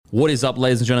What is up,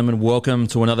 ladies and gentlemen? Welcome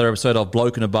to another episode of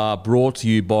Bloke in a Bar, brought to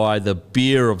you by the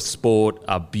Beer of Sport,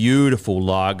 a beautiful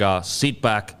lager. Sit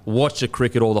back, watch the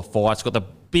cricket, all the fights. Got the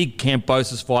big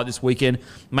Kambosos fight this weekend.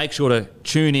 Make sure to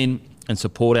tune in and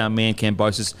support our man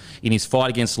Kambosos in his fight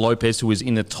against Lopez, who is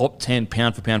in the top 10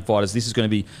 pound-for-pound fighters. This is going to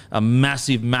be a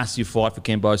massive, massive fight for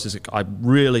Kambosos. I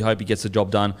really hope he gets the job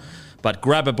done. But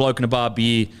grab a Bloke in a Bar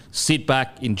beer, sit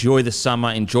back, enjoy the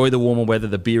summer, enjoy the warmer weather.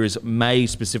 The beer is made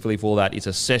specifically for that. It's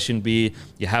a session beer.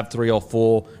 You have 3 or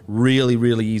 4. Really,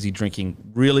 really easy drinking.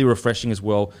 Really refreshing as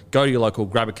well. Go to your local,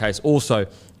 grab a case. Also,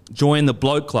 join the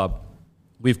Bloke Club.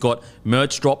 We've got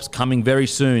merch drops coming very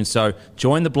soon. So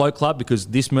join the Bloke Club, because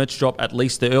this merch drop, at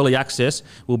least the early access,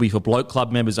 will be for Bloke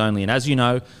Club members only. And as you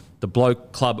know, the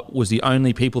Bloke Club was the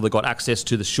only people that got access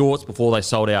to the shorts before they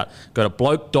sold out. Go to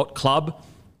bloke.club.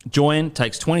 Join,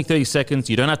 takes 20-30 seconds.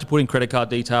 You don't have to put in credit card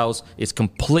details. It's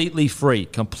completely free,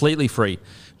 completely free.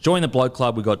 Join the Bloke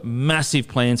Club. We've got massive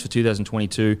plans for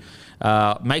 2022.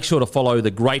 Make sure to follow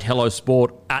the great Hello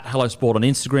Sport at Hello Sport on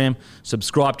Instagram.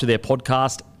 Subscribe to their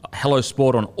podcast, Hello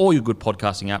Sport, on all your good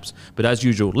podcasting apps. But as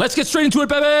usual, let's get straight into it,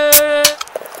 baby!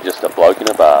 Just a bloke in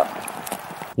a bar.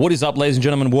 What is up, ladies and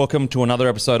gentlemen? Welcome to another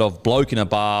episode of Bloke in a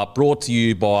Bar, brought to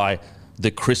you by the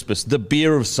Crispus, the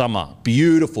beer of summer.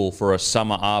 Beautiful for a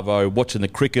summer arvo, watching the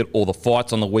cricket or the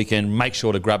fights on the weekend. Make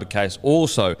sure to grab a case.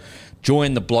 Also,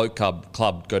 join the Bloke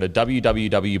Club. Go to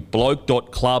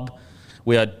www.bloke.club.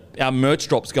 Our merch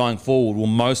drops going forward will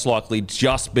most likely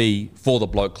just be for the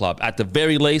Bloke Club. At the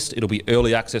very least, it'll be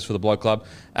early access for the Bloke Club.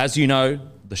 As you know,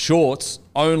 the shorts,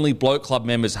 only Bloke Club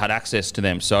members had access to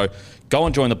them. So go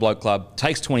and join the Bloke Club.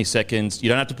 Takes 20 seconds. You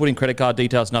don't have to put in credit card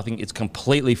details, nothing. It's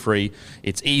completely free.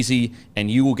 It's easy, and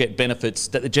you will get benefits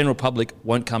that the general public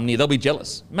won't come near. They'll be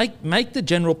jealous. Make the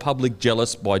general public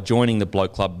jealous by joining the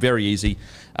Bloke Club. Very easy.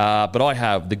 But I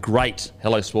have the great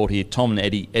Hello Sport here, Tom and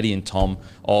Eddie and Tom,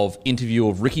 of interview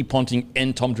of Ricky Ponting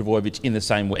and Tom Trbojevic in the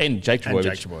same week, and Jake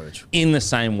Trbojevic in the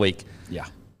same week. Yeah.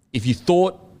 If you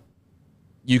thought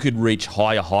you could reach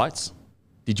higher heights,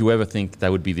 did you ever think they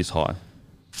would be this high?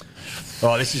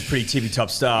 Oh, this is pretty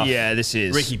tippy-top stuff. Yeah, this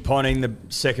is. Ricky Ponting, the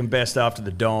second best after the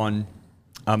Don.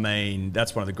 I mean,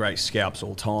 that's one of the great scalps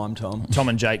all time, Tom. Tom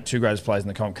and Jake, two greatest players in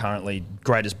the comp currently.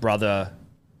 Greatest brother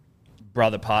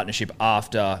partnership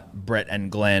after Brett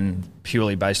and Glenn,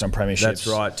 purely based on premierships. That's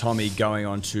right. Tommy going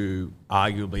on to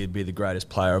arguably be the greatest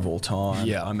player of all time.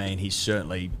 Yeah. I mean, he's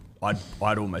certainly,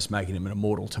 I'd almost make him an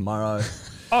immortal tomorrow.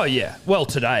 Oh, yeah. Well,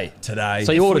 today.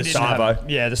 So you ordered Savo.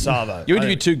 Yeah, the Savo. You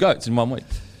interviewed 2 goats in 1 week.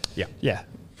 Yeah. Yeah.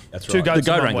 That's Two right. goats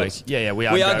The in goat 1 wranglers. week. Yeah, we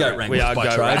are goat wranglers. We are by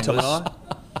goat trade, Tom wranglers. and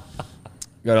I.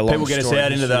 Got a long People get us story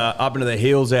out into history. up into the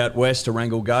hills out west to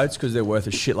wrangle goats because they're worth a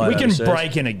shitload. We can overseas.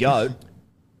 break in a goat.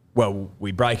 Well,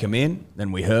 we break them in,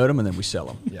 then we herd them, and then we sell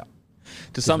them. Yeah.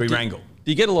 We wrangle.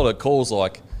 Do you get a lot of calls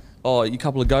like, "Oh, you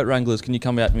couple of goat wranglers, can you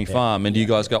come out to me farm?" And do you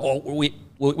guys go, "Oh,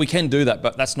 we can do that,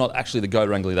 but that's not actually the goat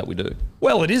wrangling that we do"?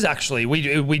 Well, it is actually.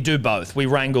 We do both. We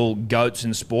wrangle goats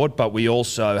in sport, but we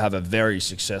also have a very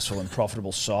successful and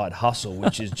profitable side hustle,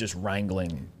 which is just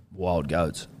wrangling wild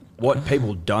goats. What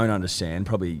people don't understand,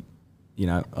 probably,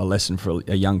 a lesson for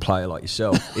a young player like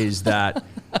yourself, is that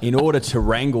in order to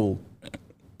wrangle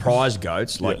prize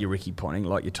goats like your Ricky Ponting,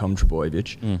 like your Tom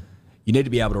Trbojevic, you need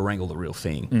to be able to wrangle the real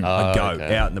thing, a goat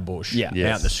out in the bush, out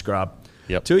in the scrub.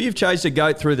 Yep. Till you've chased a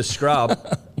goat through the scrub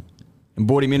and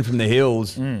brought him in from the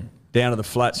hills down to the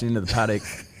flats and into the paddock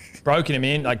Broken him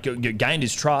in, gained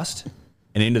his trust.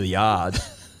 and into the yard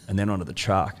and then onto the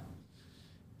truck.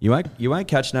 You won't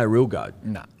catch no real goat.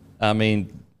 No. I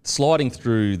mean, sliding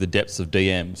through the depths of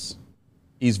DMs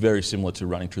is very similar to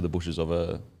running through the bushes of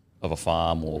a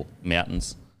farm or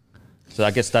mountains. So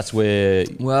I guess that's where...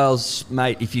 Well,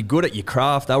 mate, if you're good at your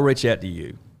craft, they'll reach out to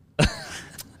you.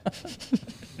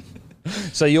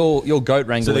 So your goat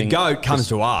wrangling... So the goat comes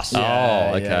to us.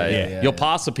 Oh, okay. yeah. You're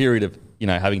past the period of,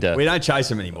 having to... We don't chase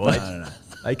them anymore.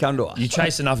 They come to us. You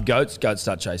chase enough goats, goats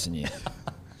start chasing you.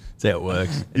 That's how it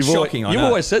works. It's You've shocking, I You've know.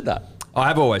 always said that. I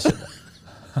have always said that.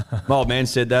 My old man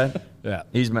said that. Yeah.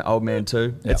 He's my old man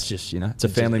too. It's just, it's a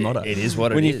family motto. It is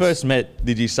what When it you is. first met,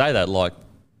 did you say that, like,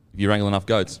 if you wrangle enough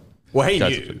goats? Well, he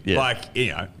Goats knew.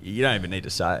 yeah. You don't even need to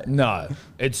say it. No,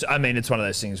 it's one of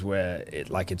those things where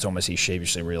it's almost he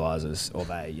sheepishly realizes, or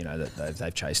they, that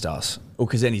they've chased us. Well,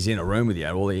 because then he's in a room with you,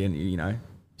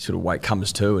 sort of weight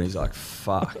comes to, and he's like,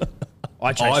 "Fuck,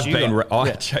 I chased you.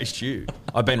 I chased you.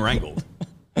 I've been wrangled.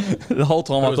 The whole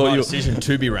time It I was thought my you... decision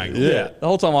to be wrangled. Yeah. The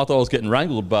whole time I thought I was getting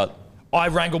wrangled, but... I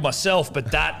wrangled myself, but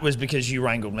that was because you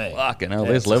wrangled me. Fucking hell,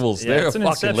 there's levels. There are it's an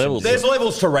fucking inception. levels. There's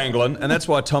levels to wrangling, and that's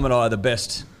why Tom and I are the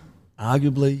best,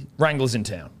 arguably, Wranglers in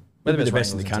town. We're the best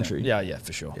wranglers in the country. Yeah, yeah,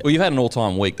 for sure. Well, you've had an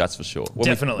all-time week, that's for sure.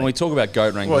 Definitely. When we talk about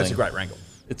goat wrangling, Well, it's a great wrangle.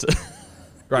 it's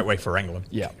Great week for wrangling.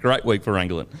 Yeah. great week for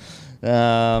wrangling.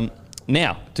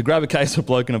 Now, to grab a case of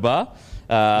bloke in a bar,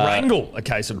 Wrangle a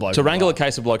case of bloke. to wrangle a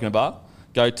case of bloke in a bar,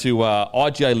 go to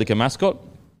IGA Liquor Mascot,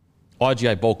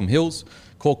 IGA Balcombe Hills,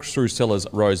 Corkscrew Cellars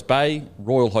Rose Bay,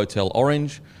 Royal Hotel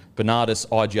Orange, Bernardus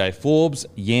IGA Forbes,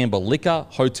 Yamba Liquor,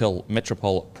 Hotel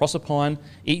Metropole Proserpine,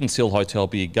 Eaton's Hill Hotel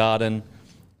Beer Garden,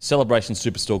 Celebration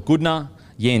Superstore Goodna,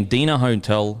 Yandina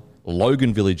Hotel,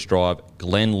 Logan Village Drive,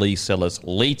 Glen Lee Cellars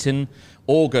Leeton.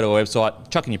 Or go to our website,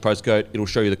 chuck in your postcode, it'll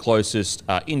show you the closest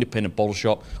independent bottle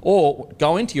shop, or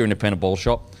go into your independent bottle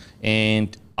shop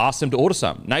and ask them to order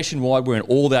some. Nationwide, we're in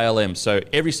all the ALMs, so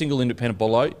every single independent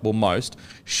bottle, well, most,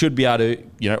 should be able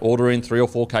to order in 3 or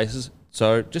 4 cases.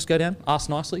 So just go down, ask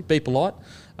nicely, be polite.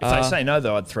 If they say no,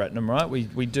 though, I'd threaten them, right? We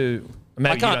do.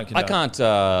 Maybe you don't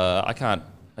condone. I can't,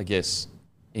 I guess,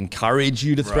 encourage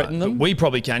you to threaten them. But we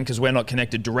probably can because we're not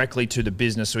connected directly to the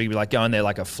business. So we'd be like, go in there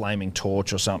like a flaming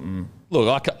torch or something.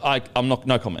 Look, I'm not.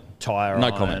 No comment. Tire No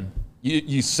iron. comment.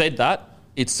 You said that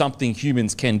it's something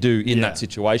humans can do in that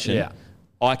situation. Yeah.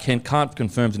 I can't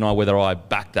confirm, deny whether I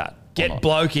back that. or Get not.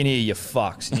 bloke in here, you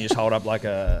fucks, and you just hold up like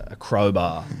a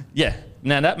crowbar. Yeah.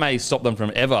 Now that may stop them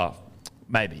from ever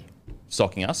Maybe.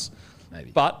 stocking us.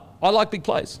 Maybe. But I like big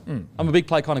plays. I'm a big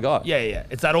play kind of guy. Yeah, yeah.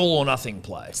 It's that all or nothing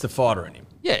play. It's the fighter in him.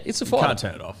 Yeah, it's a You fighter. can't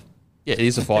turn it off. Yeah, it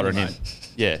is a fighter in him.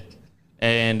 Yeah.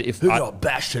 And if Who I, got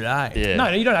bashed today? yeah. No,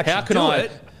 you don't actually how can do I,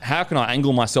 it. How can I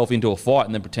angle myself into a fight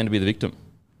and then pretend to be the victim?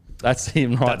 That's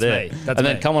him right That's there. me. That's and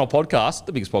then me. come on a podcast,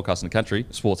 the biggest podcast in the country,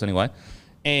 sports anyway,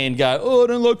 and go, oh, I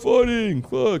don't like fighting.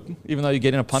 Fuck. Even though you're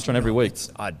getting a punch on every week.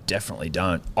 I definitely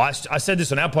don't. I said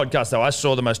this on our podcast, though. I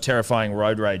saw the most terrifying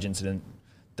road rage incident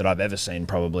that I've ever seen,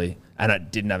 probably. And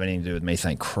it didn't have anything to do with me,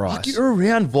 thank Christ. You're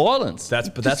around violence.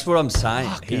 That's what I'm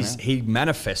saying. He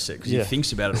manifests it because Yeah. he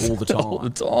thinks about it all the time. all the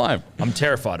time. I'm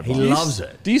terrified of He violence. loves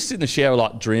it. Do you sit in the shower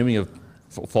like dreaming of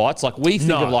fights? Like we think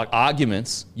No. of like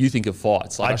arguments, you think of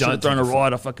fights. Like I I should have don't thrown a think of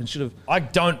right, I fucking should have. I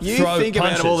don't You throw think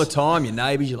punches. about it all the time. Your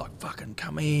neighbours, you're like, fucking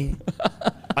come here.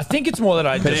 I think it's more that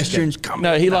I Pedestrians, just come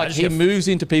No, here. he just get- moves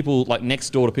into people like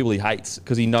next door to people he hates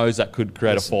because he knows that could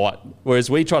create a fight. Whereas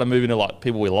we try to move into like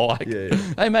people we like.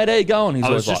 Hey mate, how you going? He's I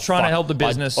was always just like, trying to "Fuck, help the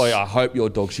business." I hope your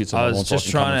dog shits on I my was lawn so just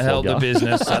can come trying to and help flog the ya."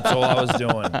 business. That's all I was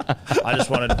doing. I just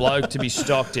wanted bloke to be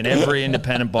stocked in every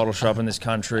independent bottle shop in this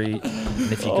country.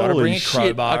 And if you got to Holy bring a shit,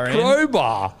 crowbar a in,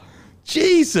 crowbar.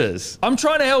 Jesus. I'm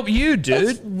trying to help you, dude.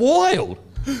 That's wild.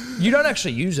 You don't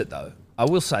actually use it though. I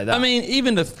will say that. I mean,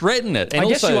 even to threaten it. And I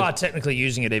guess also, you are technically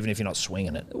using it even if you're not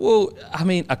swinging it. Well, I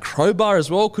mean, a crowbar as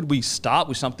well. Could we start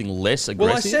with something less aggressive?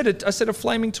 Well, I said it. I said a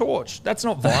flaming torch. That's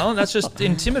not violent. That's just You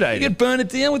intimidating. could burn it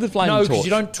down with a flaming No, torch. because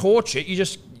you don't torch it. You're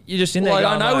just in there. Well, I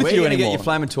going, know like, with Where are you you going to get anymore. your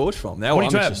flaming torch from? Now What are I'm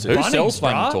you talking interested. Who about? sells Bunnings,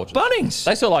 flaming bruh. torches? Bunnings.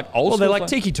 They sell like old Well, they're school like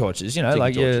tiki torches, you know, Tiki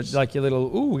like torches. your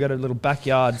little. Ooh, we got a little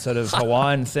backyard sort of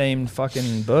Hawaiian themed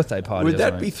fucking birthday party. Would or that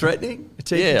something. be threatening? A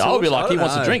tiki Yeah, I'll be torch? like, I he don't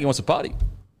wants to know. drink, he wants to party.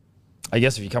 I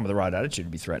guess if you come with the right attitude,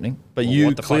 it'd be threatening. But Well, you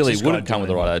what the fuck's clearly this guy wouldn't come with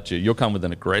the doing? right attitude. You'll come with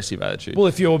an aggressive attitude. Well,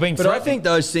 if you're being But I threatened, think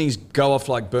those things go off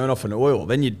like burn off an oil.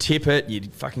 Then you'd tip it,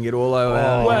 you'd fucking get all over.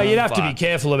 well, you'd have to be fuck.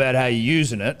 careful about how you're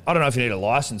using it. I don't know if you need a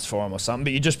license for them or something,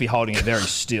 but you'd just be holding it very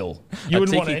still. You A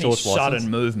wouldn't want tiki any torch sudden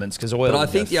license. movements because oil. But I would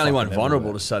think go the only one fucking vulnerable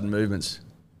everywhere. to sudden movements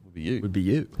would be you. would be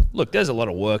you. Look, there's a lot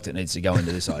of work that needs to go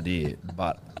into this idea,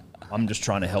 but I'm just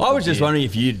trying to help. I was with just you. wondering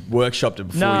if you'd workshopped it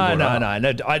before you brought it up.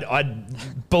 No. I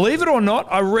believe it or not,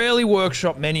 I rarely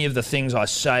workshop many of the things I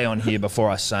say on here before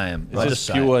I say them. It's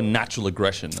just pure natural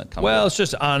aggression that comes Well, out. it's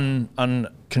just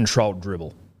uncontrolled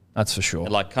dribble. That's for sure.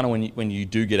 Like kind of when you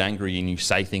do get angry and you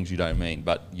say things you don't mean,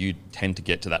 but you tend to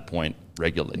get to that point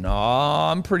regularly. No,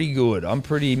 I'm pretty good. I'm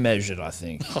pretty measured, I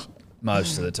think,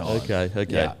 most of the time. Okay.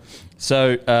 Yeah.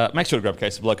 So make sure to grab a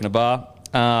case of bloke in a bar.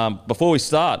 Before we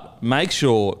start, make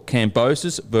sure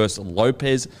Cambosis versus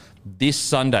Lopez this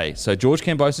Sunday. So George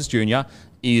Cambosis Jr.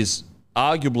 is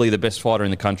arguably the best fighter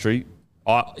in the country.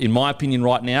 In my opinion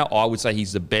right now, I would say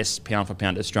he's the best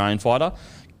pound-for-pound Australian fighter.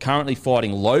 Currently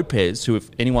fighting Lopez, who, if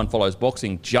anyone follows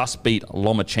boxing, just beat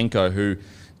Lomachenko, who,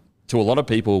 to a lot of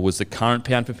people, was the current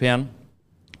pound-for-pound.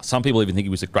 Some people even think he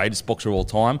was the greatest boxer of all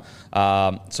time.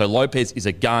 So Lopez is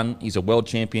a gun. He's a world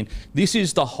champion. This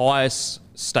is the highest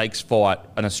stakes fight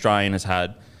an Australian has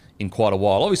had in quite a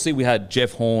while. Obviously, we had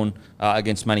Jeff Horn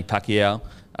against Manny Pacquiao.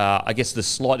 I guess the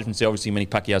slight difference there, obviously, Manny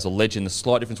Pacquiao's a legend. The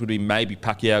slight difference would be maybe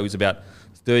Pacquiao is about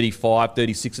 35,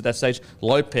 36 at that stage.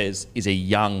 Lopez is a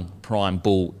young prime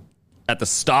bull at the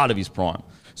start of his prime.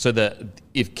 So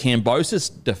if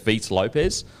Cambosis defeats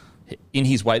Lopez in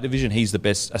his weight division, he's the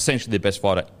best, essentially the best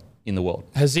fighter in the world.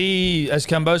 Has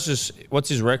Kambosos, what's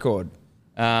his record?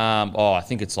 I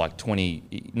think it's like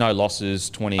 20, no losses,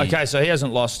 20. Okay, so he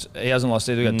hasn't lost either.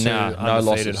 We've got two No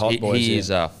undefeated losses. hot boys He here. is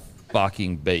a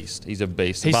fucking beast. He's a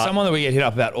beast. He's But someone that we get hit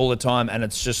up about all the time, and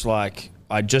it's just like,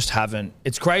 I just haven't.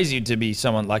 It's crazy to be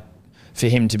someone like, for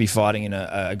him to be fighting in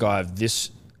a guy of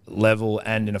this level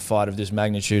and in a fight of this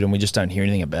magnitude, and we just don't hear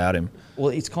anything about him. Well,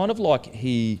 it's kind of like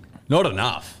he. Not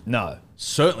enough. No.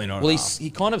 Certainly not Well, enough. he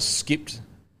kind of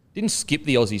didn't skip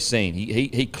the Aussie scene.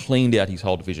 He cleaned out his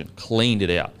whole division. Cleaned it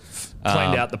out.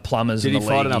 Cleaned out the plumbers Did and he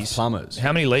the fight enough leagueies. plumbers?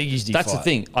 How many leagueies did he fight? That's the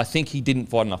thing. I think he didn't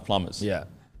fight enough plumbers. Yeah.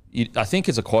 I think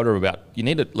it's a quota of about, you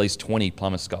need at least 20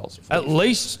 plumber skulls. At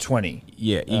least 20.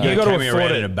 Yeah, you You got to carry afford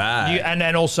around it. in a bag. And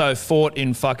then also fought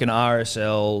in fucking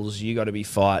RSLs. You got to be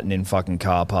fighting in fucking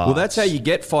car parks. Well, that's how you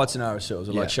get fights in RSLs.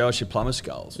 Like, Yeah. show us your plumber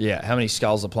skulls. Yeah. How many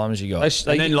skulls of plumbers you got?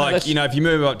 And then, if you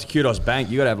move up to Kudos Bank,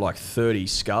 you got to have like 30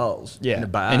 skulls Yeah. in a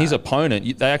bag. and his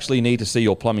opponent, they actually need to see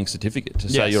your plumbing certificate to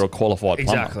say Yes. you're a qualified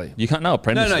plumber. Exactly. You can't know no,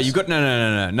 apprentices. you've got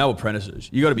no apprentices.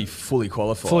 You got to be fully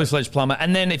qualified. Fully fledged plumber.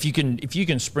 And then if you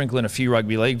can sprinkle in a few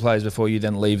rugby league players before you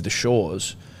then leave the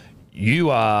shores, you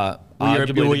are arguably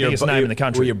the biggest name in the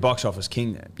country. Well, you're box office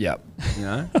king then. Yep. You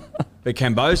know, but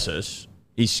Kambosos,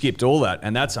 he skipped all that,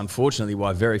 and that's unfortunately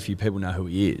why very few people know who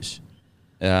he is.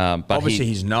 But Obviously,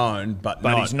 he's known, but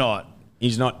he's not.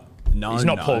 He's not known. He's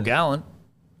not Paul Gallen.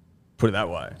 Put it that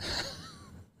way.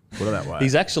 Put it that way.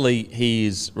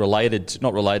 he's related,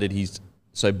 not related.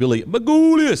 So Billy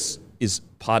Magoulias is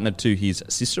partnered to his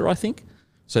sister, I think.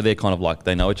 So they're kind of like,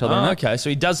 they know each other. Oh, and that. okay. So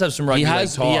he does have some rugby He league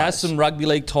has ties. some rugby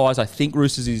league ties. I think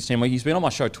Roosters is his team. He's been on my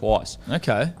show twice.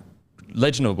 Okay.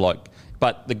 Legend of a bloke.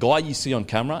 But the guy you see on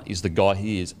camera is the guy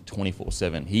he is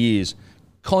 24/7. He is,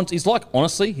 he's like,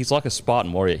 honestly, he's like a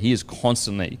Spartan warrior. He is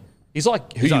constantly, he's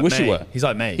like who He's you like wish me. you were. He's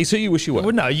like me. He's who you wish you were.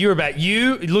 Well, no, you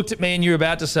looked at me and you were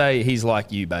about to say he's like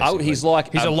you, basically. He's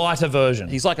a lighter version.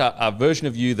 He's like a version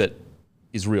of you that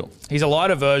is real. He's a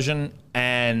lighter version,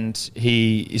 and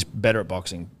he is better at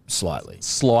boxing slightly.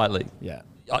 Slightly. Yeah.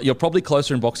 You're probably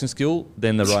closer in boxing skill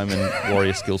than the Roman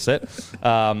warrior skill set.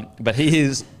 But he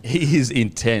is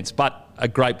intense, but a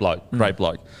great bloke. Great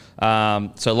bloke.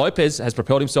 So Lopez has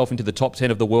propelled himself into the top 10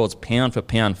 of the world's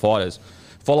pound-for-pound fighters,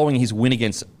 following his win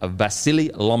against Vasily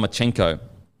Lomachenko.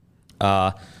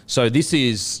 So this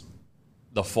is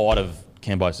the fight of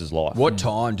Kambosos' life. What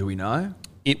time do we know?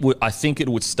 I think it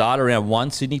would start around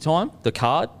 1 Sydney time, the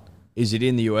card. Is it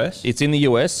in the US? It's in the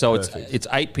US, so Perfect. it's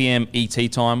 8 p.m.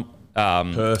 ET time.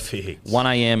 Perfect. 1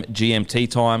 a.m.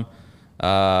 GMT time.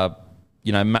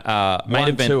 Main 1,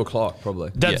 event 2 o'clock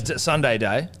probably. That's Sunday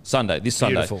day. Sunday, this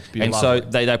Beautiful, Sunday. And beautiful.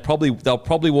 so they'll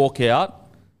probably walk out.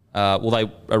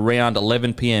 Around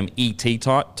 11 p.m. ET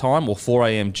time or 4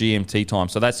 a.m. GMT time.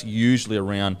 So that's usually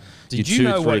around. Did your you 2,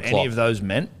 know 3 what o'clock. any of those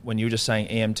meant when you were just saying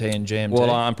EMT and GMT? Well,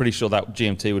 I'm pretty sure that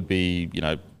GMT would be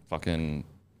fucking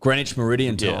Greenwich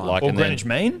Meridian time. yeah, like or and then Greenwich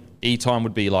Mean? E time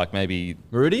would be like maybe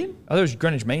Meridian? I thought it was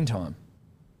Greenwich Mean Time.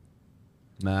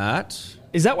 Matt.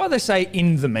 Is that why they say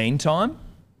in the meantime?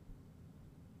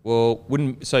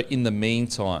 in the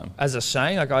meantime. As a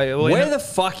saying? Where the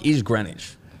fuck is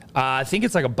Greenwich? I think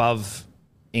it's like above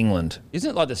England. Isn't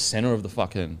it like the center of the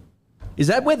fucking? Is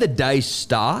that where the day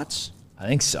starts? I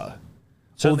think so. Or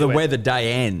Certainly where the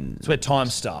day ends? it's where time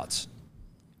starts.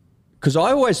 Because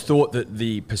I always thought that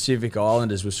the Pacific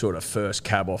Islanders were sort of first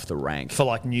cab off the rank. For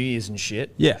like New Year's and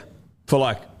shit Yeah. For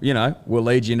like, we'll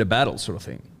lead you into battle sort of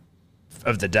thing.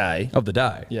 of the day. Of the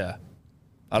day. Yeah.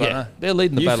 I don't Yeah, know. they're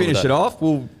leading the You battle. finish today. it off,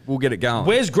 we'll get it going.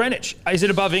 Where's Greenwich? Is it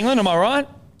above England? Am I right?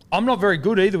 I'm not very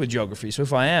good either with geography, so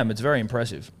if I am, it's very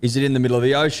impressive. Is it in the middle of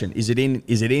the ocean? Is it in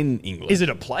England? Is it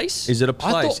a place? Is it a I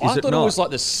place? thought, is it it not? was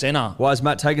like the center. Why is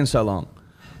Matt taking so long?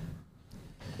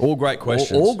 All great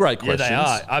questions. All great Yeah, questions. they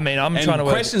are. I mean, I'm And trying to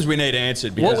work. questions we need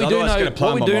answered because What we do otherwise it's know, going to play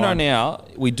what we my do know mind. now,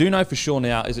 we do know for sure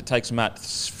now is it takes Matt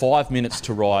 5 minutes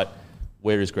to write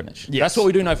where is Greenwich. Yes. That's what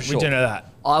we do know for sure. We do know that.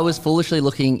 I was foolishly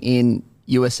looking in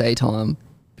USA time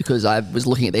because I was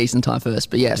looking at the Eastern time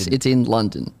first. But yes, it's in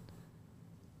London.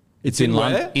 It's in where?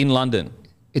 London. In London.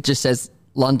 It just says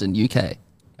London, UK. Okay,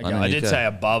 London, I did UK. say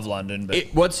above London, but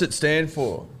What's it stand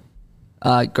for?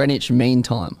 Greenwich Mean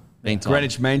Time. Meantime.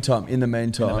 Greenwich Mean Time. In the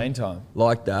meantime. in the meantime.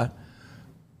 Like that.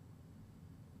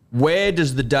 Where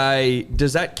does the day,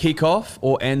 does that kick off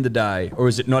or end the day? Or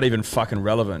is it not even fucking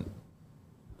relevant?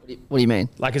 What do you mean?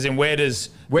 Like, as in, where does...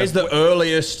 Where's the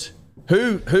earliest,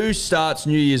 who starts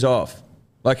New Year's off?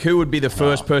 Like who would be the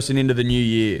first person into the new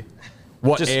year?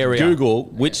 What Just area? Google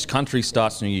which country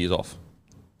starts New Year's off.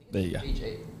 There you go.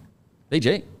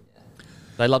 Fiji.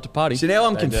 They love to party. So now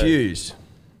I'm They do. confused.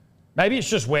 Maybe it's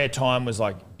just where time was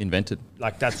like Invented.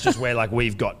 that's just where like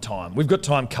we've got time. We've got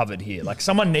time covered here. Like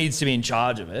someone needs to be in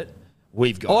charge of it.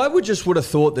 We've got. I would have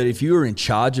thought that if you were in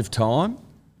charge of time,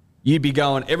 you'd be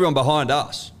going, everyone behind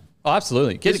us. Oh,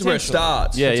 absolutely. This is where it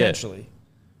starts. Yeah, Potentially.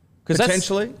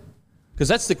 Potentially. Because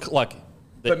that's the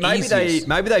But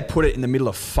maybe they put it in the middle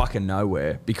of fucking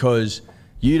nowhere because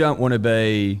you don't want to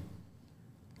be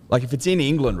like if it's in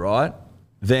England, right?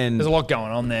 Then There's a lot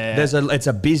going on there. it's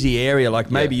a busy area. Like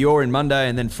maybe you're in Monday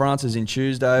and then France is in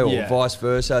Tuesday, or Yeah. vice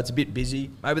versa. It's a bit busy.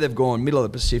 Maybe they've gone middle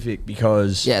of the Pacific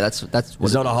because Yeah, that's there's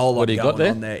what not a whole lot What do you got going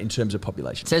there? on there in terms of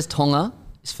population. it says. Tonga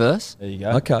is first, there you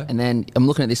go. Okay. and then I'm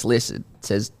looking at this list. It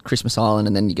says Christmas Island,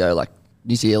 and then you go like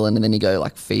New Zealand, and then you go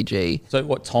like Fiji. So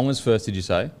what, Tonga's first, did you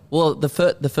say? Well, the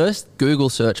first Google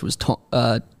search was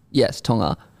Tonga.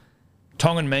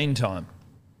 Tongan mean time.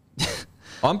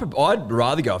 I'd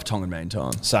rather go with Tongan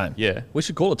meantime Same. Yeah. We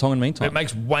should call it Tongan meantime. It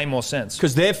makes way more sense.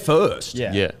 because they're first.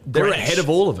 Yeah. Yeah. They're Greenwich. ahead of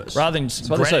all of us. Rather than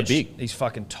why they're so Greenwich, big. these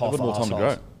fucking tough They've got more time to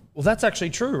assholes. grow. Well, that's actually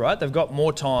true, right? They've got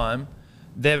more time.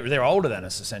 They're older than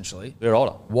us, essentially. They're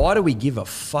older. Why do we give a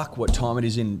fuck what time it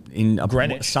is in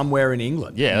Greenwich. somewhere in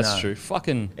England? Yeah, that's No. true.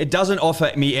 Fucking. It doesn't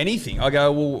offer me anything. I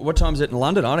go, well, what time is it in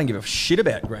London? I don't give a shit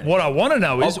about Greenwich. What I want to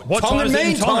know is what time Tongan is it in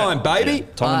meantime, Tonga? baby.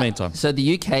 Tongan meantime. So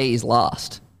the UK is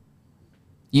last.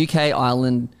 UK,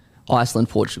 Ireland, Iceland,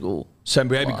 Portugal. So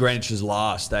maybe Last. Greenwich is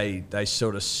last. They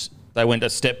sort of They went a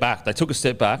step back. They took a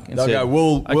step back and they'll said, go,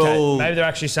 we'll Okay, maybe they're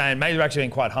actually being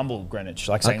quite humble, Greenwich,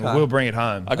 like saying, Okay. we'll bring it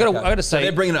home. I got to so say,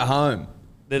 they're bringing it home.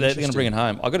 they're going to bring it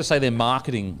home. I got to say, their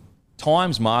marketing,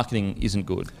 Times marketing isn't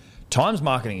good. Times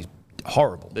marketing is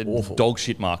horrible. They're Awful. dog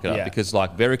shit marketer Yeah. because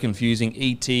like very confusing.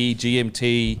 ET,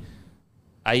 GMT,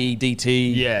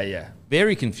 AEDT. Yeah.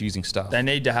 Very confusing stuff. They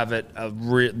need to have it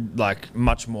like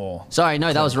much more. Sorry,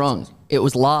 no, that was wrong. It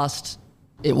was last.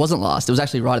 It wasn't last. It was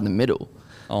actually right in the middle.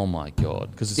 Oh my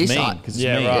god! Because it's This mean. side. Because it's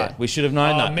Yeah, mean. right. We should have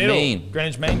known that. Middle. Mean.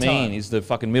 Greenwich Mean Mean Time. is the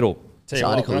fucking middle. Tell This you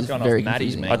what, article we're is not going very off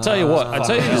Maddie's confusing. I mean. tell you what. I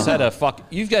tell you, you just had a fuck.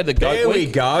 You've got the goat There we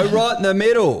week. go, right in the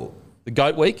middle. The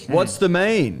goat week. What's the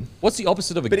mean? What's the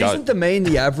opposite of a But goat? isn't the mean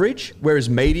the average, whereas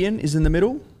median is in the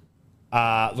middle?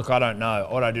 Look, I don't know.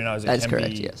 What I do know is that That's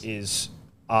correct, Kempy yes. is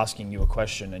asking you a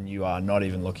question and you are not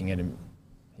even looking at him.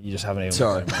 You just haven't even.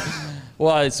 Sorry. looked at him.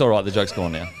 Well, it's all right. The joke's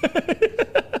gone now.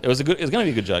 It was going to be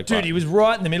a good joke, Dude, but- he was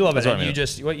right in the middle of it. That's what And I you mean.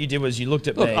 just what you did was you looked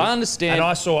at Look, me. I understand- And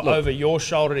I saw look. over your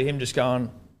shoulder to him, just going.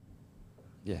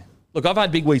 Yeah. Look, I've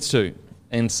had big weeks too,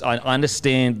 and I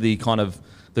understand the kind of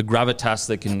the gravitas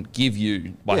that can give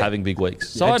you by Yeah. having big weeks.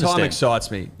 So I And understand. time excites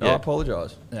me. I Yeah.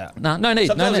 apologise. Yeah. No need.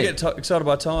 Sometimes no I need. get excited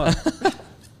by time.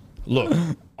 Look,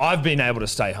 I've been able to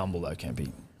stay humble though,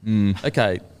 Kempy.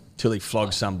 Okay. Till he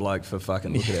flogs some bloke for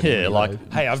fucking looking at him. Yeah, like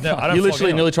Hey, I don't. you flog literally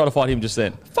anyone. nearly tried to fight him just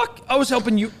then. Fuck! I was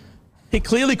helping you. He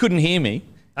clearly couldn't hear me,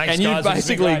 Thanks, and you guys, it's been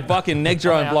basically great. fucking negged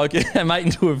your own I'm bloke and mate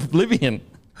into oblivion.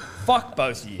 Fuck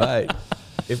both of you. Mate,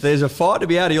 if there's a fight to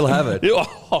be had, you'll have it.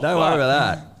 Oh, Don't worry about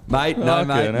that. Mate, no Fucking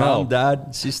mate, hell. mum,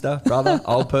 dad, sister, brother,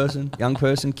 old person, young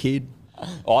person, kid,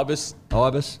 Ibis.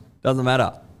 ibis, doesn't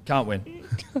matter. Can't win.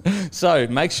 So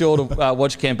make sure to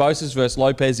watch Cambosis versus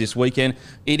Lopez this weekend.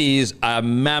 It is a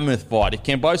mammoth fight. If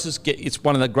Cambosis it's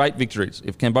one of the great victories.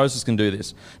 If Cambosis can do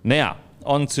this. Now,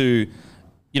 on to,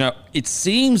 it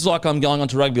seems like I'm going on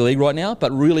to rugby league right now,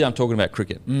 but really I'm talking about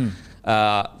cricket.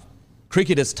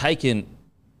 Cricket has taken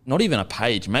not even a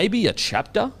page, maybe a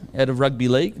chapter out of rugby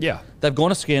league. Yeah. They've gone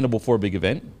to scandal before a big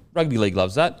event. Rugby league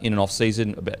loves that in an off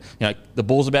season. The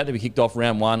ball's about to be kicked off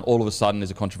round one. All of a sudden,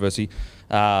 there's a controversy.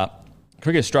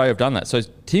 Cricket Australia have done that. So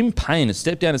Tim Payne has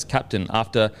stepped down as captain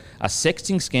after a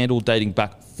sexting scandal dating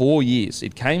back 4 years.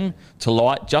 It came to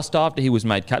light just after he was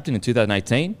made captain in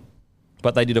 2018.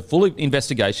 But they did a full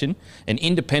investigation, an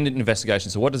independent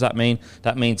investigation. So what does that mean?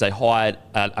 That means they hired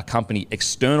a company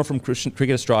external from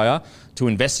Cricket Australia to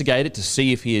investigate it to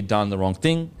see if he had done the wrong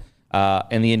thing.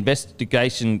 And the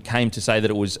investigation came to say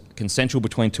that it was consensual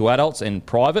between two adults and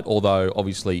private, although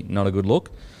obviously not a good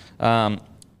look. So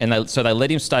they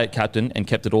let him stay at captain and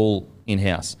kept it all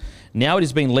in-house. Now it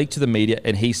has been leaked to the media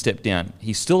and he stepped down.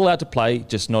 He's still allowed to play,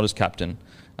 just not as captain.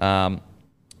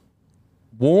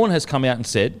 Warren has come out and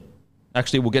said,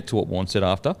 actually we'll get to what Warren said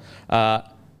after.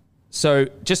 So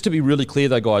just to be really clear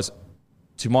though, guys,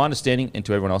 to my understanding and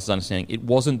to everyone else's understanding, it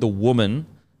wasn't the woman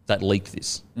that leaked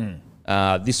this.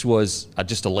 This was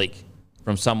just a leak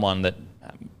from someone that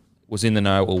was in the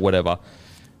know or whatever.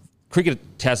 Cricket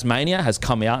Tasmania has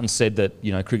come out and said that,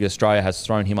 Cricket Australia has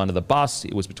thrown him under the bus.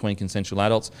 It was between consensual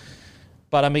adults.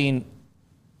 But I mean,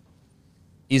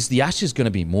 is the Ashes going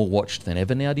to be more watched than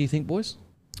ever now, do you think, boys?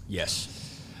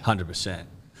 Yes, 100%.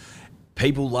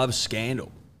 People love scandal.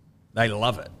 They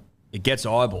love it. It gets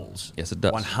eyeballs. Yes, it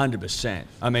does. 100%.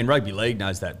 I mean, rugby league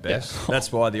knows that best. Yes.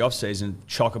 That's why the off-season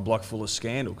chock-a-block full of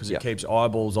scandal, because it keeps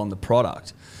eyeballs on the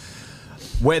product.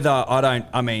 I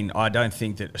don't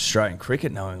think that Australian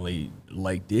cricket knowingly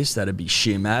leaked this. That'd be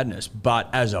sheer madness. But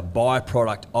as a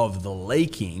byproduct of the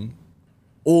leaking,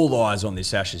 all eyes on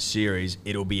this Ashes series.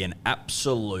 It'll be an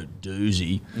absolute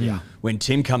doozy. Yeah. When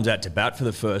Tim comes out to bat for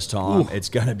the first time, it's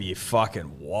going to be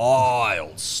fucking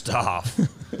wild stuff.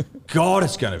 God,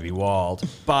 it's going to be wild.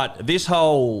 But this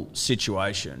whole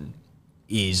situation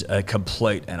is a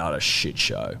complete and utter shit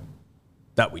show.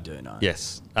 That we do know.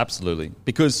 Yes, absolutely.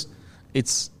 Because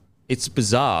it's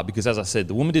bizarre because, as I said,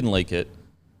 the woman didn't leak it.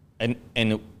 And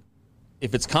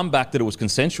if it's come back that it was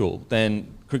consensual,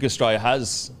 then Cricket Australia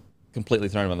has completely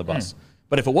thrown him on the bus.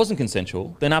 But if it wasn't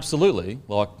consensual, then absolutely.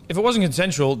 If it wasn't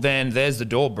consensual, then there's the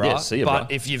door, bruh. Yeah, see ya, but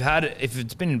bruh. if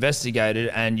it's been investigated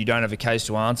and you don't have a case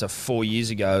to answer 4 years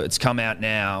ago, it's come out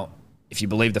now. If you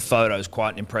believe the photos,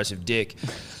 quite an impressive dick.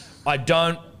 I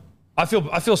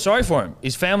feel sorry for him.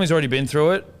 His family's already been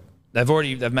through it.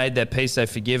 They've made their peace. They've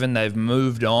forgiven. They've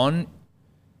moved on.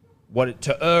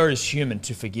 To err is human,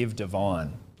 to forgive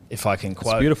divine. If I can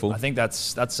quote, beautiful. I think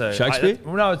that's a Shakespeare?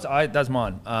 That's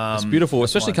mine. it's beautiful,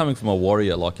 especially coming from a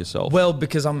warrior like yourself. Well,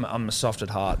 because I'm a soft at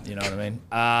heart, you know what I mean?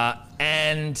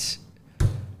 And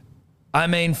I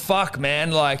mean, fuck,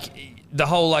 man, like the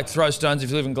whole like throw stones if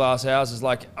you live in glass houses.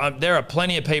 Like there are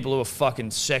plenty of people who have fucking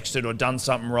sexted or done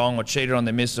something wrong or cheated on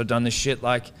their missus or done this shit.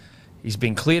 Like he's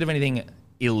been cleared of anything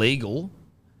illegal.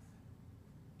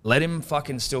 Let him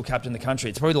fucking still captain the country.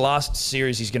 It's probably the last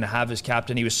series he's going to have as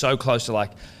captain. He was so close to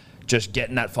like just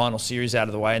getting that final series out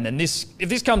of the way. And then if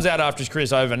this comes out after his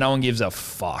career's over, no one gives a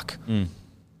fuck.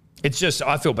 It's just,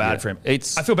 I feel bad for him. I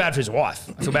feel bad for his wife.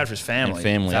 I feel bad for his family.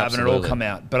 Family, for having it all absolutely. come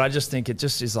out. But I just think it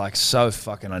just is like so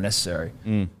fucking unnecessary.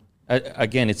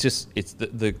 Again, it's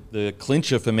the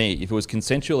clincher for me. If it was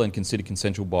consensual and considered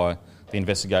consensual by the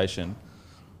investigation,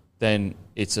 then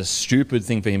it's a stupid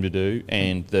thing for him to do.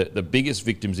 And the biggest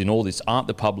victims in all this aren't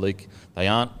the public. They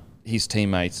aren't his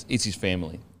teammates. It's his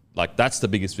family. Like, that's the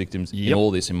biggest victims in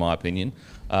all this, in my opinion.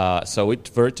 So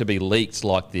for it to be leaked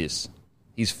like this,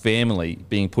 his family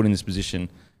being put in this position,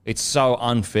 it's so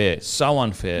unfair. So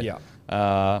unfair.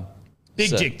 Yeah. Big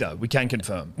dick, though. We can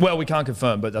confirm. Well, we can't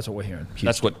confirm, but that's what we're hearing.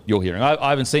 That's what you're hearing. I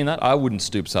haven't seen that. I wouldn't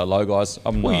stoop so low, guys.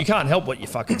 Well, you can't help what you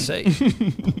fucking see.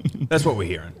 That's what we're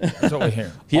hearing. That's what we're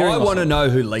hearing. I want to know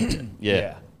who leaked it.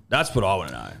 Yeah. That's what I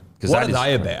want to know. 'Cause What that are is-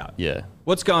 they about? Yeah.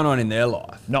 What's going on in their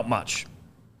life? Not much.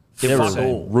 They're Fuck a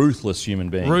all. ruthless human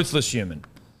being. Ruthless human.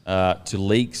 To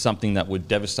leak something that would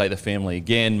devastate the family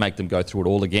again, make them go through it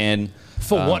all again.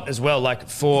 For what as well? Like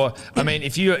I mean,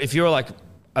 if you're like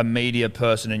a media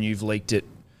person and you've leaked it,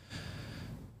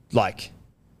 like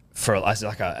as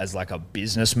a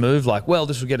business move, like, well,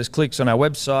 this will get us clicks on our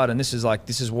website, and this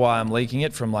is why I'm leaking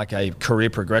it from like a career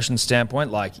progression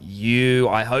standpoint. Like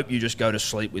I hope you just go to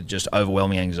sleep with just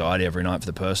overwhelming anxiety every night for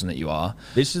the person that you are.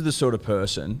 This is the sort of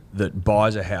person that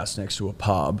buys a house next to a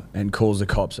pub and calls the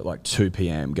cops at like 2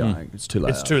 p.m. going, it's too loud.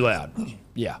 It's too loud.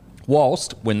 Yeah.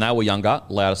 Whilst, when they were younger,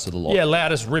 loudest of the lot. Yeah,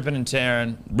 loudest, ripping and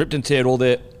tearing. Ripped and teared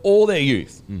all their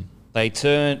youth. They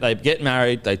get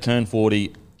married, they turn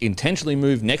 40, intentionally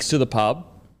move next to the pub,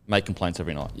 make complaints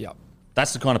every night. Yeah.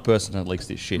 That's the kind of person that leaks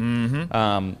this shit.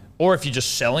 Or if you're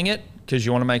just selling it because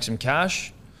you want to make some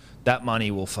cash, that money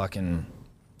won't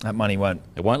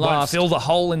last. fill the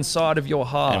hole inside of your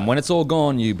heart. And when it's all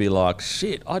gone, you'll be like,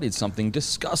 shit, I did something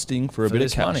disgusting for a bit of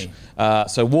this cash. money.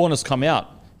 So Warner's come out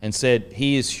and said,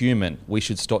 he is human. We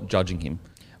should stop judging him.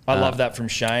 I love that from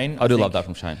Shane. I do love that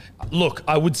from Shane. Look,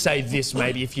 I would say this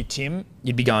maybe if you're Tim,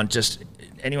 you'd be going, just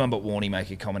anyone but Warnie make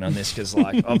a comment on this because,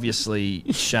 like, obviously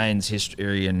Shane's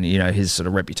history and, you know, his sort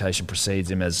of reputation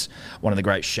precedes him as one of the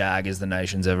great shaggers the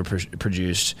nation's ever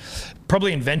produced.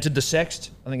 Probably invented the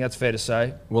sext. I think that's fair to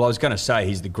say. Well, I was going to say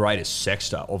he's the greatest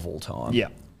sexter of all time. Yeah.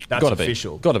 That's Gotta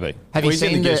official. Got to be. Have Well, you he's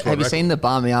in the Guinness World seen the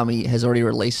Barmy Army has already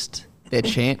released their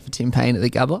chant for Tim Payne at the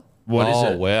Gabba? What is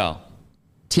it? Wow.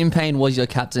 Tim Payne was your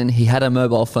captain. He had a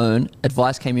mobile phone.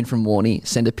 Advice came in from Warnie.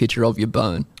 Send a picture of your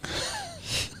bone.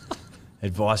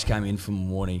 Advice came in from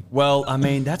Warnie. Well, I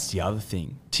mean, that's the other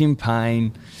thing. Tim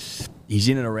Payne, he's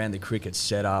in and around the cricket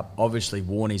setup. Obviously,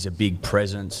 Warnie's a big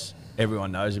presence.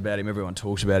 Everyone knows about him. Everyone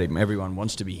talks about him. Everyone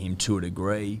wants to be him to a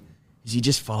degree. Is he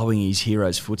just following his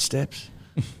hero's footsteps?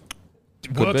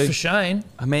 Worked be. for Shane.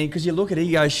 I mean, because you look at it,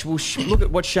 you go, well, look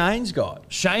at what Shane's got.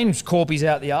 Shane's corpy's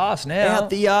out the arse now. Out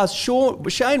the ass.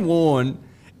 Shane Warne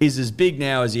is as big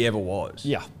now as he ever was.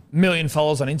 Yeah. 1 million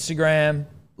followers on Instagram.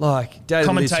 Like,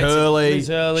 dated Liz Commentates Hurley, Liz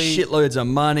Hurley. shitloads of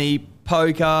money,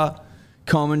 poker,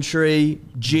 commentary,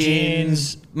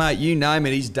 gins, mate, you name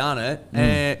it, he's done it.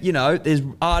 And, you know, there's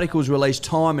articles released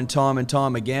time and time and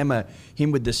time again,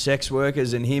 him with the sex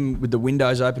workers and him with the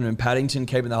windows open in Paddington,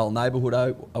 keeping the whole neighbourhood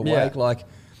awake. Yeah. Like,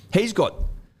 he's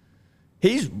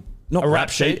not A rap rap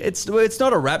sheet. sheet? It's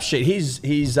not a rap sheet.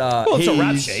 It's a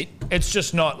rap sheet. It's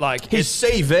just not like His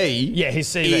CV. Yeah, his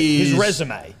CV, his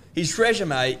resume. His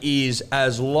resume is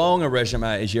as long a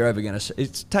resume as you're ever going to see.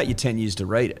 It's take you 10 years to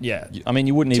read it. Yeah. I mean,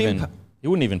 you wouldn't Tim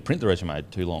even print the resume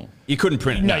too long. You couldn't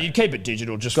print it. No, you'd keep it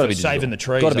digital just Gotta for be digital. saving the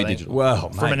trees. Gotta be I think. digital. Well,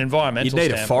 From mate, an environmental you'd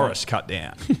need a standpoint. forest cut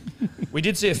down. We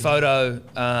did see a photo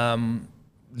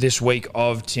this week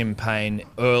of Tim Payne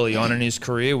early on in his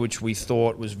career, which we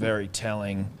thought was very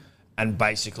telling, and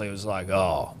basically it was like,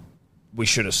 oh, we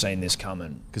should have seen this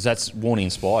coming. Because that's Warnie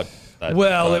inspired. that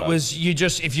Well, photo. it was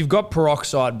if you've got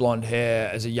peroxide blonde hair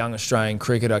as a young Australian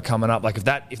cricketer coming up, like if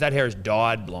that hair is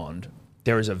dyed blonde,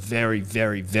 there is a very,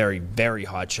 very, very, very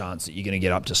high chance that you're going to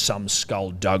get up to some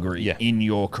skullduggery in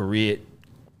your career.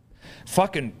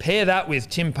 Fucking pair that with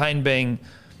Tim Payne being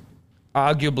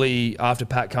arguably, after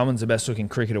Pat Cummins, the best looking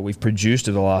cricketer we've produced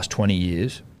in the last 20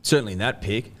 years. Certainly in that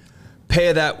pick.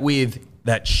 Pair that with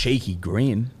that cheeky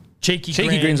grin. Cheeky Cheeky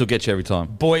grin, grins will get you every time.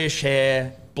 boyish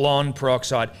hair, blonde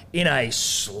peroxide, in a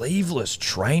sleeveless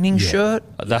training shirt.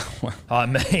 That, I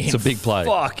mean, It's a big play.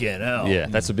 Fucking hell. yeah,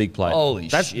 that's a big play. Holy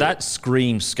shit. That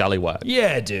screams scallywag.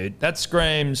 Yeah, dude. That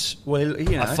screams, Well,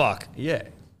 you know. fuck. Yeah.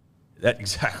 That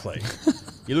exactly.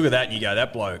 You look at that and you go,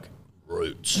 that bloke,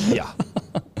 roots. Yeah.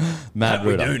 Mad That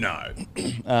we Rooter. do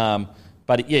know.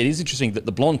 But yeah, it is interesting that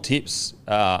the blonde tips,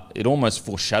 it almost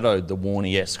foreshadowed the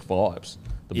Warnie-esque vibes,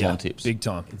 the blonde tips. Big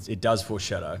time. It does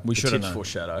foreshadow. We The should have tips known.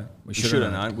 foreshadow. We should should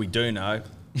have have known. We do know.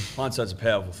 Hindsight's a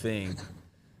powerful thing.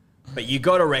 But you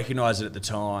got to recognise it at the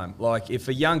time. Like, if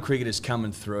a young cricketer's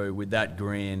coming through with that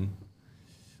grin,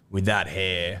 with that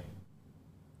hair,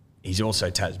 he's also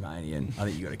Tasmanian. I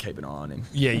think you got to keep an eye on him.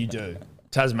 Yeah, you do.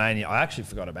 Tasmania. I actually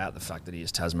forgot about the fact that he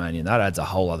is Tasmanian. That adds a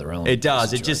whole other element. It does.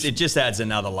 to the situation. It just adds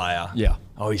another layer. Yeah.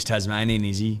 Oh, he's Tasmanian,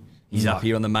 is he? He's No. up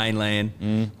here on the mainland.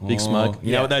 Big smoke.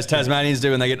 You know what those Tasmanians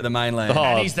do when they get to the mainland? Oh,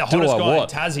 And he's the do hottest I guy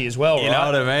what? in Tassie as well, You right?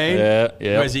 know what I mean? Yeah,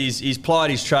 yeah. Whereas he's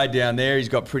plied his trade down there. He's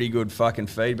got pretty good fucking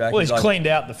feedback. Well, he's like- cleaned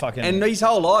out the fucking... And his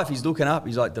whole life, he's looking up.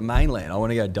 He's like, the mainland. I want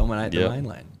to go dominate the Yep.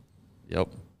 mainland. Yep.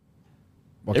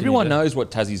 What can Everyone you do? knows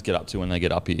what Tassies get up to when they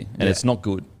get up here, and it's not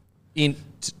good.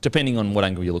 Depending on what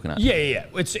angle you're looking at. Yeah, yeah,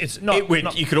 yeah. It's not...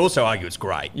 not- You could also argue it's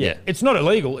great. Yeah. It's not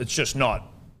illegal. It's just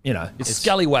not, you know... It's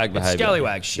scallywag behaviour.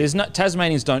 scallywag shit. There's no,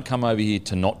 Tasmanians don't come over here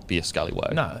to not be a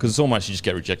scallywag. No. Because it's almost you just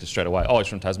get rejected straight away. Oh, he's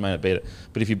from Tasmania, beat it.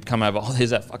 But if you come over, oh, there's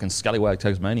that fucking scallywag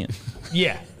Tasmanian.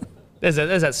 Yeah. There's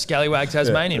that scallywag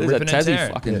Tasmanian There's ripping that and Tassie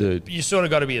tearing. fucking dude. You sort of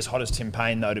got to be as hot as Tim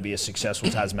Payne, though, to be a successful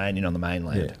Tasmanian on the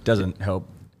mainland. Yeah. Doesn't help.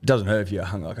 Doesn't hurt if you're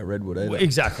hung like a redwood either. Well,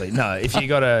 exactly. No, if you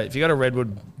got a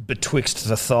redwood betwixt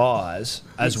the thighs,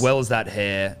 as well as that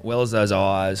hair, well as those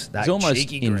eyes, that He's almost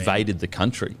cheeky grin. invaded the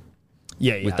country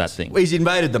Yeah, he with that has. thing. Well, he's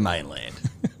invaded the mainland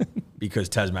because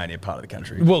Tasmania part of the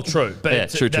country. Well, true, but Yeah,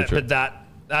 true. But that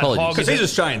Apologies. hog Because he's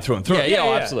Australian through and through. Yeah,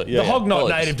 absolutely. The Yeah, hog not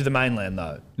apologies. native to the mainland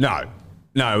though.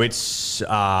 No, it's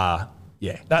yeah.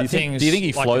 That Do you thing's think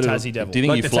he like floated? the Tassie devil. Do you think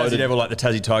Like he the floated? Tassie devil, like the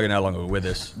Tassie tiger, no longer with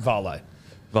us. Vale.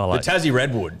 The Tassie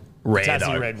redwood, rare Tassie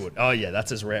though. redwood. Oh yeah,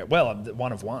 that's as rare. Well,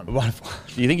 one of one. Do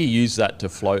you think he used that to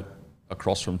float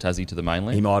across from Tassie to the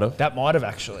mainland? He might have. That might have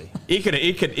actually. It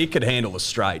could handle the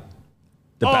straight,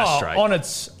 the Bass Strait. on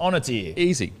its ear.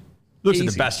 Easy. Looks at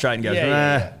Easy. the Bass Strait and goes, Yeah,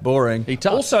 yeah, yeah. boring. He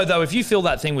touched. Also, though, if you fill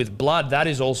that thing with blood, that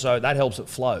helps it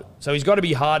float. So he's got to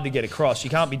be hard to get across. You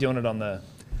can't be doing it on the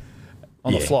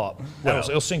Yeah. flop. Well-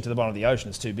 It'll sink to the bottom of the ocean.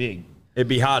 It's too big. It'd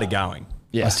be harder going.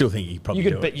 Yeah. I still think he could probably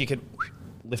do it. You could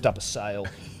lift up a sail.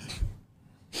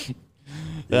 He's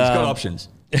got options.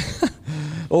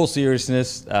 All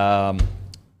seriousness, yeah, Oh,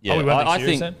 we won't be I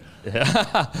serious think. then?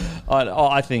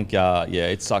 I think, yeah,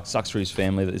 it sucks for his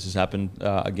family that this has happened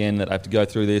again. That they have to go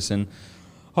through this, and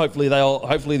hopefully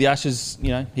the Ashes,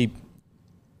 he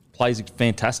plays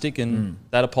fantastic, and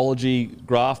that apology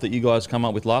graph that you guys come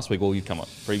up with last week, or you come up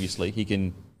previously, he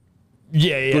can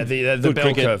Yeah, Good- the good bell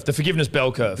cricket. curve, the forgiveness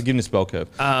bell curve. forgiveness bell curve.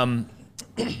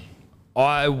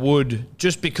 I would,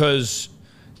 just because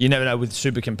you never know with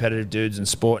super competitive dudes and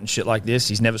sport and shit like this,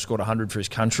 he's never scored 100 for his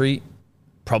country.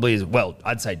 Probably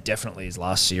I'd say definitely his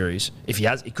last series. If he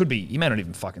has, it could be, he may not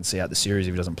even fucking see out the series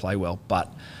if he doesn't play well,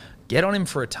 but get on him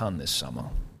for a ton this summer.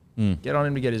 Get on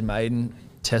him to get his maiden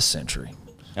test century.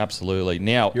 Absolutely.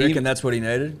 Now, You reckon that's what he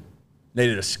needed?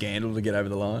 Needed a scandal to get over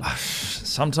the line?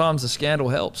 Sometimes the scandal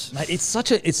helps. mate, it's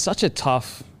such a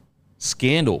tough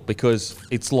scandal because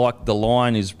it's like the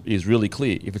line is really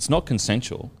clear. If it's not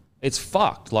consensual, It's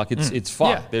fucked. Like, it's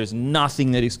fucked. Yeah. There's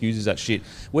nothing that excuses that shit.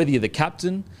 Whether you're the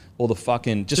captain or the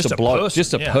fucking just Just a a bloke, person,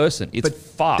 just a yeah. person. It's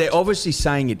fucked. They're obviously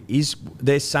saying it is.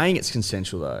 They're saying it's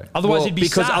consensual though. Otherwise he'd be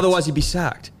because sacked. otherwise he'd be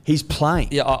sacked. He's playing.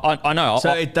 Yeah, I know.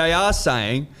 So they are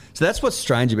saying. So that's what's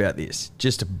strange about this.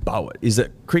 Just to bow it is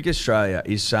that Cricket Australia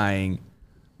is saying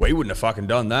we wouldn't have fucking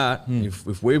done that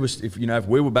if we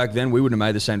were back then, we wouldn't have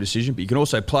made the same decision. But you can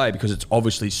also play because it's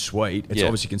obviously sweet. It's Yeah.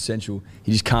 obviously consensual.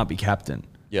 He just can't be captain.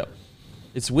 Yeah.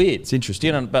 It's weird. It's interesting.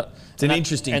 You know, but It's an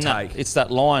interesting take. It's that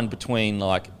line between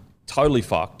like totally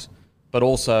fucked, but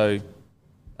also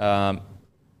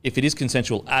if it is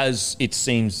consensual, as it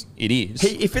seems it is.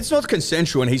 If it's not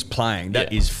consensual and he's playing,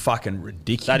 that Yeah. is fucking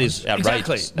ridiculous. That is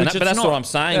outrageous. Exactly. But that's what I'm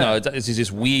saying, though. It's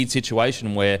this weird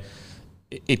situation where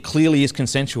it clearly is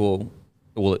consensual.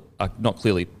 Well, not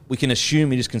clearly. We can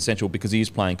assume it is consensual because he is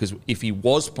playing. Because if he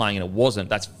was playing and it wasn't,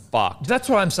 that's fucked. That's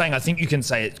what I'm saying. I think you can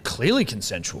say it's clearly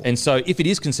consensual. And so if it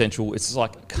is consensual, it's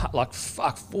like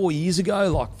fuck, 4 years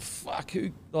ago, like fuck,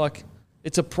 who, like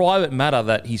it's a private matter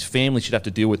that his family should have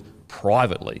to deal with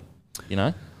privately, you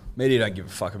know? Media don't give a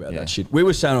fuck about Yeah. that shit. We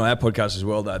were saying on our podcast as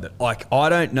well, though, that like I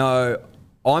don't know.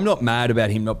 I'm not mad about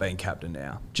him not being captain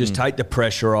now. Just take the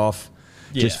pressure off.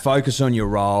 Just focus on your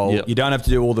role. Yep. You don't have to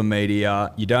do all the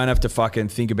media. You don't have to fucking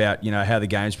think about, how the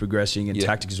game's progressing and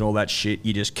tactics and all that shit.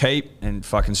 You just keep and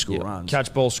fucking score runs.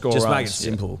 Catch ball, score Just runs. make it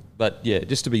simple. But yeah,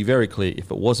 just to be very clear,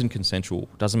 if it wasn't consensual,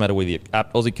 doesn't matter whether you're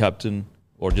Aussie captain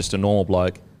or just a normal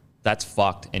bloke, that's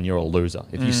fucked and you're a loser.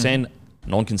 If you send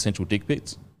non-consensual dick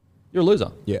pics, you're a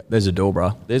loser. Yeah, there's a door,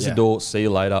 bro. There's the door. See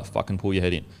you later. Fucking pull your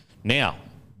head in. Now,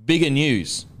 bigger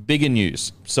news.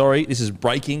 Sorry, this is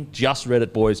breaking. Just read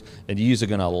it, boys, and you are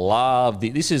gonna love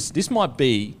this. This might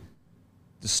be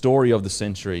the story of the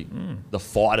century, the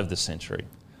fight of the century.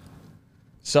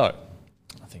 So,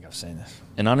 I think I've seen this.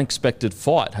 an unexpected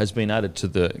fight has been added to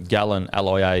the Gallen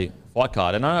Alloy fight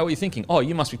card, and I know what you're thinking. Oh,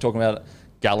 you must be talking about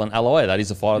Gallen Alloy. That is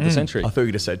the fight of the century. I thought you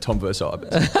were going to say Tom versus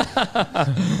Ibanez.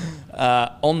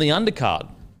 On the undercard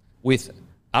with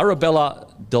Arabella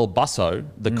Del Basso,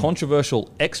 the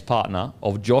controversial ex-partner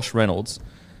of Josh Reynolds,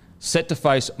 set to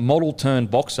face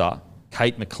model-turned-boxer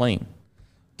Kate McLean.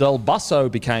 Del Basso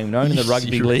became known in the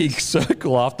rugby league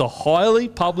circle after a highly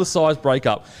publicised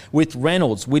breakup with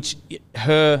Reynolds, in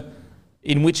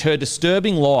which her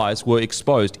disturbing lies were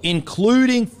exposed,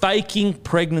 including faking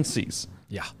pregnancies.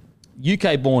 Yeah.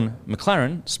 UK-born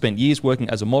McLaren spent years working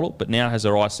as a model, but now has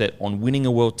her eyes set on winning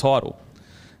a world title.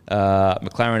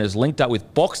 McLaren has linked up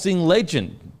with boxing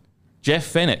legend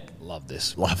Jeff Fenech, Love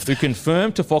this. who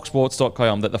confirmed to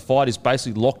FoxSports.com that the fight is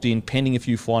basically locked in pending a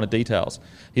few finer details.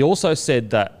 He also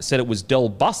said it was Del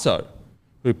Basso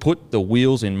who put the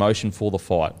wheels in motion for the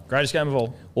fight. Greatest game of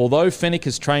all. Although Fenech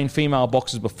has trained female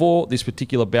boxers before, this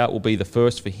particular bout will be the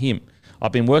first for him.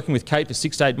 I've been working with Kate for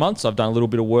 6 to 8 months. I've done a little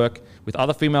bit of work with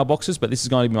other female boxers, but this is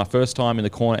going to be my first time in the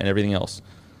corner and everything else.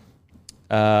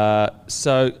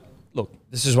 So, look,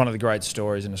 This is one of the great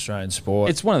stories in Australian sport.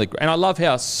 it's one of the... And I love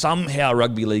how somehow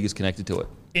rugby league is connected to it.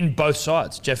 in both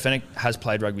sides. Jeff Fenech has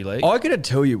played rugby league. I got to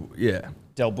tell you, yeah.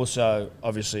 Del Busso,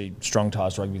 obviously strong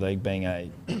ties to rugby league, being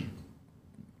a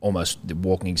almost the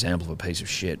walking example of a piece of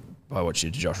shit by what she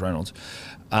did to Josh Reynolds.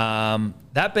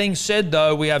 That being said,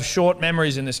 though, we have short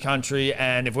memories in this country,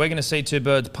 and if we're going to see two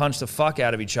birds punch the fuck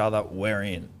out of each other, we're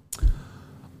in.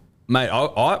 Mate,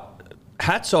 I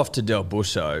hats off to Del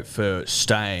Busso for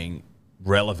staying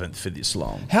relevant for this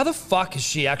long. How the fuck has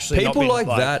she actually People not been,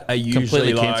 like that are usually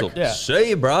completely like, cancelled. Yeah. see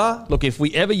you, bruh. Look, if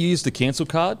we ever used the cancel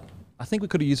card, I think we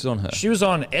could have used it on her. She was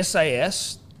on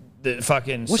SAS. The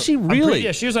fucking Was she I'm really?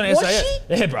 yeah, she was on Was SAS.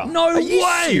 she? Yeah, bro. No you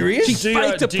way! serious? She Do you-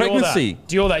 faked a do you all pregnancy. that?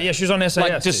 Do you all that? Yeah, she was on SAS.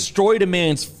 Like, dude. destroyed a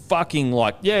man's fucking,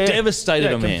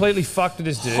 devastated a man. Completely fucked with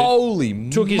this dude.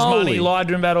 Holy Took his moly. money, lied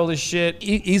to him about all this shit.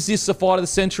 Is this the fight of the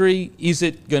century? Is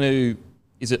it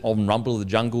on Rumble of the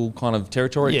Jungle kind of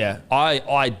territory? Yeah.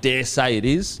 I dare say it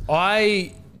is.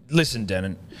 Listen,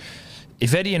 Denon.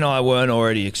 If Eddie and I weren't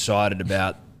already excited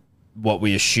about what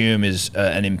we assume is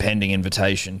an impending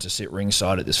invitation to sit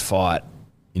ringside at this fight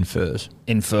In furs.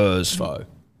 in furs, Faux.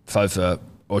 faux fur,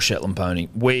 or Shetland pony,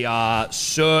 we are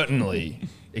certainly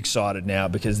excited now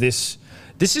because this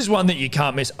is one that you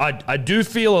can't miss. I do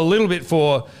feel a little bit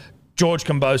for George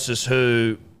Kambosos,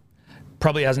 who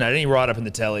probably hasn't had any write-up in the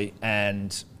telly,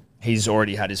 and he's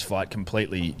already had his fight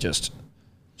completely just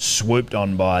swooped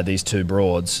on by these two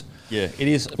broads. Yeah, it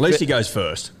is. At least he goes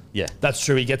first. Yeah. That's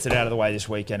true. He gets it out of the way this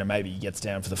weekend, and maybe he gets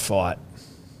down for the fight.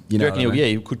 You You know reckon what I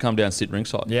mean? he could come down and sit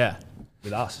ringside? Yeah,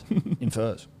 with us in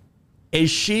furs. Has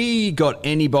she got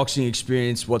any boxing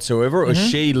experience whatsoever, or is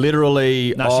she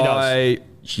literally? No, she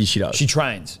does. She does. She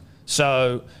trains.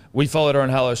 So we followed her on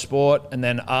Hello Sport, and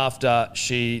then after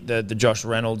the Josh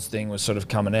Reynolds thing was sort of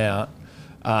coming out,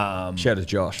 Shout out to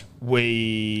Josh.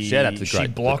 Shout out to she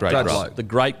blocked us. Grub. The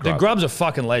great The Grub. Grub's a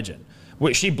fucking legend.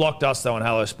 She blocked us though on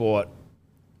Hello Sport.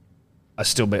 I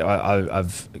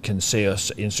can see her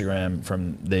Instagram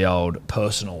from the old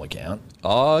personal account.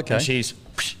 Oh, okay. And she's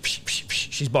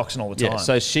boxing all the time. Yeah,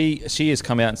 so she has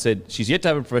come out and said she's yet to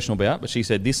have a professional bout, but she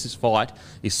said this fight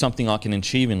is something I can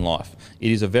achieve in life.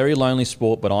 It is a very lonely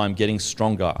sport, but I'm getting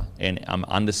stronger and I'm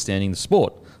understanding the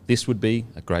sport. This would be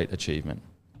a great achievement.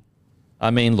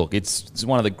 I mean, look, it's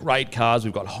one of the great cards.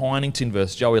 We've got Heinington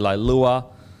versus Joey Leilua.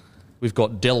 We've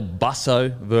got Del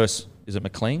Busso versus, is it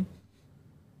McLean?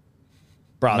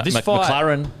 Bro, this fight...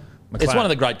 McLaren. It's one of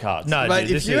the great cards. No, Mate,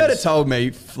 dude, if you had told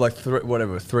me, like,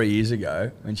 3 years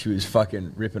ago, when she was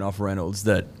fucking ripping off Reynolds,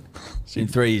 that in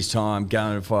 3 years' time,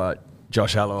 going to fight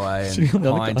Josh Holloway and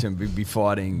Heinington would be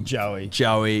fighting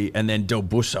Joey, and then Del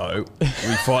Busso would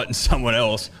be fighting someone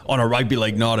else on a rugby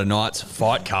league night of nights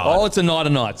fight card. Oh, it's a night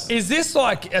of nights. Is this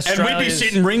like Australia's... And we'd be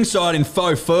sitting ringside in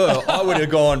faux fur. I would have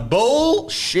gone,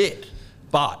 bullshit.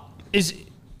 But...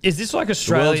 Is this like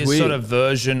Australia's weird. sort of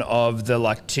version of the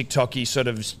like TikTok-y sort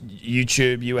of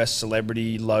YouTube US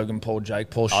celebrity Logan Paul,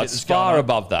 Jake Paul shit? It's far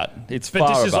above that. It's But far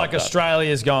this is above like that.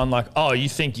 Australia's going like, oh, you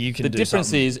think you can The do difference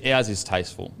something. is ours is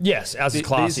tasteful. Yes, ours is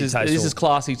classy, tasteful. This is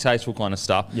classy, tasteful kind of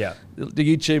stuff. Yeah.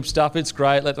 The YouTube stuff, it's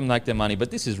great. Let them make their money.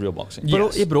 But this is real boxing.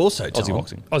 But, but also, Tom, Aussie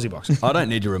boxing. Aussie boxing. I don't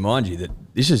need to remind you that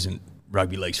this isn't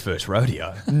rugby league's first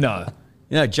rodeo. No.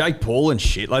 You know, Jake Paul and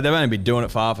shit, like, they've only been doing it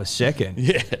for half a second.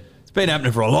 Yeah. It's been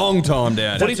happening for a long time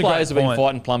down Footy here. players have been point.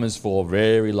 fighting plumbers for a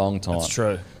very long time. That's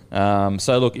true.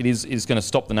 So, look, it is going to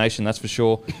stop the nation, that's for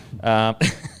sure.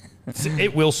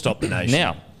 It will stop the nation.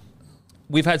 Now,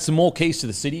 we've had some more keys to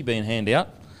the city being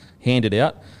handed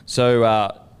out.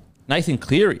 So, Nathan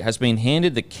Cleary has been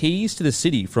handed the keys to the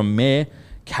city from Mayor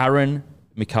Karen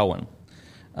McCowan,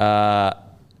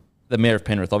 the Mayor of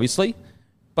Penrith, obviously.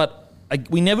 But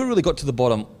we never really got to the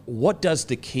bottom. What does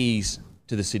the keys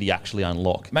to the city actually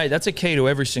unlock? Mate, that's a key to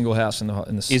every single house in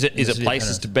the Is it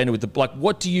places to bend with the, like,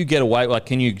 what do you get away, like,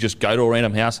 can you just go to a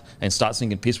random house and start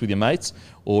sinking piss with your mates,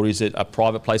 or is it a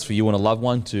private place for you and a loved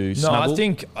one to snuggle? No, I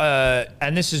think,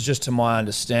 and this is just to my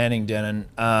understanding, Denon,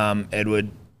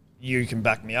 Edward, you can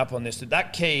back me up on this,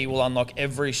 that key will unlock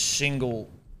every single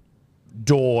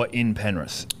door in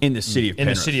Penrith. In the city of In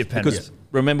Penrith. the city of Penrith. Because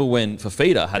remember when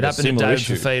Fafita had It a happened to similar David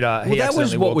issue? Fafita. Well, that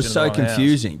was what was so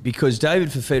confusing because David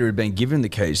Fafita had been given the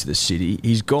keys to the city.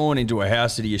 He's gone into a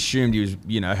house that he assumed he was,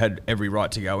 had every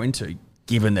right to go into,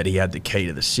 given that he had the key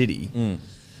to the city.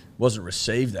 Wasn't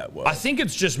received that well. I think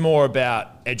it's just more about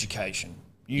education.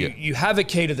 You have a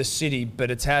key to the city, but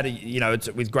it's how to,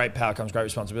 it's with great power comes great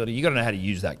responsibility. You got to know how to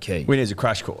use that key. We need a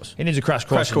crash course. It needs a crash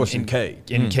course in key.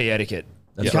 In key etiquette.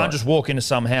 You That's can't right. just walk into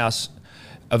some house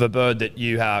of a bird that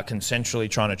you are consensually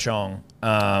trying to chong.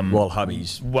 While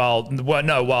hubbies.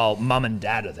 While mum and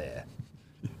dad are there.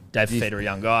 Dave Fafita, a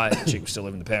young guy, chick was still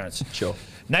living with the parents. Sure.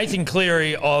 Nathan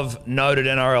Cleary of noted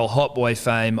NRL hot boy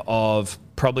fame, of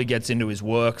probably gets into his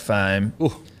work fame.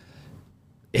 Ooh.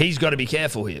 He's got to be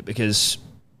careful here because,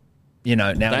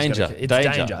 now Danger. it's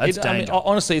danger. It's I mean, danger.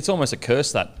 honestly, it's almost a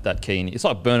curse, that key. It's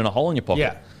like burning a hole in your pocket.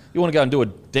 Yeah. You want to go and do a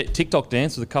TikTok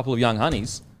dance with a couple of young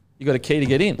honeys, you got a key to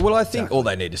get in. Well, I think all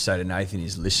they need to say to Nathan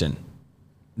is, listen,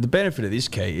 the benefit of this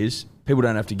key is people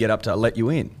don't have to get up to let you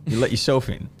in. You let yourself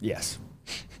in. Yes.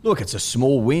 Look, it's a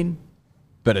small win,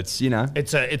 but it's,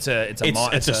 It's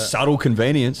a subtle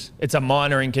convenience. It's a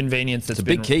minor inconvenience. That's a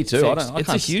big key too. fixed. I It's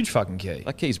a can't huge fucking key.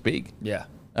 That key's big. Yeah.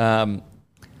 But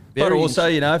Very also,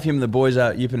 if him and the boys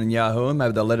are yipping and yahooing,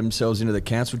 maybe they'll let themselves into the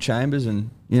council chambers and,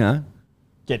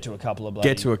 Get to a couple of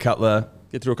get through a couple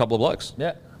of... blokes.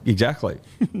 Yeah. Exactly.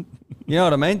 You know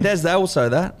what I mean? There's also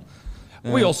that.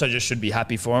 We also just should be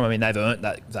happy for them. I mean, they've earned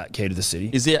that key to the city.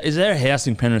 Is there a house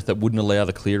in Penrith that wouldn't allow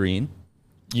the Cleary in?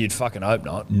 You'd fucking hope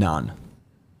not. None.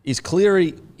 Is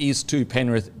Cleary is to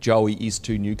Penrith, Joey is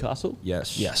to Newcastle?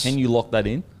 Yes. Yes. Can you lock that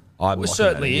in? I'm Well, locking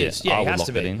certainly that in. is. Yeah, I he would has lock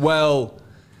to that be. in. Well,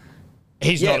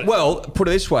 He's yeah, not. well, put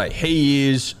it this way. He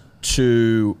is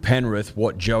to Penrith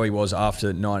what Joey was after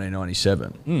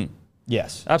 1997.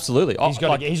 Yes. Absolutely. He's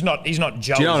got. He's not. He's not.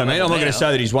 Joey's Do you know what I mean? I'm not going to now.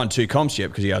 say that he's won 2 comps yet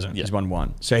because he hasn't. Yeah. He's won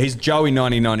 1. So his Joey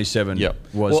 1997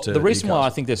 was to the reason why I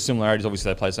Newcastle. think there's similarities,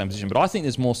 obviously they play the same position, but I think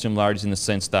there's more similarities in the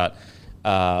sense that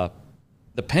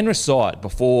the Penrith side,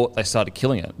 before they started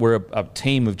killing it, were a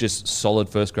team of just solid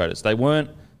first graders. They weren't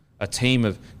a team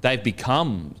of, they've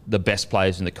become the best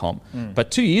players in the comp.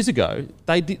 But 2 years ago,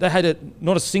 they had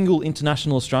not a single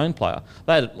international Australian player.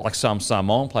 They had like some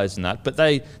Samoan players in that, but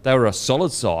they were a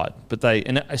solid side. But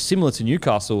similar to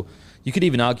Newcastle, You could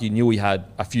even argue Newey had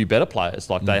a few better players.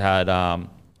 Like they had,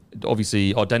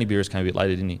 obviously, Danny Beers came a bit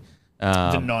later, didn't he?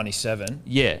 The 97.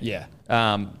 Yeah. Yeah.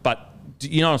 But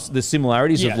you know the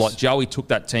similarities Yes. of like Joey took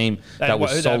that team They- that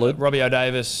was who they- solid. Robbie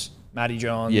O'Davis, Matty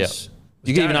Johns. Yeah. Was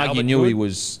You could even Darren argue Albert Newey good?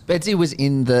 was Betsy was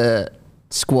in the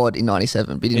squad in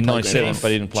 '97, but he in didn't play '97, Chief.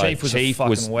 but he didn't play. Chief was a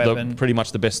fucking weapon. pretty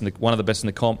much the best one of the best in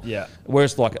the comp. Yeah.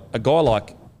 Whereas like a guy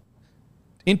like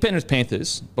in Penrith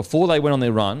Panthers before they went on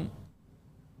their run,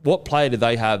 what player did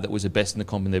they have that was the best in the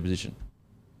comp in their position?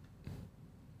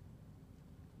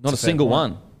 Not a fair single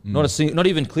point. one. Not a single. Not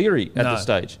even Cleary at No. this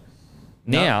stage.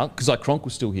 Now, because like Cronk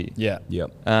was still here. Yeah.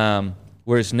 Yep.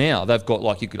 Whereas now they've got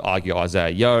like you could argue Isaiah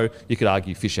Yeo, you could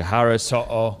argue Fisher Harris,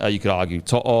 To'o. you could argue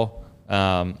To'o.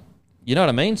 You know what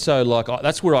I mean? So like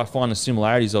that's where I find the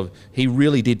similarities of he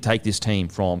really did take this team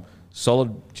from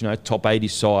solid, top 80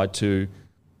 side to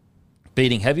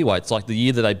beating heavyweights. Like the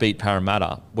year that they beat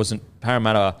Parramatta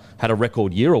Parramatta had a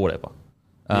record year or whatever.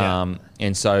 Yeah.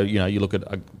 And so you look at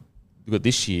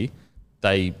this year,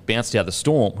 they bounced out the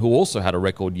Storm, who also had a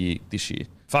record year this year.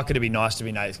 Fuck, it'd be nice to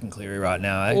be Nathan Cleary right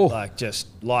now, eh? Oh. Like, just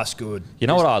life's good. You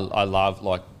know what I love?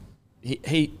 Like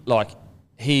he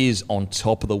is on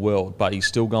top of the world, but he's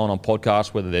still going on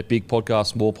podcasts, whether they're big podcasts,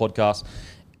 small podcasts.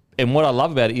 And what I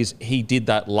love about it is he did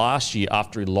that last year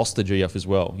after he lost the GF as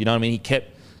well. You know what I mean? He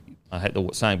kept, I hate the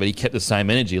saying, but he kept the same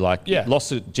energy. Like, Yeah. lost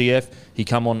the GF, he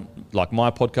come on like my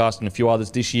podcast and a few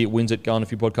others this year, wins it, go on a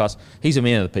few podcasts. He's a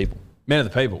man of the people. Man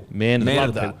of the people. Man of the of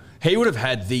people. the people. He would have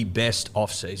had the best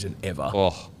off-season ever.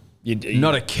 Oh,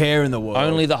 Not a care in the world.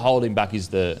 only the holding back is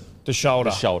the shoulder.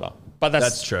 shoulder. But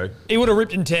That's true. He would have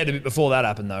ripped and teared a bit before that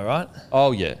happened, though, right?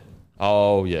 Oh, yeah.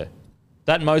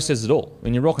 That Mo says it all.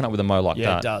 When you're rocking up with a Mo like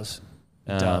Yeah, that. it does.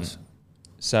 It Um, does.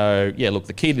 So, yeah, look,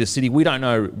 the key to the city, we don't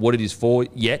know what it is for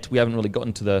yet. We haven't really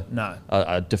gotten to the No.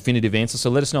 a definitive answer. So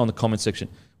let us know in the comment section.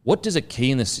 What does a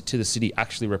key to the city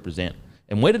actually represent?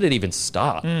 And where did it even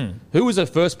start? Who was the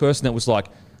first person that was like,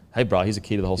 hey, bro, here's a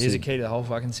key to the whole Here's a city? key to the whole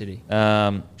fucking city.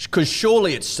 Because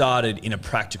surely it started in a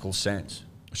practical sense.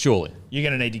 Surely. You're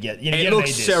going to need to get... You're It gonna looks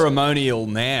need this. ceremonial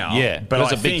now. Yeah, but it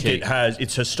was I a big think key.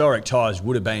 its historic ties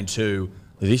would have been to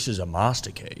this is a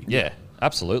master key. Yeah,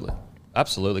 absolutely.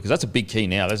 Absolutely. Because that's a big key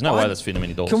now. There's no way that's fitting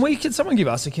many doors. Can someone give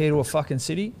us a key to a fucking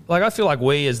city? Like, I feel like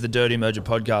we, as the Dirty Merger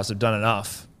podcast, have done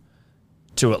enough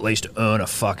to at least earn a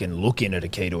fucking look in at a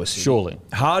key to a city. Surely.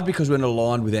 Hard because we're not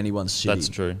aligned with anyone's city. That's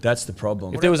true. That's the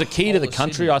problem. If there was a key to the Whole of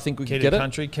country, Sydney. I think we Key could to get the it.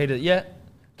 country, key to... Yeah.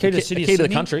 Key to the city of key to the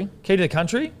Sydney? country. Key to the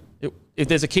country? If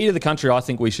there's a key to the country, I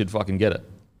think we should fucking get it.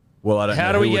 Well, I don't How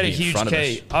know do who we would get a be in huge front of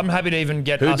key? us. I'm happy to even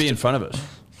get Who'd us be to... in front of us?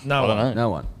 No I don't one. know. No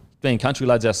one. Being country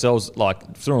lads ourselves,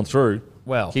 like through and through.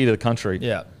 Well. Key to the country.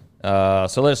 Yeah.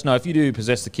 So let us know if you do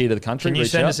possess the key to the country. Can you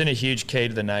reach send out. us in a huge key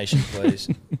to the nation, please?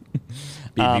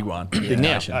 Be a big one. Yeah.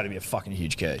 Now, That'd be a fucking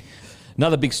huge key.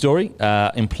 another big story.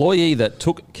 Employee that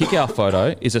took kick-out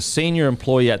photo is a senior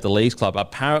employee at the Leagues Club,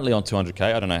 apparently on 200K.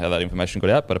 I don't know how that information got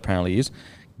out, but apparently is.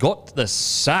 Got the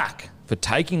sack for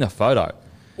taking the photo.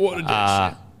 What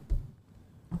a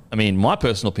I mean, my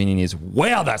personal opinion is,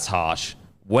 wow, that's harsh.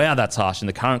 Wow, that's harsh. In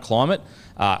the current climate,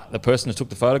 the person who took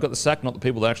the photo got the sack, not the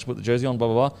people that actually put the jersey on, blah,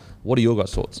 blah, blah. What are your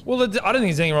guys' thoughts? Well, I don't think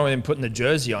there's anything wrong with him putting the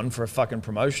jersey on for a fucking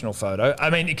promotional photo. I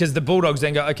mean, because the Bulldogs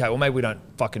then go, okay, well, maybe we don't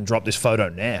fucking drop this photo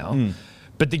now.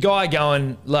 But the guy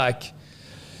going, like,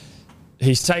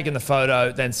 he's taken the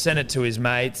photo, then sent it to his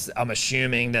mates, I'm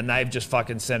assuming, then they've just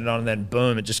fucking sent it on, and then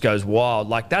boom, it just goes wild.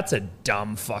 Like, that's a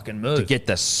dumb fucking move. To get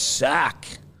the sack.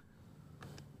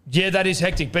 Yeah, that is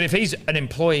hectic. But if he's an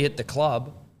employee at the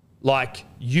club, like,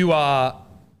 you are...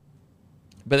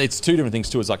 But it's two different things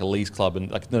too. It's like a Leagues Club, and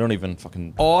like they don't even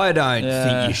fucking. I don't Yeah.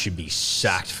 think you should be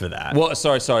sacked for that. Well,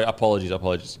 sorry.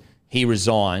 Apologies. He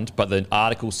resigned, but the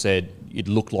article said it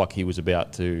looked like he was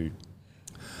about to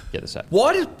get the sack.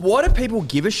 Why do people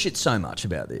give a shit so much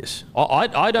about this? I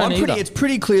don't either. It's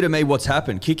pretty clear to me what's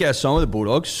happened. Kick our song with the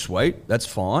Bulldogs, sweet, that's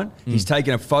fine. He's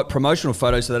taken a promotional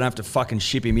photo so they don't have to fucking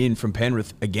ship him in from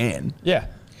Penrith again. Yeah.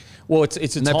 Well, it's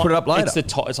And they put it up later.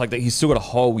 It's like that. He's still got a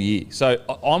whole year. So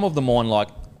I'm of the mind like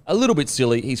a little bit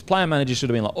silly. His player manager should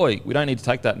have been like, "Oi, we don't need to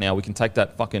take that now. We can take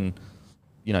that fucking,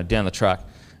 down the track."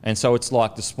 And so it's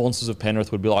like the sponsors of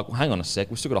Penrith would be like, well, "Hang on a sec.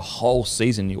 We've still got a whole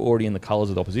season. You're already in the colours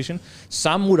of the opposition."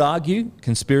 Some would argue,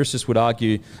 conspiracists would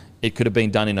argue, it could have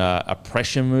been done in a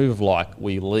pressure move, like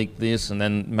we leaked this, and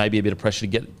then maybe a bit of pressure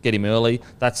to get him early.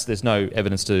 There's no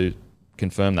evidence to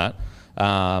confirm that.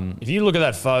 If you look at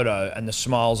that photo and the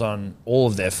smiles on all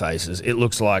of their faces, it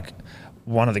looks like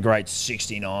one of the great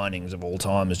 69ings of all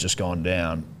time has just gone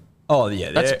down. Oh,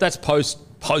 yeah. That's post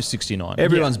post 69.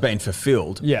 Everyone's been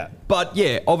fulfilled. Yeah. But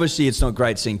yeah, obviously it's not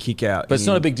great seeing kick out. But it's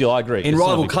not a big deal, I agree. In It's not a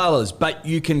rival big deal. colours, but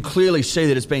you can clearly see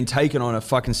that it's been taken on a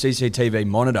fucking CCTV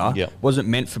monitor. Yeah. Wasn't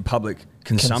meant for public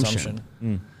consumption.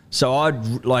 Consumption. So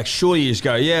I'd like surely you just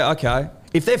go, yeah, okay.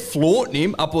 If they're flaunting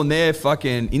him up on their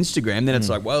fucking Instagram, then it's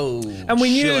like, whoa. And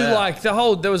we knew chill out. like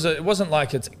it wasn't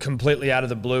like it's completely out of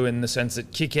the blue in the sense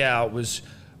that Kickout was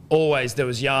always, there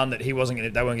was yarn that they weren't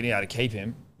going to be able to keep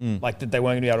him. Like that they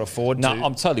weren't going to be able to afford No, to.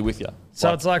 I'm totally with you.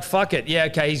 So it's like, fuck it. Yeah,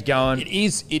 okay, he's going.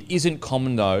 It isn't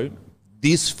common though,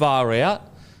 this far out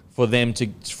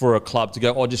for a club to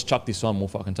go, oh, just chuck this on, we'll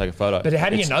fucking take a photo. But how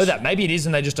do you know that? Maybe it is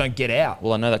and they just don't get out.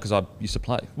 Well, I know that because I used to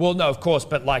play. Well, no, of course,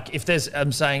 but like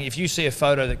I'm saying if you see a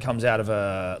photo that comes out of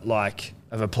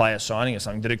a player signing or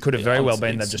something, that it could have very well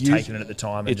been they've just taken it at the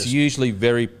time. It's usually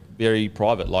very, very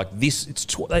private. Like this, it's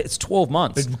 12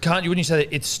 months. But wouldn't you say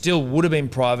that it still would have been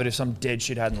private if some dead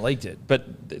shit hadn't leaked it?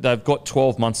 But they've got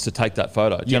 12 months to take that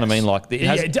photo. Do you know what I mean? Like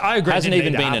I agree. Hasn't It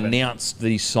even didn't been need to happen. announced that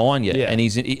he's signed yet, Yeah. and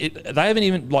they haven't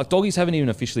even doggies haven't even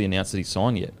officially announced that he's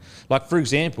signed yet. Like for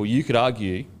example, you could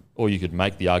argue, or you could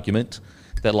make the argument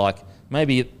that like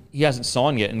maybe he hasn't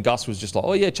signed yet, and Gus was just like,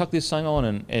 oh yeah, chuck this thing on,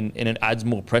 and it adds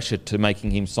more pressure to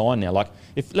making him sign now. Like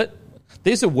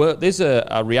there's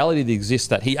a reality that exists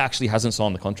that he actually hasn't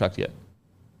signed the contract yet.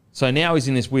 So now he's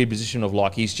in this weird position of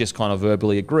like he's just kind of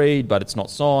verbally agreed, but it's not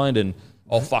signed, and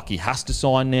oh fuck, he has to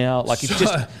sign now. Like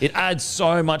it adds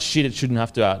so much shit it shouldn't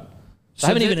have to add. They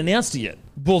haven't even announced it yet.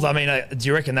 Well, I mean, do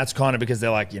you reckon that's kind of because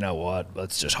they're like, you know what,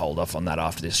 let's just hold off on that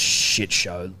after this shit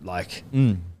show? Like,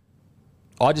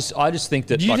 I just think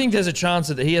that. do you think there's a chance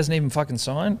that he hasn't even fucking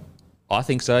signed? I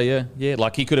think so. Yeah.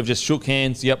 Like he could have just shook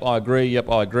hands. Yep, I agree. Yep,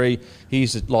 I agree.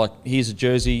 Here's a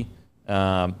jersey.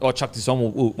 I chuck this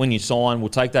on. When you sign, we'll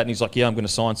take that. And he's like, yeah, I'm going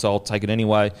to sign, so I'll take it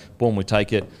anyway. Boom, we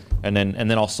take it, and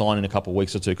then I'll sign in a couple of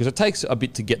weeks or two because it takes a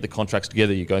bit to get the contracts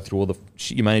together. You go through all the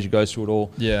shit. Your manager goes through it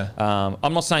all. Yeah.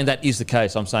 I'm not saying that is the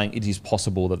case. I'm saying it is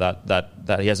possible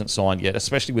that he hasn't signed yet,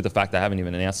 especially with the fact they haven't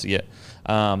even announced it yet.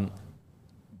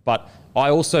 But I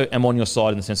also am on your side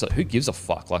in the sense that who gives a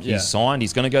fuck? Like he's signed,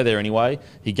 he's going to go there anyway.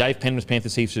 He gave Penrith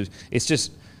Panthers heaps of. It's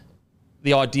just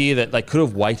the idea that they could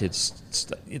have waited.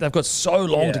 They've got so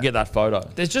long to get that photo.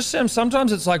 There's just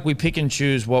sometimes it's like we pick and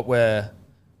choose what we're,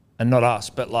 and not us,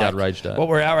 but like Outraged at. what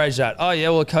we're outraged at. Oh yeah,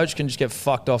 well a coach can just get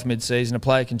fucked off mid-season. A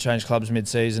player can change clubs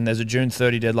mid-season. There's a June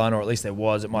 30 deadline, or at least there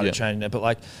was. It might have changed it, but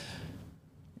like.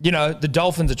 You know, the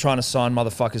Dolphins are trying to sign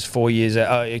motherfuckers 4 years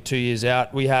out, 2 years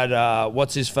out. We had,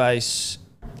 what's his face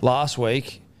last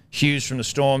week, Hughes from the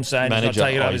Storm saying he's not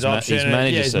taking up his option.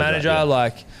 His manager,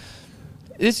 like,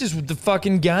 this is the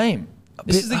fucking game.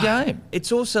 This is the game.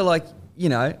 It's also like, you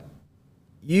know,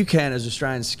 you can, as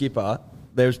Australian skipper,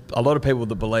 there's a lot of people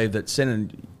that believe that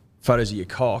sending photos of your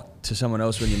cock to someone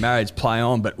else when you're married is play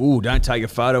on, but, don't take a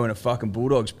photo in a fucking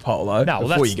Bulldogs polo No,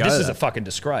 before you go this there. is a fucking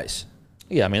disgrace.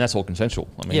 Yeah, I mean that's all consensual.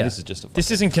 I mean this is just a.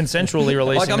 This isn't consensually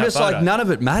releasing. Like, I'm that just photo. like, none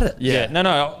of it mattered. Yeah.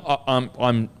 No.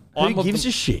 I'm. Who gives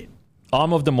a shit?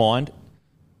 I'm of the mind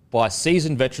by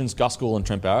seasoned veterans Gus Gould and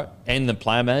Trent Barrett and the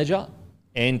player manager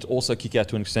and also kick out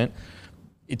to an extent.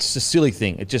 It's a silly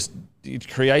thing. It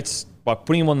creates, by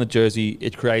putting him on the jersey,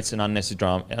 it creates an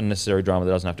unnecessary drama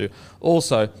that doesn't have to.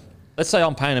 Also, let's say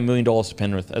I'm paying $1 million to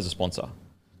Penrith as a sponsor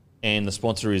and the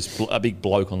sponsor is a big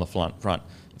bloke on the front.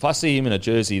 If I see him in a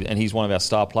jersey and he's one of our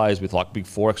star players with like big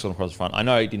 4X on across the front, I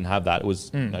know he didn't have that. It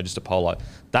was just a polo.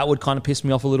 That would kind of piss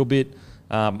me off a little bit.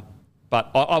 But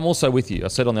I'm also with you. I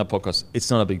said on the other podcast,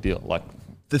 it's not a big deal. Like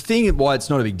The thing why it's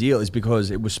not a big deal is because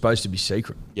it was supposed to be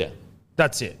secret. yeah.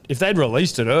 That's it. If they'd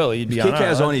released it early, you'd be If going,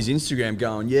 Kickout's "All on his Instagram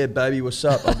going, yeah, baby, what's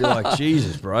up? I'd be like,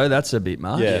 Jesus, bro, that's a bit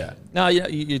much. Yeah. No,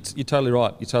 you're totally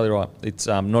right. You're totally right. It's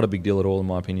not a big deal at all, in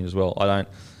my opinion, as well.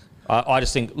 I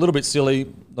just think a little bit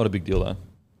silly, not a big deal, though.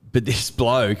 But this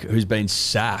bloke who's been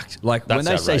sacked, like when That's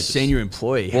they say outrageous. senior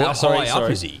employee, how high up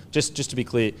is he? Just to be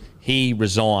clear, he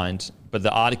resigned, but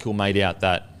the article made out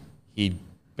that he'd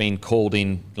been called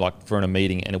in like for a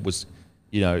meeting and it was,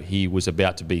 he was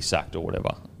about to be sacked or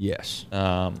whatever. Yes.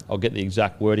 I'll get the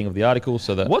exact wording of the article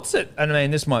so that... What's it? I mean,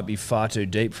 this might be far too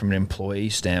deep from an employee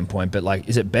standpoint, but like,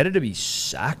 is it better to be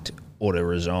sacked or to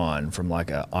resign from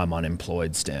like a I'm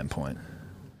unemployed standpoint?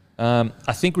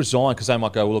 I think resign, because they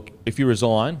might go, well, look, if you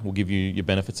resign, we'll give you your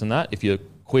benefits and that. If you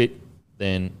quit,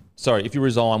 if you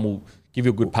resign, we'll give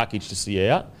you a good package to see you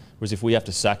out. Whereas if we have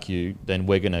to sack you, then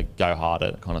we're going to go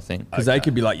harder, kind of thing. Because they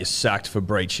could be like, you're sacked for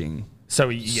breaching So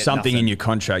you get something nothing. in your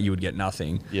contract, you would get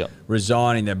nothing. Yep.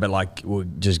 Resigning there, but like, we'll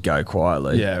just go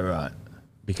quietly. Yeah, right.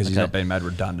 Because he's not being made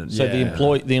redundant. So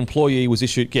the employee was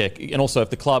issued, and also if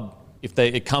the club if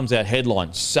it comes out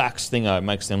headline, sacks Thingo,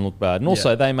 makes them look bad. And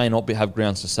also, they may not have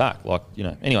grounds to sack.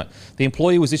 Anyway, the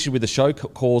employee was issued with the show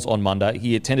cause on Monday.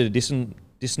 He attended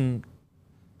a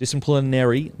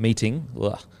disciplinary meeting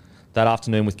that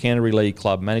afternoon with Canterbury League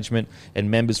Club management and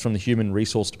members from the Human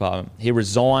Resource Department. He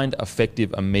resigned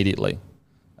effective immediately.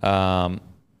 And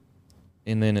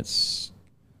then it's...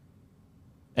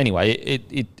 Anyway,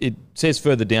 it says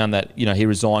further down that, he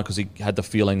resigned because he had the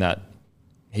feeling that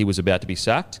he was about to be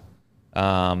sacked.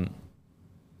 But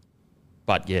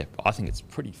yeah, I think it's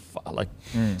pretty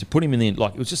to put him in the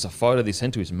it was just a photo they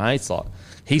sent to his mates. Like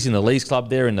he's in the Leeds club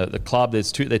there, in the club. They're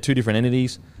two different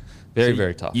entities.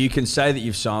 Very tough. You can say that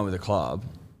you've signed with a club,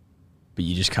 but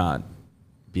you just can't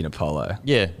be in a polo.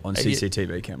 Yeah, on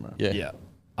CCTV camera. Yeah.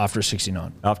 After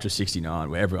 69. After 69,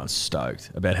 where everyone's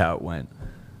stoked about how it went.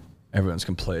 Everyone's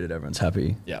completed. Everyone's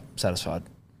happy. Yeah, satisfied.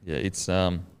 Yeah, it's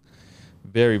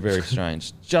very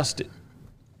strange.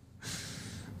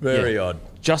 Very odd.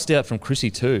 Just out from Chrissy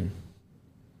too.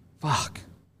 Fuck.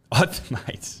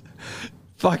 Mate,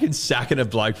 fucking sacking a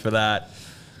bloke for that.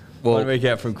 Well, 1 week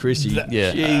out from Chrissy.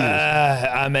 Yeah. Jesus.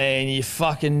 I mean,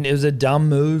 it was a dumb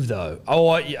move though.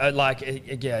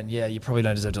 Again, you probably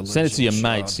don't deserve to lose. Send it to your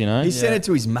mates, He sent it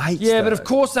to his mates. Yeah, though. but of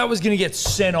course that was going to get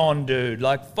sent on, dude.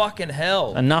 Like, fucking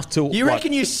hell. Enough to... You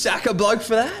reckon you sack a bloke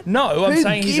for that? No, I'm Who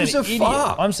saying he's gives an a idiot.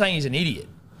 fuck? I'm saying he's an idiot.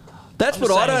 That's I'm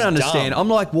what I saying don't he's understand. dumb. I'm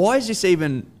like, why is this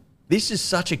even... This is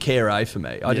such a care for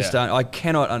me. I just Yeah. don't... I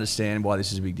cannot understand why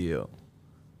this is a big deal.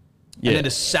 Yeah. And then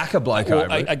to sack a bloke Well,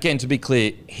 over it, again, to be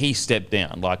clear, he stepped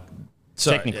down.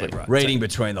 Technically. yeah, right. reading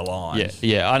between the lines.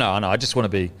 Yeah, I know. I just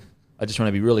want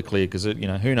to be really clear because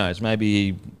who knows?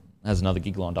 Maybe he has another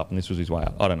gig lined up and this was his way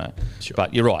out. I don't know. Sure.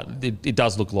 But you're right. It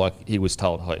does look like he was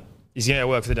told, "Hey, He's going to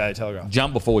work for the Daily Telegraph.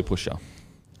 jump before we push you."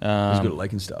 He's good at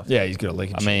leaking stuff. Yeah, he's good at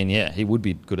leaking. I mean, yeah, he would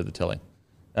be good at the telly.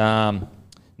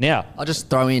 Now, I'll just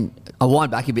throw in, I'll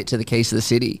wind back a bit to the keys to the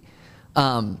city.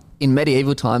 In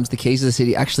medieval times, the keys to the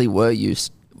city actually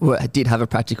did have a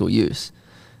practical use.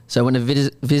 So when a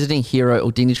visiting hero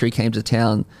or dignitary came to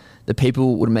town, the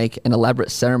people would make an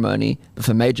elaborate ceremony, but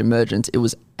for major merchants, it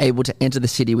was able to enter the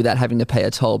city without having to pay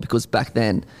a toll because back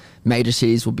then, major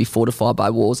cities would be fortified by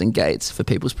walls and gates for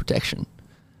people's protection.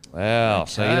 wow,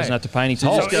 so he Okay. doesn't have to pay any So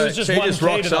tolls. just go- it was just so he one just key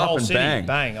rocks to the up whole and city. bang.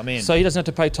 Bang, I'm in. So he doesn't have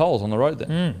to pay tolls on the road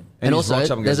then. And And he just rocks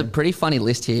also, up and there's goes a in. pretty funny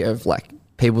list here of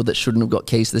people that shouldn't have got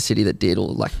keys to the city that did,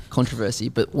 or controversy.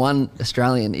 But one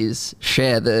Australian is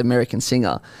Cher, the American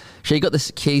singer. She got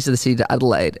the keys to the city to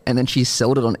Adelaide, and then she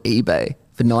sold it on eBay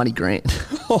for 90 grand.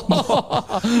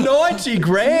 90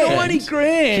 grand. 90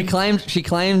 grand. She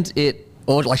claimed it,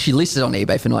 or she listed on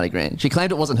eBay for 90 grand. She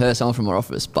claimed it wasn't her, someone from her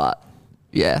office, but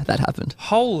yeah, that happened.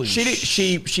 Holy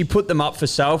She put them up for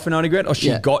sale for 90 grand, or she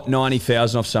Yeah. got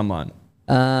 90,000 off someone?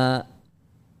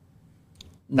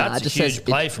 That's a huge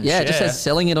play from it just Cher. says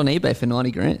selling it on eBay for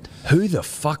 90 grand. Who the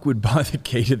fuck would buy the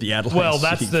key to the Adelaide Well,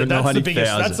 that's City the for biggest.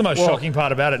 90,000? That's the most shocking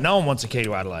part about it. No one wants a key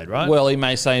to Adelaide, right? Well, he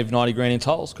may save 90 grand in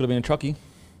tolls. Could have been a truckie.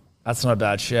 that's not a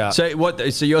bad shout. So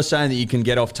what? So you're saying that you can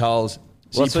get off tolls?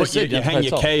 So Well, that's what he said, you you have to hang pay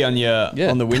your toll. key on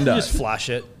on the window. Just flash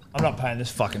it. I'm not paying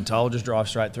this fucking toll. Just drive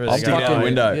straight through. Stick it out the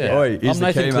window. Yeah. Oi, here's I'm the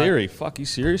Nathan key, mate. Cleary. Fuck, you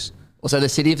serious? Also, the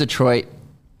city of Detroit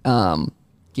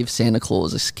gives Santa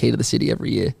Claus a key to the city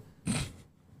every year.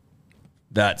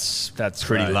 That's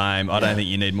pretty great. lame. I don't think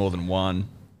you need more than one.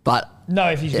 But No,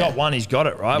 if he's got one, he's got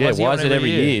it, right? Yeah, he why got is it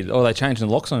every year? Oh, they changed the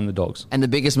locks on the dogs. and the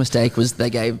biggest mistake was they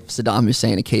gave Saddam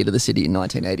Hussein a key to the city in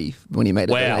 1980 when he made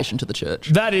a Wow. donation to the church.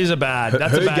 That is a bad.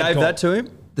 That's Who a bad gave call. that to him?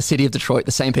 The city of Detroit,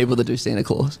 the same people that do Santa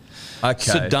Claus.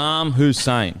 Okay. Saddam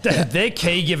Hussein. Their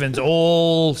key giving's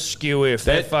all skewy if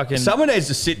they're fucking. Someone needs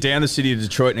to sit down the city of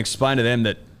Detroit and explain to them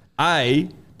that A,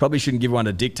 probably shouldn't give one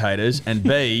to dictators, and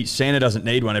B, Santa doesn't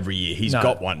need one every year. He's No.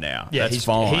 got one now. Yeah, That's he's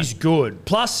fine. He's good.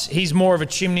 Plus, he's more of a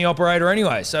chimney operator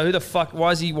anyway. So who the fuck?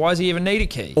 Why does he even need a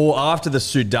key? Or after the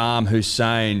Saddam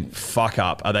Hussein fuck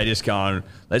up, are they just going,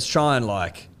 let's try and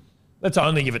Let's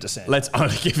only give it to Santa. let's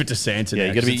only give it to Santa Yeah, now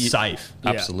you got to 'cause be it's safe.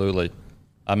 Absolutely.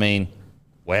 I mean,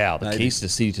 wow, the Maybe. keys to the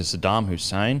city to Saddam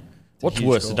Hussein. What's huge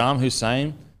worse, call. Saddam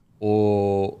Hussein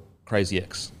or Crazy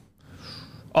X?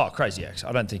 Oh, Crazy X.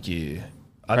 I don't think you.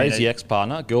 Crazy X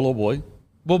partner, girl or boy?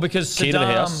 Well, because Key to the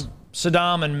house.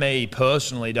 Saddam and me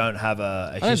personally don't have a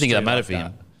don't think history that mattered like for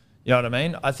him. You know what I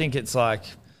mean? I think it's like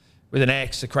with an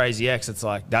X, a Crazy X. It's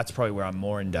like that's probably where I'm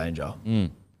more in danger.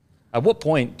 At what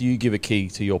point do you give a key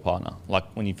to your partner? Like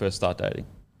when you first start dating?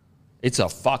 It's a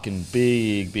fucking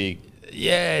big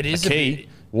Yeah, it is key.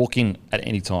 Walk in at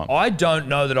any time. I don't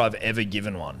know that I've ever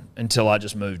given one until I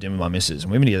just moved in with my missus,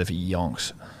 and we've been together for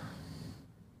yonks.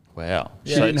 Wow.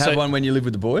 You didn't have one when you lived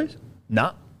with the boys?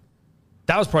 Nah.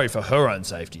 That was probably for her own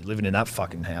safety, living in that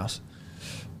fucking house.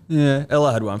 Yeah,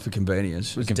 Ella had one for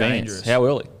convenience. was Convenience. dangerous. How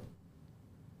early?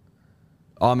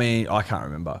 I mean, I can't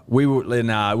remember. It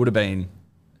would have been.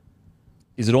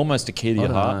 Is it almost a key to your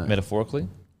don't heart, know. metaphorically?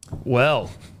 Well,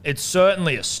 it's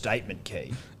certainly a statement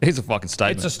key. It's a fucking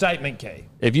statement. It's a statement key.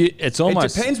 If you, it's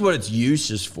almost. It depends what its use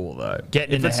is for, though. Getting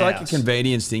if in the it's like a house.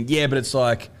 convenience thing, yeah, but it's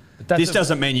like that's this a-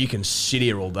 doesn't mean you can sit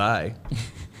here all day.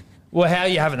 Well, how are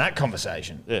you having that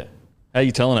conversation? Yeah. How are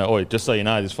you telling her? Oh, just so you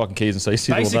know, there's fucking keys and so you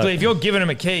sit all Basically, day. if you're giving him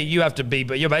a key, you have to be,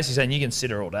 but you're basically saying you can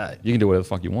sit her all day. You can do whatever the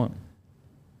fuck you want.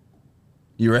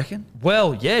 You reckon?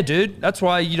 Well, yeah, dude. That's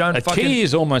why you don't A fucking... key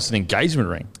is almost an engagement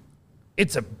ring.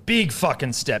 It's a big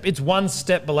fucking step. It's one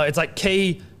step below. It's like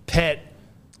key, pet,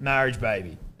 marriage,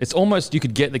 baby. It's almost, you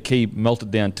could get the key melted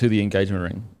down to the engagement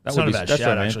ring. It's not a bad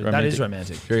shout, actually. That is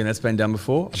romantic. Do you reckon that's been done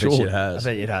before? I Sure. bet you it I has.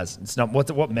 bet it has. It's not...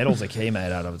 What metal's a key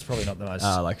made out of? It's probably not the most...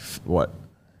 Like, what?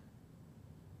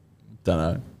 Don't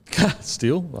know.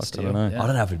 Steel? I Steel, don't know. yeah. I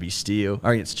don't know if it'd be steel.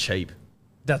 I think it's cheap.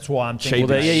 That's why I'm thinking...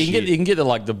 Well, Cheap yeah, as you can get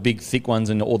the big thick ones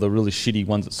and all the really shitty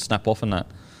ones that snap off and that.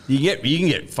 You can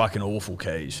get fucking awful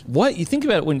keys. Why you think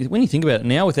about it when you think about it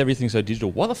now with everything so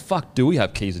digital? Why the fuck do we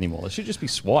have keys anymore? They should just be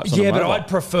swipes. on a Yeah, but mobile. I'd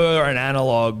prefer an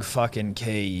analog fucking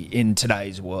key in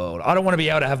today's world. I don't want to be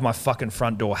able to have my fucking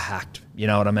front door hacked. You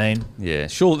know what I mean? Yeah,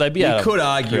 sure. They'd be. You able to could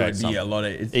argue create it'd be something. a lot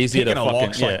of it's Easier to picking a fucking-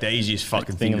 lock's like yeah. the easiest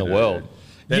fucking thing in the to world. do.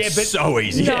 That's so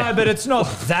easy. No, but it's not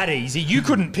that easy. You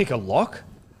couldn't pick a lock.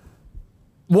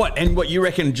 What and what you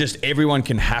reckon? Just everyone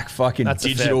can hack fucking That's a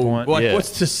fair digital. point. What, Yeah.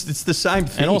 What's just? It's the same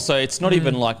thing. And also, it's not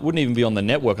even like wouldn't even be on the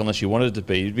network unless you wanted it to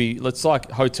be. It'd be it's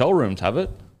like hotel rooms have it.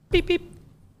 Beep beep,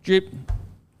 drip,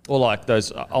 or like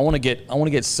those. I want to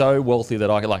get so wealthy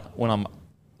that I like when I'm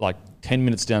like 10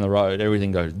 minutes down the road,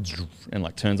 everything goes and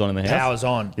like turns on in the house. Powers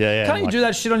on. Yeah. Can't you like- do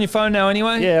that shit on your phone now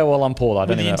anyway? Yeah, well, I'm poor. I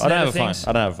don't the even. I don't Internet have a of phone. Things?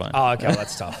 I don't have a phone. Oh, okay, well,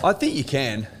 that's tough. I think you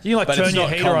can. You can like but it's turn your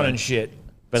not heater on common. and shit.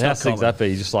 But It's how not sick's common. that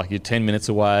be? Just like you're 10 minutes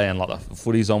away and like the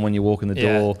footy's on when you walk in the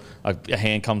Yeah. door. A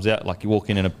hand comes out, like you walk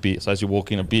in and a beer. So as you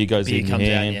walk in, a beer goes Beer in comes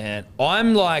your out hand. in your hand.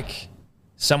 I'm like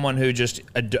someone who just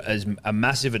is a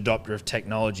massive adopter of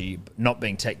technology, not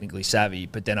being technically savvy,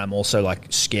 but then I'm also like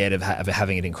scared of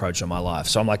having it encroach on my life.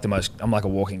 So I'm like a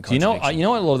walking Do you know? contradiction. You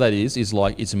know what a lot of that is? Is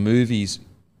like it's movies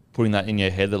putting that in your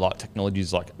head that like technology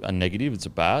is like a negative. It's a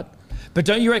bad. But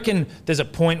don't you reckon there's a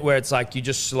point where it's like you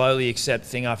just slowly accept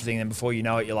thing after thing, and before you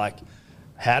know it, you're like,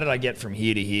 how did I get from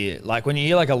here to here? Like when you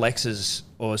hear like Alexas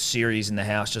or Siri's in the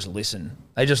house, just listen.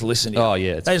 They just listen to you. Oh,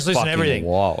 yeah, it's they just listen to fucking everything.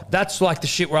 wild. That's like the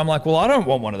shit where I'm like, well, I don't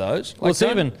want one of those. Like, Well, it's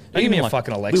don't even give me a like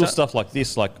fucking Alexa. little stuff like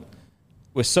this. Like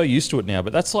we're so used to it now,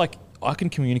 but that's like I can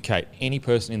communicate any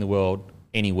person in the world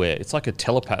anywhere. It's like a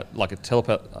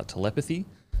telepathy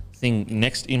thing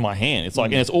next in my hand. It's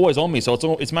like and it's always on me, so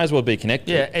it's may as well be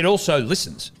connected. Yeah, it also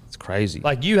listens. it's crazy.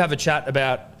 Like you have a chat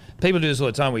about. People do this all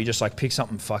the time where you just like pick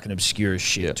something fucking obscure as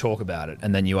shit, Yeah. talk about it,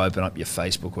 and then you open up your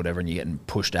Facebook or whatever and you're getting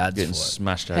pushed ads Getting for it.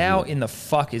 smashed ads How with it. in the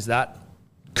fuck is that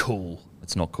cool?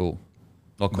 it's not cool.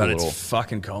 Not cool But at it's all.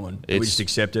 fucking common. We It's- just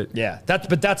accept it. Yeah,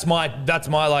 that's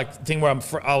my like thing where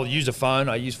I'll use a phone,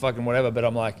 I use fucking whatever, but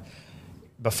I'm like,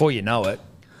 before you know it,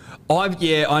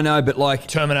 I know, but like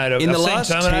Terminator. in the I've seen last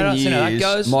Terminator, 10 I've seen how that years,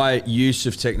 goes. my use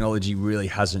of technology really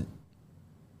hasn't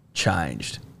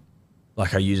changed.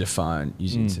 Like I use a phone,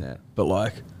 use Hmm. internet, but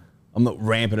like I'm not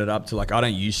ramping it up to like I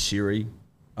don't use Siri.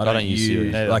 I don't use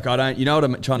Siri. Like I don't. You know what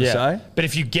I'm trying to yeah, say? but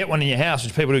if you get one in your house,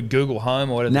 which people do Google Home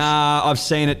or whatever. Nah, I've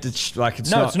seen it. It's like it's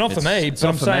no, not. it's not for me. it's But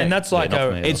not I'm for saying me. that's like not for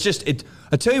a. me. It's just it.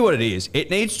 I tell you what it is. It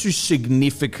needs to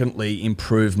significantly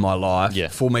improve my life Yeah.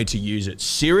 for me to use it.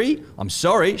 Siri, I'm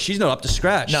sorry, she's not up to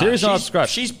scratch. No, Siri's not up to she's- scratch.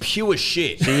 She's pure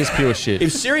shit. She is pure shit.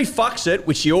 If Siri fucks it,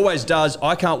 which she always does,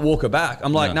 I can't walk her back.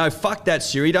 I'm like, No. no, fuck that,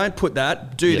 Siri. Don't put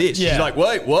that. Do Yeah. this. Yeah. She's like,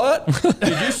 wait, what?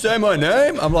 Did you say my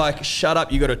name? I'm like, shut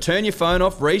up. You got to turn your phone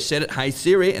off, reset it. Hey,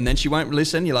 Siri. And then she won't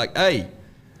listen. You're like, hey,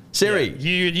 Siri.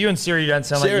 You and Siri don't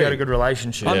sound like you Siri. got a good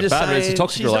relationship. I'm just bad, saying, it's a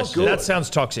toxic she's not relationship. good. that sounds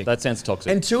toxic. that sounds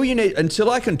toxic. Until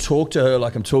I can talk to her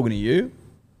like I'm talking to you,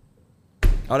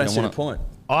 I don't see the want it. point.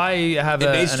 I have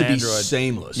It needs an to be Android.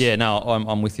 seamless. yeah, no,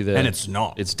 I'm with you there. And it's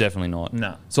not. It's definitely not.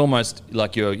 No. It's almost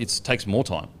like it takes more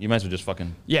time. You may as well just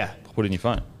fucking Yeah, put it in your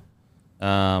phone.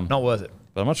 not worth it.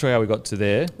 But I'm not sure how we got to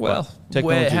there. Well, But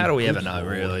technology. how do we ever know,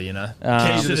 really, you know?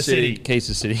 Keys Keys to the city. Keys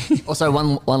to the city. Also,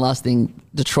 one last thing.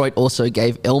 Detroit also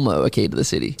gave Elmo a key to the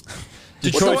city.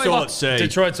 Detroit's What all the- at sea.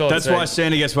 Detroit's all at That's sea. why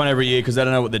Santa gets one every year because they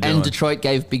don't know what they're doing. And Detroit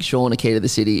gave Big Sean a key to the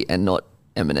city and not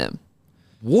Eminem.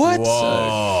 What?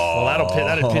 Well,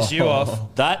 that'd piss you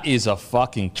off. That is a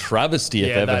fucking travesty if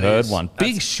Yeah, ever that heard is. one.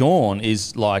 Big Sean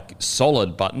is like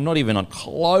solid, but not even on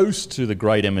close to the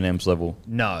great Eminem's level.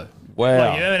 No. Wow.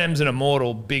 Like, Eminem's an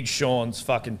immortal. Big Sean's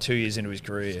fucking 2 years into his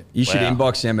career. You should Wow.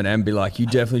 inbox Eminem, be like, you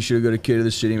definitely should have got a key to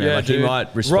the city, man. Like, he dude.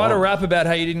 might respond. Write a rap about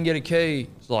how you didn't get a key.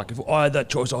 It's like, if I had that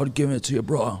choice, I'd have given it to you,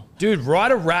 bro. Dude,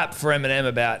 write a rap for Eminem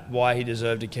about why he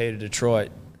deserved a key to Detroit.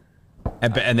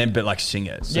 And then, like, sing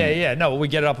it. Sing it. Yeah. No, we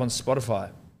get it up on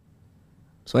Spotify.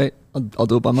 Sweet. I'll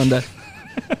do it by Monday.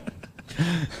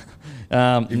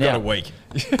 You've got a week.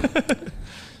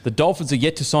 The Dolphins are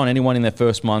yet to sign anyone in their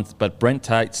first month, but Brent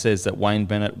Tate says that Wayne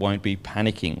Bennett won't be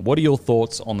panicking. What are your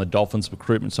thoughts on the Dolphins'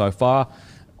 recruitment so far?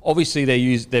 Obviously,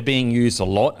 they're being used a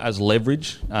lot as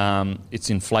leverage. It's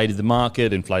inflated the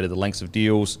market, inflated the lengths of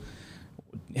deals.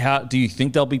 How do you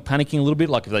think they'll be panicking a little bit?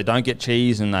 Like if they don't get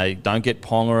Cheese and they don't get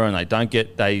Ponga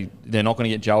and they're not going to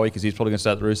get Joey because he's probably going to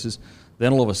stay at the Roosters.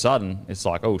 Then all of a sudden, it's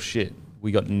like, oh shit,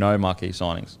 we got no marquee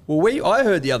signings. Well, I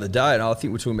heard the other day, and I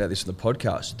think we're talking about this in the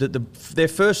podcast, that their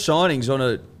first signing's on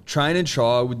a train and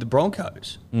trial with the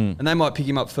Broncos, and they might pick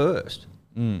him up first.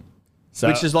 So,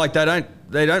 Which is like they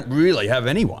don't really have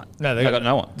anyone. no, They got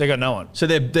no one. They got no one. So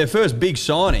their first big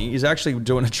signing is actually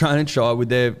doing a train and trial with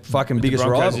their fucking biggest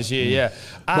Broncos rival. this year, yeah.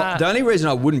 But the only reason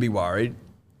I wouldn't be worried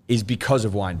is because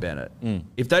of Wayne Bennett.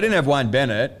 If they didn't have Wayne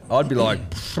Bennett, I'd be like,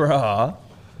 bruh.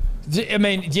 I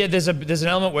mean, yeah, there's an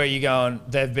element where you're going,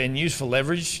 they've been used for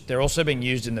leverage. They're also being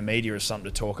used in the media as something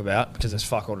to talk about because there's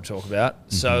fuck all to talk about.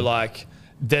 So, like,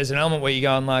 there's an element where you're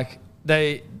going, like,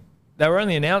 they were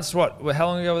only announced, what? How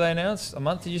long ago were they announced? A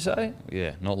month, did you say?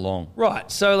 Yeah, not long. Right.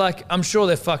 So, like, I'm sure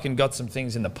they've fucking got some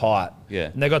things in the pipe. Yeah.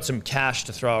 And they got some cash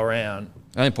to throw around.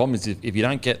 The only problem is if you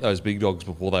don't get those big dogs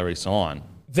before they resign,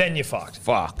 Then you're fucked.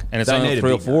 fuck. And it's They only need a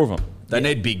 3 or big 4 of them. They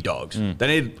need big dogs. They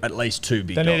need at least 2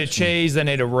 big They dogs. need a Cheese, they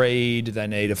need a Reed, they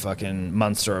need a fucking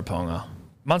Munster or Ponga.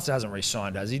 Munster hasn't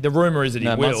re-signed, has he? The rumour is that he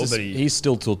will, Munster's- but he's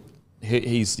still till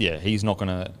he's not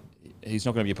gonna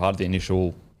be a part of the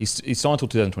initial. He's signed till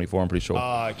 2024. I'm pretty sure.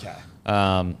 Oh, okay.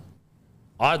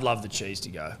 I'd love the Cheese to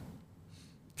go.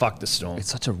 Fuck the Storm. It's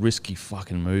such a risky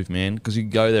fucking move, man. Because you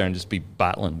go there and just be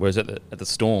battling. Whereas at the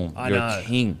Storm, I you're know. a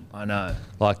king. I know.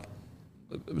 Like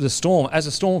the Storm, as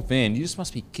a Storm fan, you just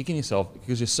must be kicking yourself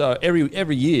because you're so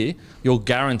every year you're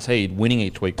guaranteed winning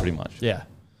each week, pretty much. Yeah.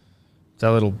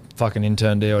 That little fucking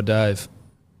intern Dio Dave.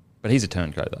 But he's a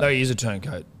turncoat though. No, he is a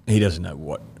turncoat. He doesn't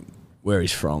know where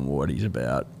he's from, what he's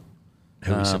about,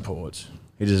 who he supports.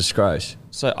 He is a disgrace.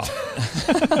 So,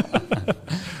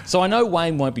 so I know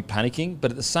Wayne won't be panicking, but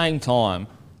at the same time,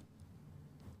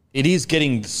 it is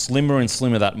getting slimmer and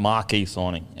slimmer, that marquee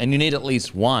signing, and you need at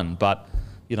least one. But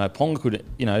you know, Ponga could,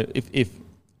 you know, if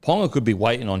Ponga could be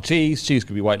waiting on Cheese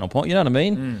could be waiting on Ponga. You know what I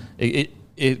mean?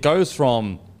 It goes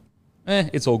from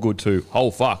it's all good to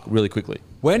oh fuck really quickly.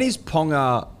 When is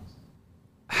Ponga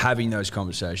having those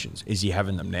conversations? Is he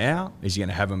having them now? Is he going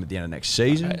to have them at the end of next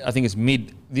season? I think it's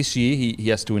mid this year. He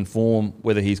has to inform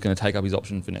whether he's going to take up his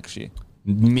option for next year.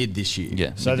 Mid this year.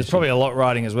 Yeah. So there's probably a lot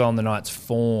riding as well on the Knight's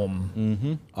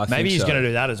form. I think Maybe he's so. going to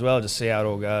do that as well, just see how it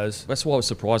all goes. That's why it was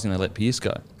surprising they let Pierce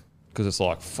go. Because it's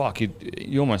like, fuck,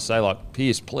 you almost say, like,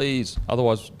 Pierce, please.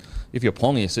 Otherwise, if you're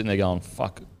Ponga, you're sitting there going,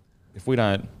 fuck, if we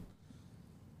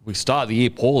start the year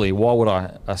poorly, why would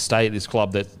I stay at this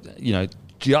club that, you know,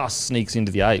 just sneaks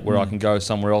into the 8 where I can go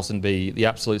somewhere else and be the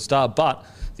absolute star? But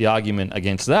the argument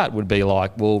against that would be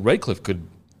like, well, Redcliffe could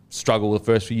struggle the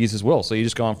first few years as well. So you're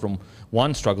just going from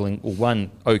one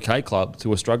okay club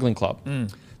to a struggling club.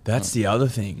 That's the other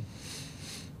thing.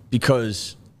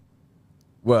 Because,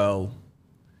 well,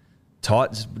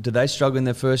 Titans, did they struggle in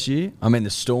their first year? I mean, the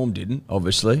Storm didn't,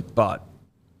 obviously, but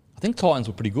I think Titans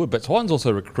were pretty good, but Titans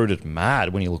also recruited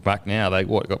mad when you look back now. They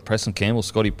got Preston Campbell,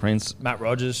 Scotty Prince, Matt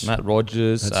Rogers, Matt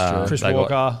Rogers, That's true. Chris they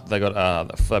Walker. They got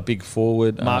a big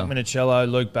forward, Mark Minicello,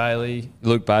 Luke Bailey.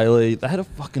 Luke Bailey. They had a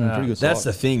fucking pretty good that's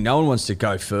the side. thing. No one wants to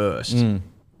go first.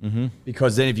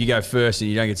 Because then if you go first and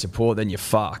you don't get support, then you're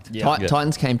fucked. Yeah.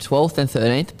 Titans came 12th and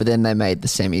 13th, but then they made the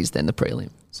semis, then the prelim.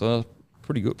 So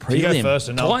pretty good. You go Prelim. first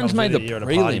and no one Titans comes made with the it, you're at a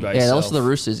party prelim. by Yeah, that was yourself. for the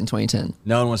Roosters in 2010.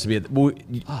 No one wants to be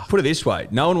at put it this way.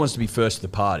 No one wants to be first to the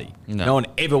party. No. No one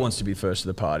ever wants to be first to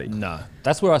the party. No.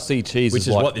 That's where I see Cheese. Which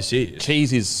is like, what this is.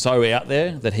 Cheese is so out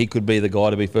there that he could be the guy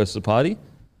to be first to the party.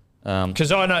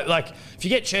 Because I know, like, if you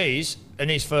get Cheese and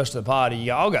he's first to the party, you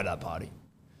go, I'll go to that party.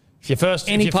 If you're first,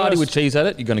 Any if you're party first, with Cheese at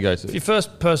it, you're going to go If to. your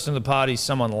first person to the party is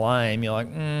someone lame, you're like,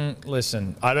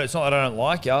 listen, it's not that I don't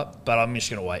like you, but I'm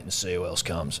just going to wait and see who else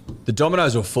comes. The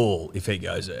dominoes will fall if he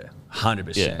goes there.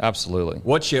 100%. Yeah, absolutely.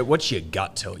 What's your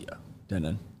gut tell you,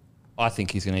 Denon? I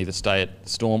think he's going to either stay at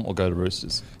Storm or go to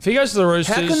Roosters. If he goes to the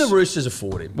Roosters, How can the Roosters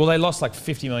afford him? well, they lost like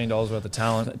 $50 million worth of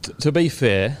talent. To be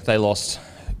fair, they lost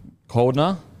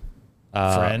Caldner,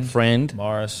 Friend, Friend,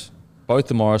 Morris. both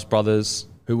the Morris brothers.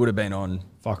 Who would have been on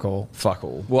Fuck all. Fuck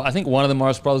all. Well, I think one of the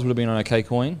Morris brothers would have been on OK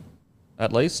Coin,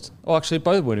 at least. Oh, actually,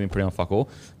 both would have been pretty on fuck all.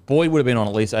 Boyd would have been on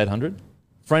at least 800.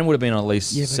 Friend would have been on at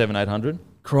least 700-800.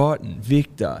 Crichton,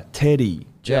 Victor, Teddy,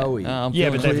 Joey. I'm Yeah,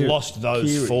 feeling but they've Cleary. lost those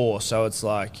Cleary. 4, so it's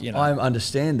like, you know. I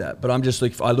understand that, but I'm just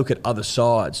like, I look at other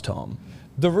sides, Tom.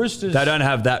 The Roosters... They don't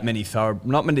have that many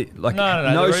not many, like, No,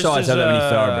 the sides Roosters have that many are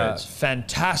thoroughbreds.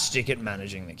 fantastic at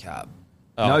managing the cap.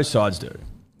 No sides do.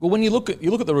 Well, when you look at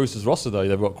the Roosters roster, though,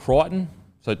 they've got Crichton,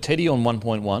 so Teddy on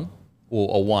 1.1,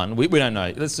 or 1. We don't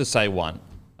know. Let's just say 1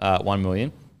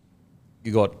 million.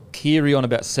 You got Keary on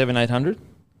about 700-800.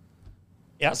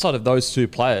 Outside of those two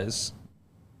players,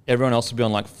 everyone else would be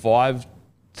on like 5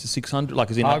 to 600, like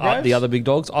as in Hargreaves? the other big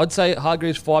dogs. I'd say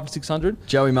Hargreaves 5 to 600.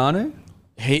 Joey Manu?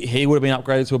 He would have been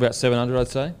upgraded to about 700, I'd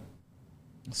say.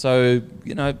 So,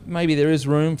 you know, maybe there is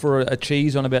room for a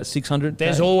cheese on about 600.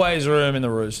 There's always room in the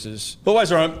Roosters.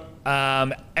 Always room.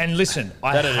 And listen,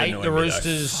 I That'd hate annoy the me, though.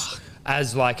 Roosters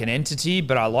as like an entity,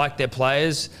 but I like their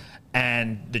players.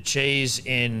 And the cheese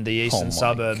in the eastern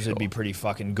suburbs would be pretty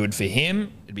fucking good for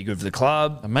him. It'd be good for the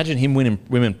club. Imagine him winning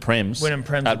Prems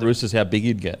Prems at Roosters, how big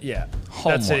he'd get. Yeah, Oh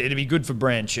that's my- it. It'd be good for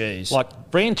brand cheese. Like,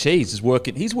 Brand Cheese is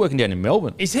working. He's working down in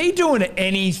Melbourne. Is he doing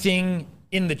anything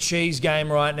in the cheese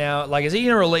game right now? Like, is he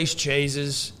going to release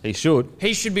cheeses? He should.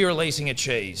 He should be releasing a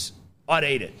cheese. I'd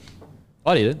eat it.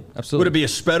 I'd eat it. Absolutely. Would it be a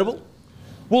spreadable?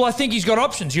 Well, I think he's got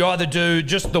options. You either do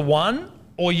just the one,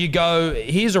 or you go,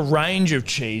 here's a range of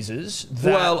cheeses.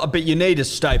 That, But you need a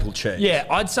staple cheese. yeah,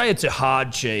 I'd say it's a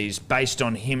hard cheese based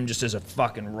on him just as a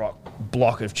fucking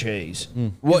block of cheese.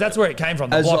 'Cause that's where it came from,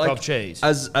 the block of cheese.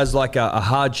 As like a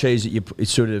hard cheese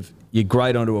that you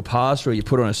grate onto a pasta or you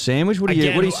put on a sandwich. What are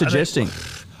Again, you I mean, suggesting?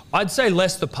 I'd say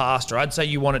less the pasta. I'd say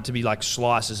you want it to be like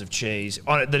slices of cheese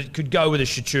on it that it could go with a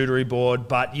charcuterie board,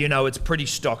 but you know it's pretty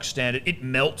stock standard. It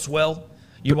melts well.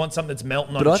 You want something that's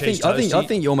melting on But a I cheese think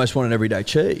toasty. you almost want an everyday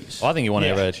cheese. I think you want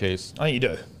Yeah. to have a cheese. I think you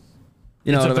do.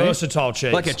 You know It's what a I mean? versatile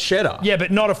cheese. Like a cheddar. Yeah,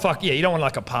 but not a you don't want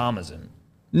like a parmesan.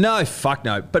 No, fuck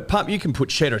no. But you can put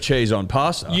cheddar cheese on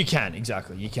pasta. You can,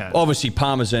 exactly. You can. Obviously,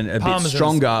 parmesan a bit Parmesan's-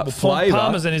 stronger well, flavour.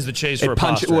 Parmesan is the cheese for a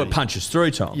pasta. Well, it punches through,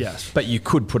 Tom. Yes. But you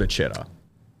could put a cheddar,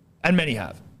 And many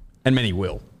have. and many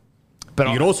will. But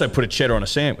You could also put a cheddar on a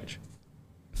sandwich.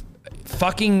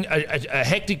 fucking a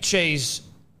hectic cheese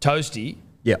toasty.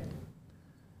 Yep.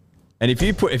 And if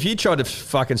you tried to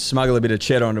fucking smuggle a bit of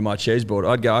cheddar onto my cheese board,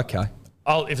 I'd go, okay.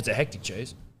 If it's a hectic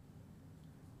cheese.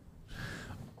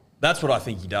 That's what I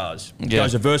think he does. He Yeah.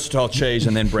 goes a versatile cheese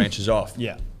and then branches off.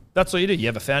 Yeah. That's all you do. You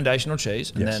have a foundational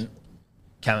cheese and Yes. then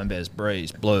camemberts,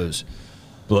 bries, blues,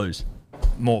 Blues.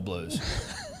 more blues.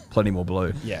 Plenty more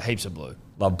blue. Yeah, heaps of blue.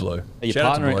 Love blue. Are you Shout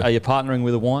out to partnering? Boyd. Are you partnering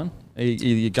with a wine? Are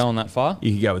you going that far?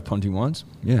 You could go with Ponting wines.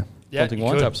 Yeah. Yeah, Ponting you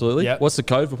wines, could. absolutely. Yep. What's the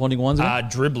code for Ponting wines? again?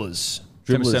 Dribblers.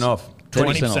 10% off.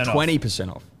 20% off. 20%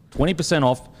 off. 20%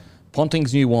 off.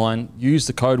 Ponting's new wine. Use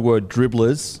the code word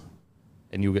dribblers,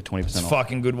 and you'll get 20% It's off.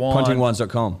 fucking good wine.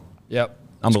 Pontingwines.com. Yep.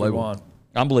 Unbelievable. It's good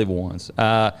wine. Unbelievable wines.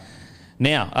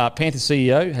 Now, Panthers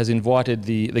CEO has invited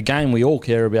the game we all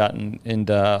care about and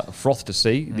froth to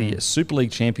see, the Super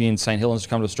League champion St Helens to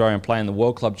come to Australia and play in the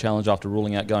World Club Challenge after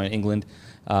ruling out going to England.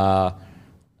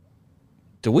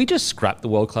 Do we just scrap the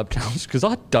World Club Challenge? Because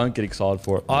I don't get excited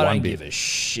for it. I one don't bit. give a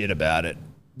shit about it.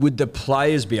 Would the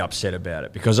players be upset about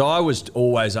it? Because I was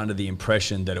always under the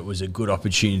impression that it was a good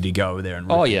opportunity to go over there and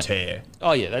rip and tear.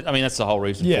 Oh, yeah. That's the whole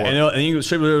reason Yeah. for it. And English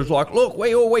people was like, look,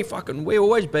 we always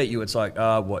beat you. It's like,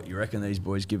 what, you reckon these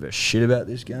boys give a shit about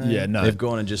this game? Yeah, no. They've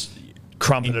gone and just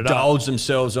Crumping it up. indulged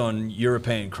themselves on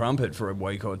European crumpet for a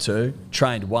week or two,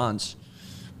 trained once,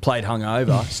 played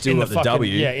hungover, still In got the the fucking-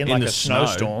 W. yeah, in like the a snow.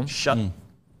 snowstorm. Shut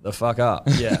the fuck up.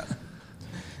 Yeah.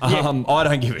 I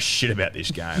don't give a shit about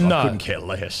this game. No. I couldn't care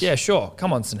less. Yeah, sure.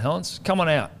 Come on, St Helens. Come on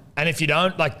out. And if you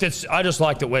don't, like, this, I just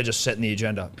like that we're just setting the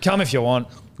agenda. Come if you want.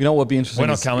 You know what would be interesting We're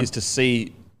not is, coming. is to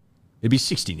see It'd be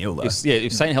 60-0 though.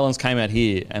 if St Helens came out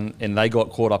here and they got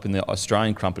caught up in the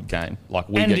Australian crumpet game, like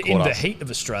we And get in caught the up. heat of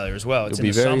Australia as well. It's It'll be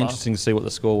in the very summer. interesting to see what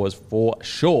the score was for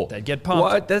sure. They'd get pumped.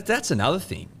 Well, that's another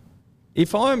thing.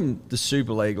 If I'm the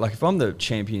Super League, like if I'm the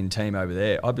champion team over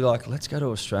there, I'd be like, let's go to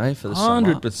Australia for the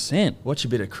summer. 100%. Watch a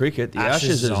bit of cricket. The Ashes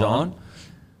Ashes is is on. on.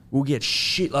 We'll get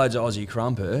shitloads of Aussie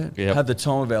crumpet, Yep. have the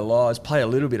time of our lives, play a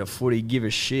little bit of footy, give a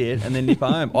shit, and then nip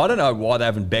home. I don't know why they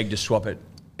haven't begged to swap it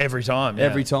Every time. Yeah.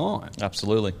 every time.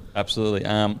 Absolutely.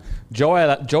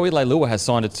 Joey Leilua has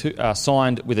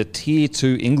signed with a Tier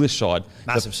 2 English side,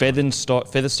 Massive the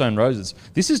Featherstone Roses.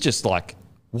 This is just like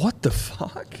What the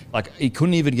fuck? he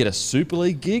couldn't even get a Super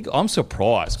League gig. I'm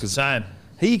surprised because Same.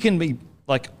 he can be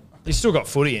like He's still got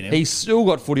footy in him. he's still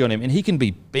got footy on him and he can be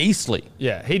beastly.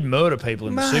 Yeah, he'd murder people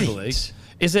in the Mate. Super League.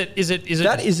 Is it?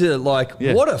 That is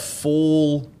what a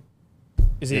fall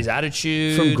Is it his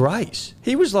attitude? from grace.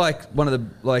 He was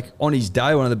on his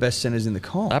day, one of the best centres in the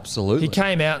comp. Absolutely. He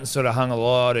came out and sort of hung a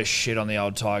lot of shit on the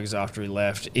old Tigers after he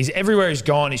left. He's everywhere he's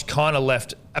gone. He's kind of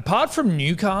left. Apart from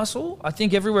Newcastle, I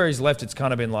think everywhere he's left, it's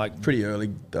kind of been like Pretty early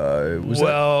though. he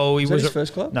Was was his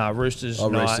first club? No, Roosters. Oh,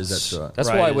 Knights, Roosters, that's right. That's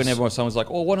why Raiders. when someone's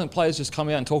like, "Oh, why don't players just come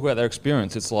out and talk about their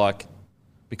experience?" It's like,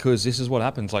 because this is what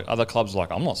happens. Like other clubs, are like,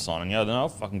 I'm not signing you. I don't know.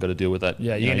 I've fucking got to deal with that.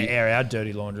 Yeah, You you're know, going to air our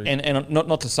dirty laundry. And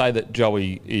not to say that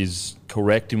Joey is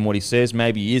correct in what he says.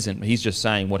 Maybe he isn't. He's just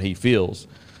saying what he feels.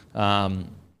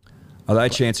 Are they a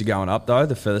chance of going up though?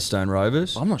 The Featherstone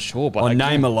Rovers. I'm not sure, but On again,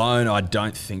 name alone, I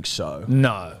don't think so.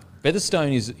 no.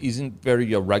 Featherstone isn't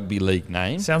very a rugby league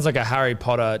name. Sounds like a Harry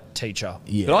Potter teacher.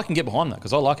 Yeah. But I can get behind that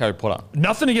because I like Harry Potter.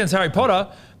 Nothing against Harry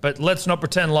Potter, but let's not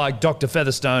pretend like Dr.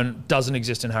 Featherstone doesn't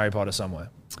exist in Harry Potter somewhere.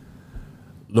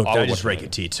 Look, I they would just watch rank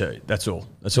at tier 2. That's all.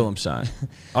 That's all I'm saying.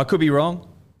 I could be wrong.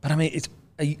 But I mean,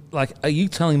 are you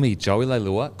telling me Joey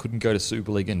Leilua couldn't go to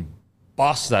Super League and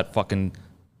bust that fucking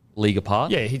league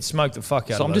apart? Yeah, he'd smoke the fuck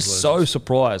out So of I'm those just losers. so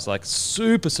surprised, like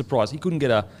super surprised. He couldn't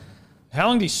get a. How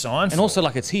long did he sign for? And also,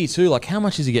 like, it's here too. Like, how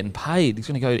much is he getting paid? He's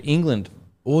going to go to England.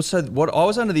 Also, what I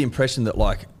was under the impression that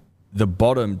the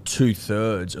bottom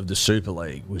 2/3 of the Super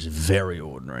League was very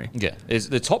ordinary. Yeah, is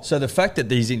the top. So the fact that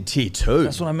he's in tier 2.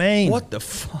 That's what I mean. What the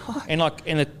fuck? And like,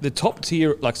 in the top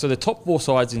tier, like, so the top 4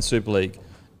 sides in Super League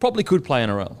probably could play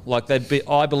NRL. Like,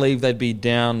 I believe they'd be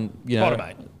down. Bottom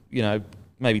 8.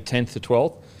 Maybe 10th to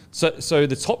 12th. So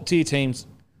the top tier teams,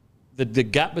 the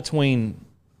gap between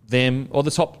them or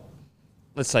the top,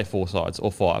 let's say 4 sides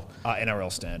or 5.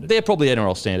 NRL standard. They're probably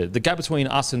NRL standard. The gap between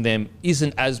us and them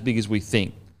isn't as big as we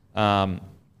think.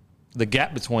 The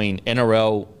gap between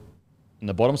NRL and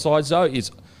the bottom sides, though,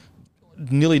 is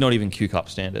nearly not even Q Cup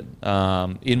standard,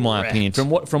 in my Correct. opinion.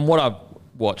 From what I've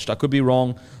watched, I could be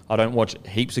wrong. I don't watch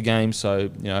heaps of games, so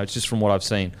it's just from what I've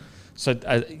seen. So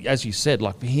as you said,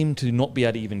 like for him to not be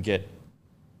able to even get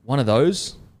one of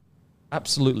those,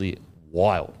 absolutely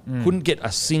wild. Couldn't get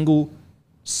a single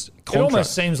It contract.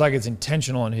 almost seems like it's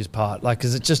intentional on his part, like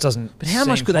because it just doesn't. But how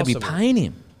much seem could they be possible. paying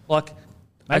him? Like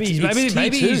Maybe it's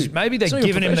tier 2. maybe they're It's not even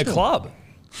giving him the professional. club.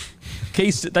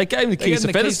 Keys. They gave him the They keys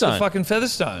gave to him the keys to Featherstone. fucking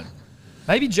Featherstone.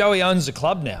 Maybe Joey owns the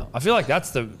club now. I feel like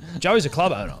Joey's a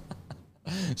club owner.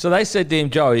 So they said to him,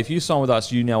 Joey, if you sign with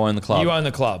us, you now own the club. You own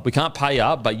the club. We can't pay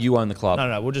you, but you own the club.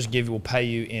 No, we'll pay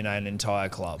you in an entire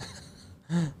club.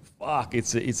 Fuck,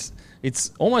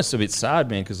 it's almost a bit sad,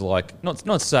 man, because like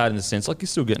not sad in the sense like you're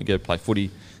still getting to go play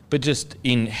footy, but just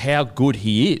in how good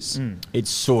he is. It's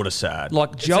sort of sad.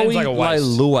 Like Joey like a waste.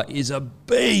 Leilua is a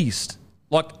beast.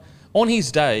 Like on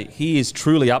his day, he is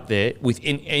truly up there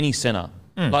within any centre.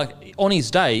 Like on his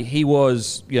day, he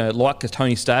was like a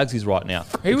Tony Staggs is right now.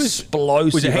 He was-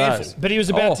 explosive. was a handful. as. But he was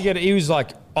about Oh. to get. He was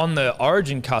like on the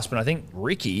Origin cusp, and I think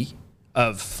Ricky,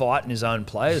 of fighting his own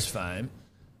players' fame,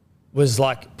 was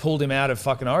like pulled him out of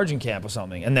fucking Origin camp or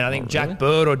something. And then I think Jack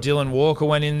Bird or Dylan Walker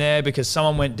went in there because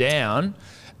someone went down,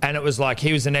 and it was like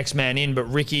he was the next man in. But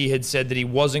Ricky had said that he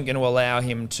wasn't going to allow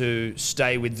him to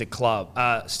stay with the club,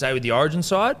 stay with the Origin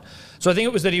side. So I think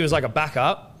it was that he was like a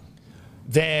backup.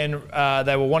 Then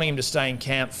they were wanting him to stay in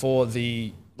camp for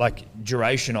the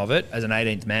duration of it as an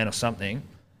 18th man or something.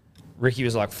 Ricky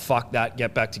was like, fuck that,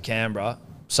 get back to Canberra.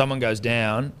 Someone goes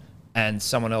down and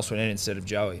someone else went in instead of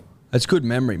Joey. That's good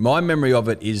memory. My memory of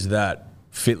it is that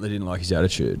Fittler didn't like his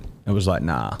attitude. It was like,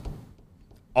 nah.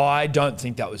 I don't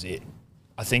think that was it.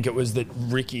 I think it was that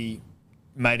Ricky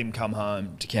made him come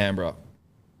home to Canberra.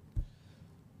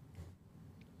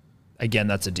 Again,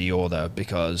 that's a Dior though,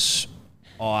 because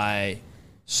I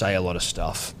say a lot of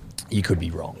stuff. You could be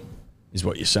wrong, is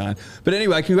what you're saying. But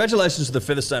anyway, congratulations to the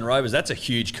Featherstone Rovers. That's a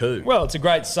huge coup. Well, it's a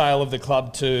great sale of the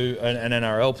club to an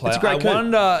NRL player. It's a great coup. I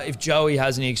wonder if Joey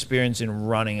has any experience in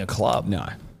running a club. No.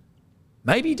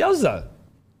 Maybe he does though.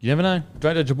 You never know.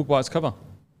 Don't judge a book by its cover.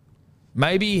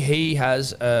 Maybe he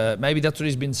has. Maybe that's what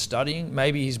he's been studying.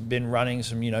 Maybe he's been running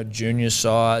some, junior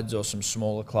sides or some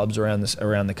smaller clubs around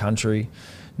the country.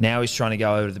 Now he's trying to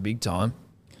go over to the big time.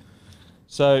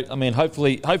 So, I mean,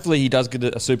 hopefully he does get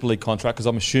a Super League contract because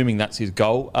I'm assuming that's his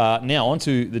goal. Now, on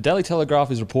to the Daily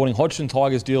Telegraph is reporting Hodgson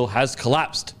Tigers deal has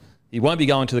collapsed. He won't be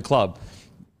going to the club.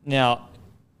 Now,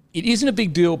 it isn't a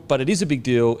big deal, but it is a big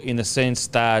deal in the sense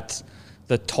that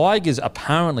the Tigers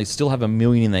apparently still have $1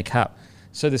 million in their cap.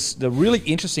 So the really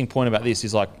interesting point about this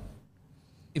is like,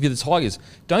 if you're the Tigers,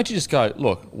 don't you just go,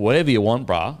 look, whatever you want,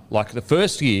 brah. Like the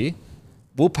first year,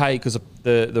 we'll pay because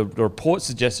the report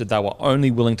suggested they were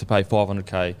only willing to pay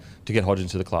 $500K to get Hodgson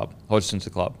to the club.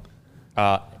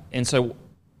 And so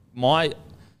my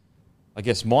I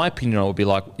guess my opinion on it would be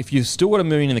like, if you've still got $1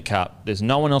 million in the cap, there's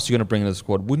no one else you're going to bring into the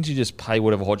squad. Wouldn't you just pay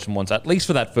whatever Hodgson wants, at least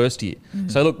for that first year?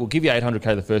 So look, we'll give you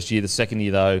 $800K the first year. The second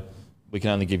year though, we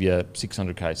can only give you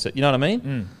 $600K. So you know what I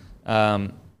mean?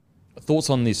 Thoughts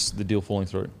on this? The deal falling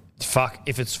through? Fuck,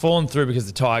 if it's fallen through because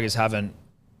the Tigers haven't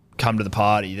come to the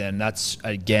party, then that's,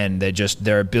 again,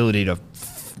 their ability to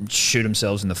shoot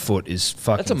themselves in the foot is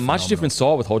fucking That's a much phenomenal. different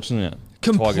side with Hodgson in it.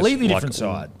 Completely Tigers, different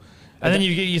side. And then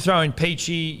you throw in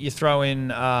Peachy, you throw in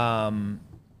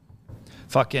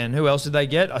fucking, who else did they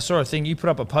get? I saw a thing, you put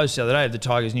up a post the other day of the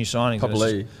Tigers' new signings.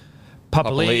 Papali'i.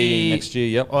 Papali'i next year,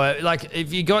 yep. Or, like,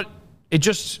 if you got, it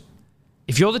just,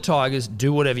 if you're the Tigers,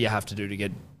 do whatever you have to do to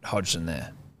get Hodgson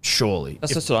there. Surely.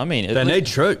 That's what I mean. They need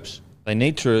troops. They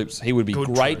need troops. He would be Good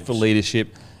great troops. for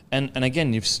leadership. And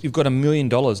again, you've got $1 million.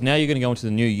 Now you're going to go into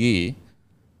the new year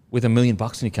with $1 million in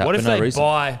your cap What for if no they reason.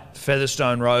 buy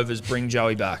Featherstone Rovers, bring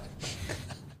Joey back?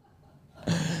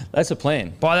 That's a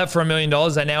plan. Buy that for $1 million.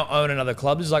 They now own another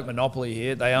club. This is like Monopoly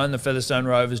here. They own the Featherstone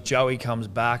Rovers. Joey comes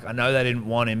back. I know they didn't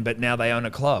want him, but now they own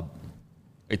a club.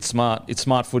 It's smart. It's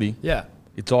smart footy. Yeah.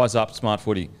 It's eyes up, smart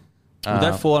footy. Would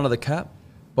that fall under the cap?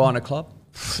 Buying a club?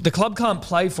 The club can't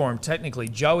play for him technically.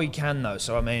 Joey can though.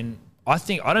 So I mean, I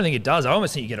don't think it does. I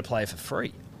almost think you get a player for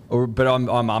free. But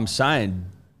I'm saying,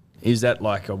 is that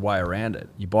like a way around it?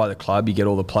 You buy the club, you get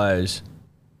all the players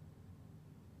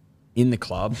in the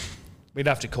club. We'd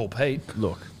have to call Pete.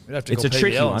 Look, We'd have to it's call a Pete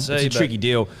tricky the one. LNC, It's a but- tricky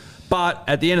deal. But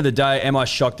at the end of the day, am I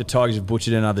shocked the Tigers have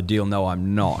butchered another deal? No,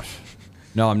 I'm not.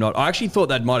 No, I'm not. I actually thought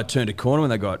they might have turned a corner when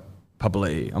they got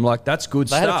Papali'i. I'm like, that's good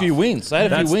They stuff. had a few wins. That's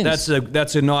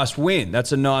a nice win.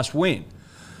 That's a nice win.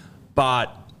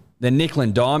 But they're nickel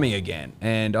and diming again,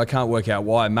 and I can't work out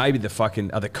why. Maybe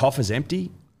are the coffers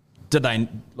empty? Do they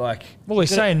like? Well, he's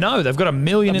saying no. They've got $1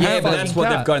 million in Yeah, the but fucking that's what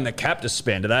cap. they've got in the cap to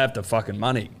spend. Do they have the fucking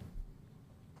money?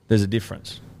 There's a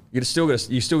difference. You still got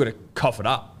to cough it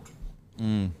up.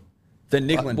 They're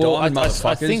nickel and Well, dime I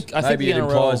motherfuckers. think Maybe the it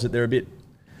implies NRL that they're a bit.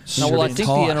 No, well, I think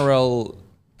tight. the NRL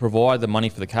provide the money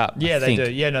for the cap. Yeah, I they think.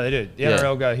 do. Yeah, no, they do. The Yeah.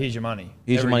 NRL go, here's your money.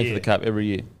 Here's your every money year. for the cap every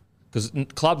year. Because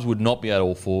clubs would not be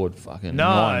able to afford fucking No,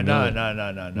 $9 no, million.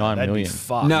 no. $9 They'd be million.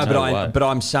 fucked. No, No way. but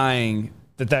I'm saying.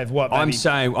 That they've what? I'm maybe-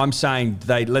 saying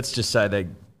they. Let's just say they.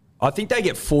 I think they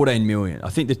get 14 million. I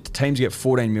think the teams get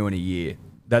 14 million a year.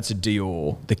 That's a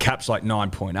deal. The cap's like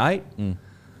 9.8.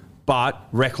 But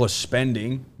reckless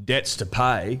spending, debts to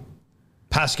pay.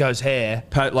 Pasco's hair.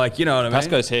 Like, you know what I mean?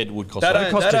 Pasco's head would cost They like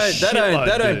don't, cost a they don't, shitload,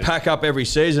 they don't dude. pack up every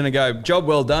season and go, job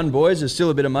well done, boys. There's still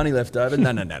a bit of money left over.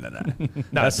 No. No,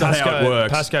 That's not how it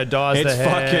works. Pasco dyes It's the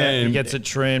hair. fucking- He gets it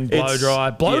trimmed, blow it's- dry.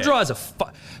 Blow yeah. dry is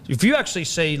if you actually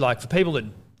see, like, for people that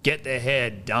get their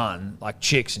hair done, like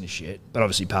chicks and shit, but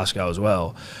obviously Pasco as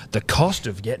well, the cost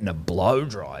of getting a blow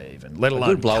dry even, let alone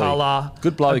good blowy. colour.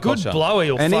 Good blowy a good cost you.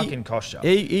 blowy will And fucking cost you.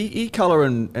 He colour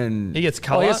and He gets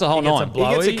colour. he gets the whole nine. he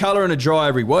gets a colour and a dry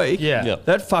every week. Yeah. Yep.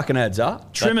 That fucking adds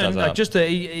up. Trimming, does like up. just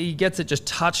he gets it just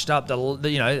touched up, the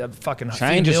you know, fucking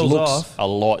Changes thin nails looks off. a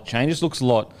lot. Changes looks a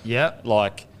lot. Yeah.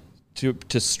 Like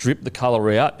to strip the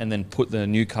colour out and then put the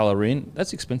new colour in.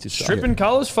 That's expensive stuff. Stripping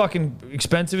colour's fucking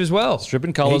expensive as well. Stripping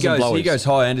He colours and goes, blowies. he goes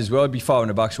high end as well. It'd be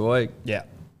 $500 a week. Yeah.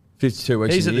 52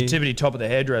 weeks He's a at the year. tippity top of the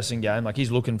hairdressing game. Like,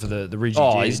 he's looking for the Reggie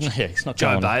Oh, Jizz. he's not Joe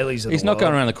going. Bailey's of He's the not world.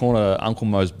 going around the corner. Uncle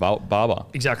Mo's barber.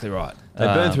 Exactly right. They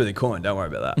burn through the coin. Don't worry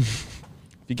about that.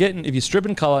 If you're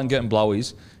stripping colour and getting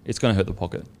blowies, it's going to hurt the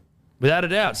pocket. Without a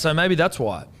doubt. So maybe that's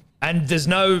why. And there's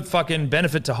no fucking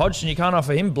benefit to Hodgson. You can't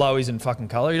offer him blowies and fucking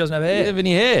colour. He doesn't have He doesn't hair. have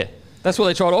any hair. That's what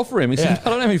they tried to offer him. He said, Yeah. I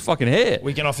don't have any fucking hair.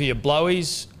 We can offer you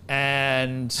blowies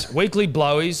and weekly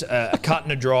blowies, a cut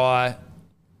and a dry,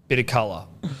 bit of colour.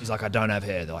 He's like, I don't have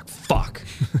hair. They're like, fuck.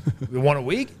 We want a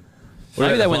wig?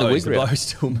 Maybe they went the wig The route. blows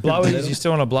still move. Blowies? You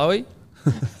still want a blowy?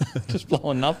 Just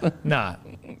blowing nothing. Nah.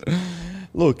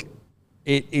 Look,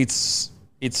 it's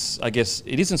I guess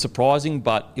it isn't surprising,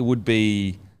 but it would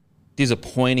be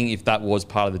disappointing if that was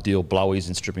part of the deal, blowies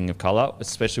and stripping of colour,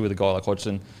 especially with a guy like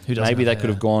Hodgson. Who doesn't Maybe have they could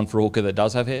hair. have gone for Orca that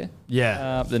does have hair.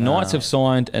 Yeah. The Knights have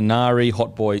signed Anari,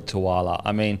 Hotboy, Tuala.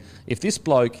 I mean, if this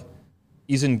bloke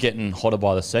isn't getting hotter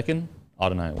by the second, I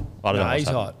don't know. I don't know. No, what's he's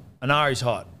happening. hot. Anari's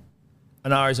hot.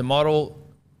 Anari's a model.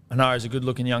 Anari's a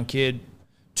good-looking young kid.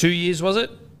 2 years, was it?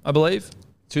 I believe.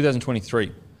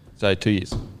 2023, so 2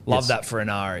 years. Love Yes. that for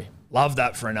Anari. Love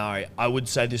that for Anari. I would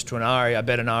say this to Anari. I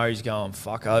bet Anari's going,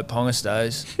 fuck, I hope Ponga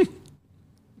stays.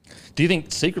 Do you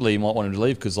think secretly you might want him to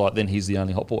leave because like then he's the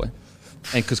only hot boy,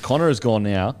 and because Connor is gone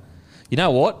now? You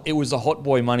know what? It was the hot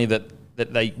boy money that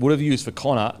they would have used for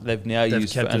Connor. They've now They've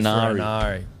used for kept it Anari. for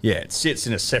Anari. Yeah, it sits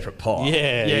in a separate pot.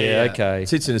 Yeah, Yeah. okay. It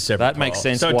sits in a separate That makes pot.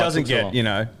 sense So it why it doesn't took so long.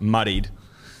 get, muddied.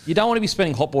 You don't want to be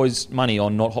spending Hot Boys money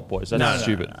on not Hot Boys. That's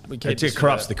stupid. We keep It this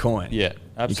corrupts for- the coin. Yeah,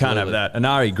 absolutely. You can't have that.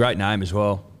 Anari, great name as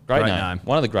well. Great name.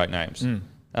 One of the great names. So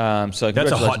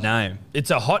That's a hot congratulations. name.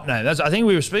 It's a hot name. I think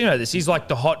we were speaking about this. He's like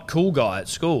the hot cool guy at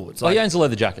school. It's Oh, like he owns a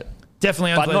leather jacket,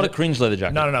 definitely, but not a cringe leather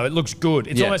jacket. No. It looks good.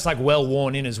 It's Yeah. almost like well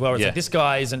worn in as well. It's Yeah. like this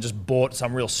guy isn't just bought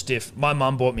some real stiff. My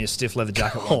mum bought me a stiff leather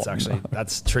jacket once. Actually,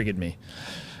 that's triggered me.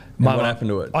 What happened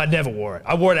to it? I never wore it.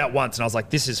 I wore it out once, and I was like,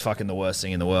 "This is fucking the worst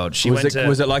thing in the world." She Was went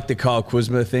to. it like the Kyle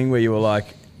Kuzma thing where you were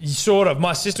like, Sort of.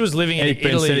 My sister was living in instead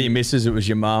of Italy. your missus, it was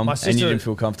your mum, My and sister- you didn't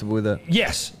feel comfortable with it?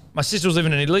 Yes, my sister was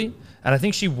living in Italy, and I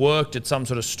think she worked at some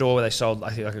sort of store where they sold,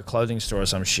 I think, like a clothing store or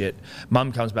some shit.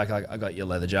 Mum comes back like, "I got your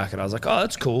leather jacket." I was like, "Oh,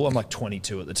 that's cool." I'm like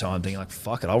 22 at the time, thinking like,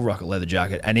 "Fuck it, I'll rock a leather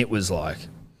jacket," and it was like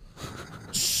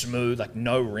smooth, like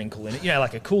no wrinkle in it. You know,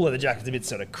 like a cool leather jacket's a bit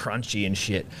sort of crunchy and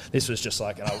shit. This was just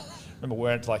like, and I remember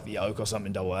wearing it to like the Oak or something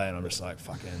in Double A, and I'm just like,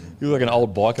 fucking. You look like an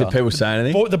old biker. Did people say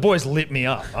anything? The boys lit me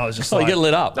up. I was just Oh, you like, get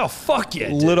lit up. Oh fuck yeah,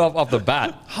 dude. lit off the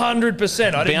bat.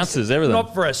 100%. I didn't- Bounces, everything.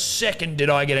 Not for a second did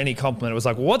I get any compliment. It was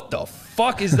like, what the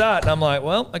fuck is that? And I'm like,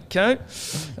 well, okay.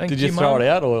 Thank Did you throw Mum. it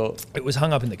out or? It was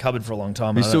hung up in the cupboard for a long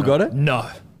time. You I don't still know. got it? No.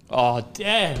 Oh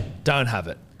damn! Don't have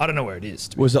it. I don't know where it is.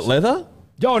 to be Was it leather?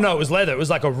 Oh, no, it was leather. It was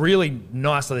like a really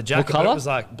nice leather jacket. But colour? it was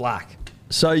like black.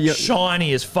 So you,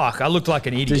 Shiny as fuck. I looked like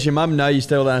an idiot. does your mum know you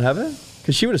still don't have it?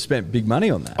 Because she would have spent big money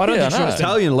on that. I don't Yeah, think I she know. was spent,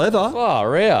 Italian leather.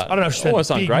 Far out. I don't know if she spent Almost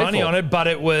big ungrateful. money on it, but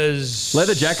it was...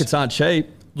 Leather jackets aren't cheap.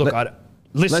 Look, Le-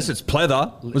 listen, Unless it's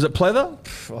pleather. Was it pleather?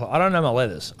 I don't know my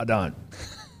leathers. I don't.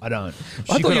 I She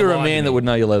thought could you were have a lied to man me. that would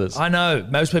know your leathers. I know.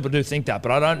 Most people do think that,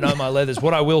 but I don't know my leathers.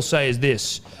 What I will say is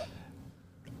this.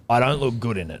 I don't look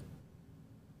good in it.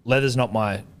 Leather's not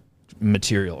my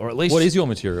material, or at least What is your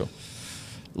material?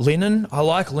 linen. I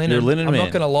like linen. You're a linen I'm man.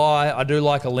 not going to lie. I do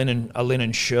like a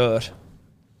linen shirt.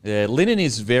 Yeah, linen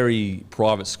is very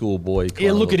private school boy.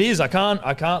 Yeah, look, it is. I can't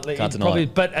deny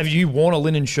it. But have you worn a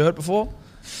linen shirt before?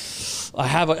 I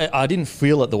have. I didn't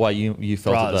feel it the way you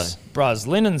felt today. Bruz,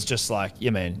 linen's just like,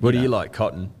 yeah, man. What do you like?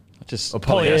 Cotton? Just Or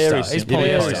polyester. very It's simple.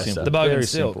 polyester. Very simple. The bogan Very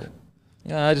silk. simple.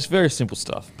 Yeah, just very simple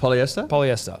stuff. Polyester?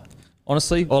 Polyester.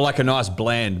 Honestly, Or like a nice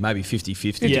blend, maybe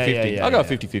 50-50. Yeah, 50-50. yeah, I go yeah.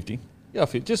 50-50. Yeah,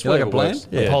 just You like whatever a blend? works.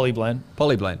 Yeah. A poly blend.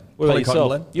 Poly blend. What about Poly cotton yourself?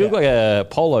 blend. You look like a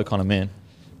polo kind of man.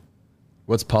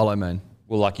 What's polo mean?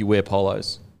 Well, like you wear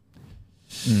polos.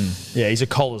 Yeah, he's a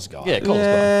collars guy. Yeah,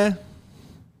 collar's got.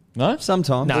 No?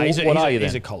 Sometimes. No, he's what are you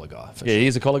he's then? a collar guy. For Yeah, sure.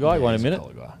 he's a collar guy. You won't He's admit a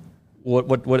it? collar guy.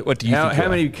 What do you How, think? you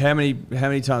are? how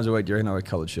many times a week do you reckon I wear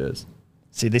coloured shirts?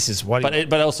 See, this is what.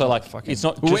 But also like it's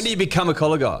not. Well, Just, when do you become a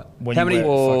collar guy? When how you many? wear-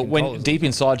 or fucking when collars. deep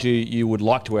inside you would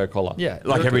like to wear a collar. yeah,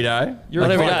 Like every day? You're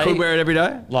Like every if I day. could wear it every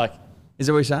day? Like Is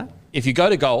that what you're saying? if you go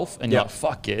to golf and you're Yeah. like,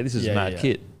 fuck yeah, this is Yeah, a mad yeah.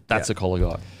 kit. That's Yeah. a collar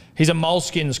guy. He's a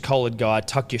moleskins collared guy.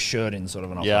 Tuck your shirt in, sort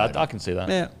of an Yeah, operator. I can see that.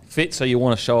 Yeah. Fit, so you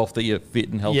want to show off that you're fit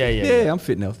and healthy. Yeah, yeah. Yeah, I'm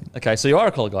fit and healthy. Okay, so you are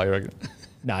a collar guy, you reckon?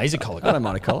 No, he's a collar I guy. don't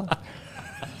mind a collar.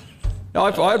 No,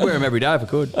 I'd wear them every day if I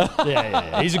could.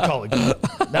 yeah. He's a collar guy.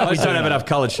 No, I just don't have enough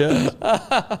coloured shirts.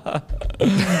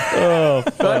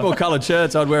 If I had more coloured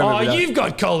shirts, I'd wear them Oh, every day. you've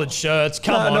got collared shirts.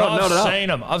 Come No, on, not I've enough. seen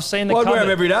them. I've seen the Well, I'd wear cupboard.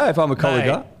 them every day if I'm a collared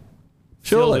Mate, guy. filled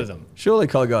Surely. with them. Surely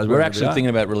coloured guys wear We're them actually every day. thinking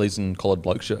about releasing collared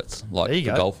bloke shirts, like There you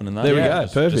for go. golfing and that. There we Yeah, go.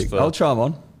 just Perfect. for- I'll try them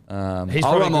on. He's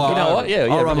I'll probably run my good. You know what? Yeah,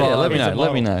 I'll run my let me He's know. a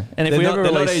Let me model. know. And if They're we not, ever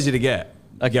they're release, not easy to get.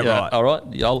 Get yeah, right. all right.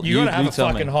 You got to have a tell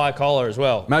fucking me. high collar as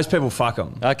well. Most people fuck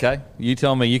them. Okay, you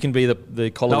tell me. You can be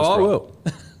the collar. No, I will.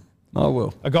 I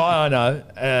will. A guy I know,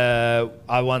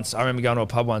 I remember going to a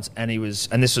pub once, and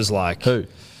this was like, Who?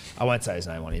 I won't say his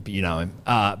name on here, but you know him.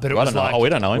 But it I was don't know. like, Oh, we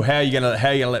don't know him. Well, how are you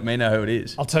gonna let me know who it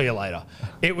is? I'll tell you later.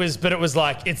 It was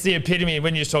like, it's the epitome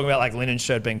when you're talking about like linen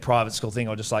shirt being private school thing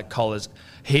or just like collars.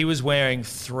 He was wearing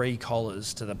 3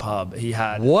 collars to the pub. He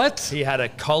had What? He had a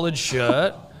collared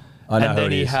shirt, I know and who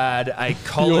then it he is. had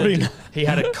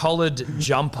a collared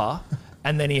jumper,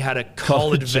 and then he had a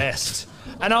collared vest.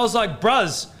 And I was like,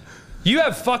 bruhs, you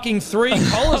have fucking 3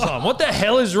 collars on. What the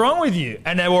hell is wrong with you?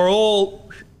 And they were all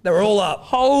up.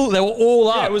 Oh, they were all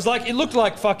up. Yeah, it looked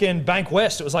like fucking Bank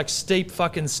West. It was like steep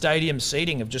fucking stadium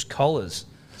seating of just collars.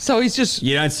 So he's just.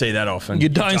 You don't see that often. You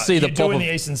don't see the You pop do in of.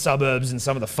 the eastern suburbs and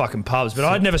some of the fucking pubs, but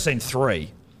I'd never seen 3.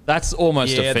 That's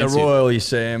almost yeah, offensive. the Royal, you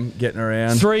see him getting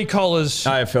around. 3 collars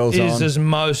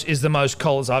AFL's is the most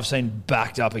collars I've seen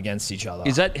backed up against each other.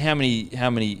 Is that how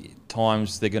many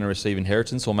times they're going to receive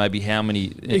inheritance, or maybe how many?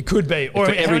 It could be. Or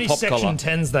For how every many pop Section collar.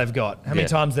 10s they've got. How many Yeah.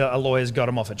 times a lawyer's got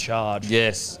them off a charge.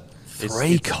 Yes.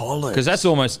 3 collars. Because that's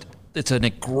almost. It's an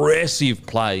aggressive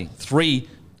play. 3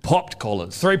 popped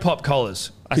collars. 3 pop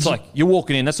collars. It's like you're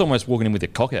walking in. That's almost walking in with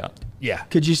your cock out. Yeah.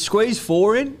 Could you squeeze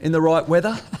 4 in the right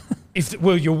weather?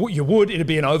 You would. It'd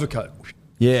be an overcoat.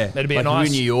 Yeah, That'd be like a nice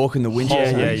in New York in the winter. Yeah, or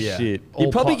something. yeah. Shit.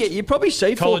 You probably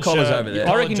see four Collared collars shirt, over there. I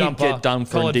collared reckon jumper, you'd get done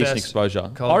for collared indecent vest,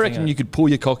 exposure. collared I reckon thing you out. could pull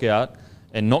your cock out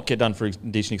and not get done for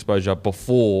indecent exposure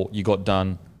before you got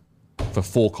done for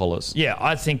 4 collars. Yeah,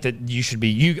 I think that you should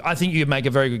be. I think you make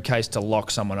a very good case to lock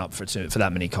someone up for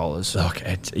that many collars. Look,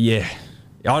 yeah.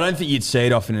 I don't think you'd see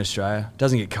it often in Australia. It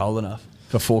doesn't get cold enough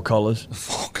for 4 collars.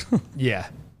 Fuck. Yeah,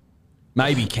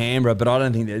 Maybe Canberra, but I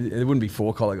don't think there wouldn't be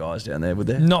 4 collar guys down there, would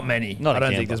there? not many. Not I a don't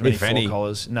Canberra. think there's many If any. 4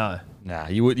 collars. No. Nah,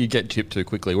 you get chipped too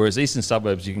quickly. Whereas eastern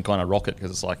suburbs, you can kind of rock it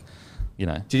because it's like, you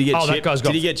know. Did he get Oh, that chipped? guy's got-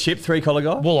 Did he get chipped 3 collar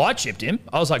guy? Well, I chipped him.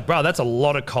 I was like, bro, that's a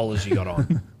lot of collars you got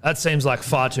on. That seems like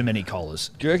far too many collars.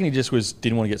 Do you reckon he just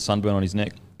didn't want to get sunburn on his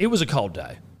neck? It was a cold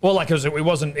day. Well, like it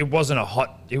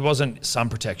wasn't sun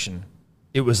protection.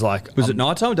 It was like Was it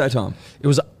nighttime or daytime? it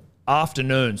was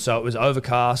afternoon, so it was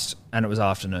overcast and it was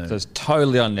afternoon. So it's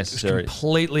totally unnecessary.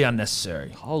 Completely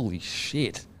unnecessary. Holy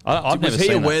shit. I've never Was he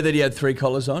seen aware that. that he had 3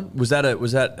 collars on? Was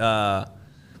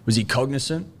he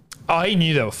cognizant? Oh, he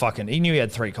knew they were fucking. He knew he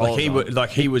had 3 collars.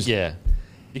 He was. Yeah.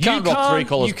 You can't rock 3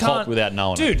 collars you can't- pop without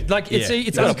knowing it. Dude, like it's Yeah.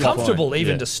 it's That's a good uncomfortable point.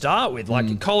 even Yeah. to start with.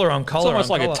 Like collar on collar. It's almost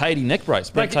on like collar. a Tatey neck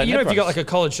brace. Like, you know, if you got like a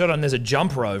collared shirt on, and there's a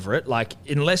jumper over it. Like,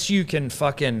 unless you can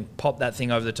fucking pop that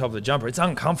thing over the top of the jumper, it's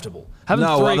uncomfortable. Having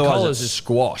No, 3 otherwise collars it's is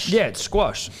squash. Yeah, it's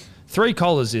squash. 3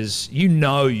 collars is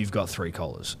you've got 3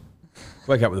 collars.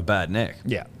 Wake up with a bad neck.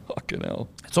 Yeah, Fucking hell.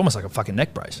 it's almost like a fucking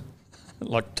neck brace.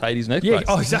 Like Tatey's neck Yeah. brace.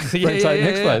 Oh, exactly. Yeah, Brent yeah, Tatey yeah,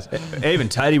 neck yeah. brace. Even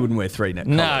Tatey wouldn't wear 3 neck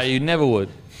collars. No, you never would.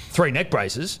 3 neck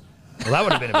braces. Well, that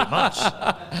would have been a bit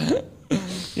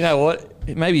much. You know what?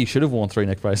 Maybe you should have worn 3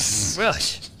 neck braces. Well,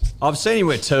 I've seen him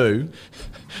wear 2.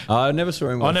 I never saw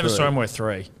him wear I never 3. saw him wear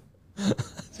 3.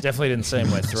 Definitely didn't see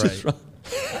him wear 3.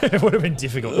 It would have been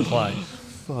difficult to play.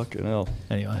 Fucking hell.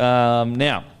 Anyway.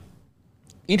 Now,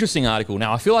 interesting article.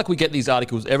 Now, I feel like we get these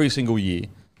articles every single year,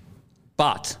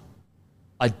 but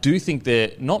I do think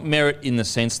they're not merit in the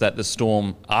sense that the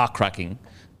Storm are cracking,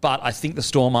 but I think the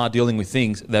Storm are dealing with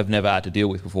things they've never had to deal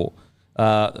with before.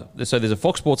 So there's a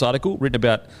Fox Sports article written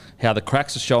about how the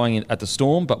cracks are showing at the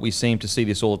Storm, but we seem to see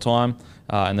this all the time,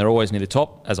 and they're always near the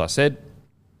top, as I said.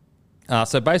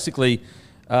 So basically,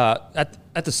 at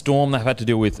the Storm, they've had to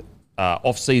deal with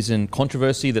off-season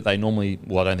controversy that they normally,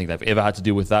 well, I don't think they've ever had to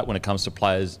deal with that when it comes to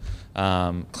players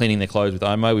cleaning their clothes with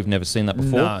Omo. We've never seen that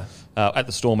before. No. At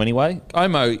the Storm anyway.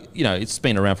 Omo, you know, it's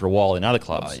been around for a while in other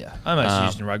clubs. Oh, yeah. Almost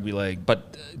used in rugby league.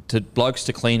 But to blokes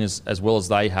to clean as well as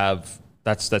they have,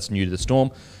 that's new to the Storm.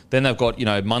 Then they've got, you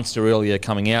know, Munster earlier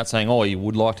coming out saying, oh, you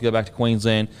would like to go back to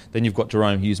Queensland. Then you've got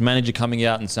Jerome Hughes, manager, coming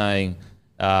out and saying,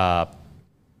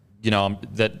 you know,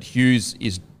 that Hughes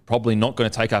is probably not going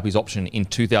to take up his option in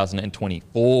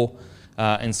 2024.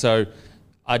 And so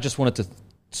I just wanted to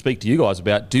speak to you guys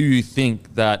about, do you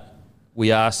think that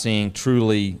we are seeing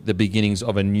truly the beginnings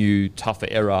of a new, tougher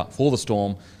era for the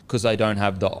Storm because they don't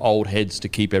have the old heads to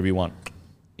keep everyone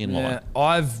in line? Yeah,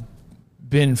 I've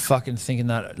been fucking thinking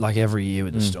that like every year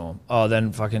with the Storm. Oh,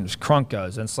 then fucking Cronk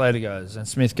goes, then Slater goes, then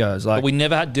Smith goes. Like, But we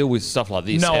never had to deal with stuff like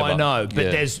this. no, ever. I know, but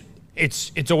Yeah.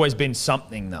 it's always been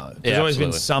something though. There's Yeah, always been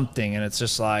absolutely. something, and it's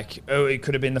just like, oh, it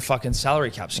could have been the fucking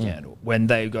salary cap scandal when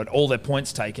they got all their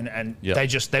points taken, and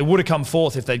Yep. they would have come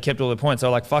fourth if they'd kept all their points. They're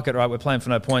like, fuck it, right? We're playing for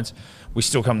no points. We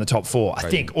still come in the top 4, I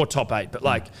think, or top 8. But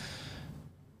like,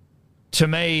 to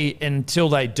me, until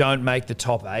they don't make the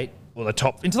top 8 or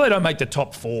until they don't make the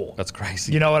top 4, That's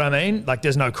crazy. you know what I mean? Like,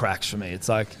 there's no cracks for me. It's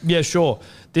like, yeah, sure,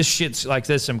 this shit's like,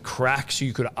 there's some cracks.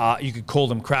 You could call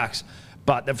them cracks,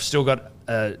 but they've still got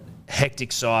a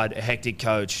hectic side, a hectic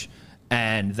coach,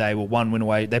 and they were 1 win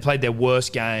away. They played their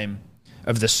worst game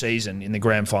of the season in the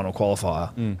grand final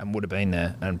qualifier and would have been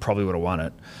there and probably would have won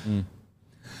it.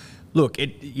 Look,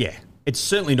 it's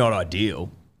certainly not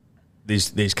ideal.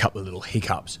 There's a couple of little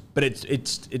hiccups, but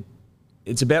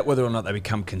it's about whether or not they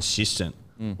become consistent.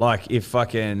 Like if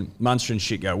fucking Munster and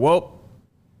shit go, well,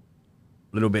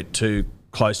 a little bit too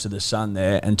close to the sun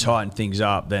there and tighten things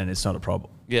up, then it's not a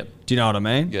problem. Yep. Do you know what I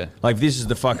mean? Yeah. Like if this is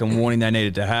the fucking warning they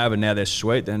needed to have and now they're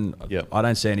sweet, then Yep. I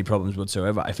don't see any problems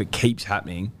whatsoever. If it keeps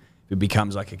happening, if it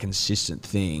becomes like a consistent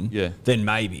thing, Yeah. then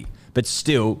maybe. But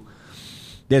still,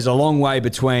 there's a long way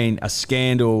between a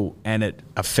scandal and it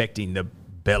affecting the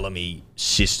Bellamy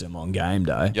system on game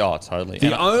day. Yeah, totally. The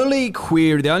And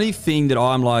only thing that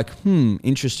I'm like,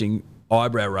 interesting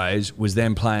eyebrow raise was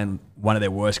them playing one of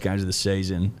their worst games of the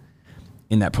season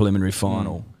in that preliminary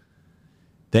final.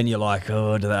 Then you're like,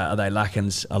 oh, are they lacking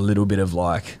a little bit of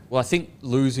like... well, I think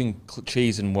losing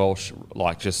Cheese and Welsh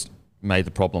like just made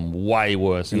the problem way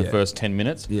worse in the Yeah. first 10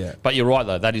 minutes. Yeah. But you're right,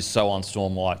 though. That is so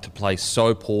un-Storm-like to play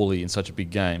so poorly in such a big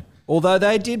game. Although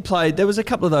they did play... There was a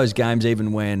couple of those games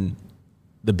even when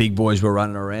the big boys were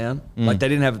running around. Like they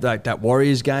didn't have that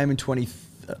Warriors game in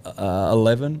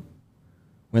 2011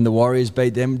 when the Warriors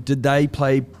beat them. Did they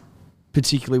play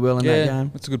particularly well in that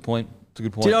game? That's a good point. Do you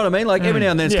know what I mean? Like every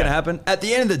now and then it's going to happen. At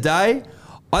the end of the day,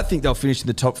 I think they'll finish in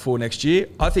the top 4 next year.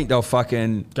 I think they'll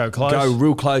fucking go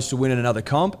real close to winning another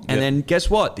comp. And then guess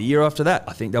what? The year after that,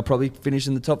 I think they'll probably finish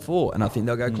in the top 4, and I think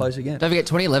they'll go close again. Don't forget,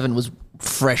 2011 was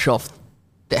fresh off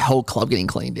the whole club getting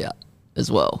cleaned out as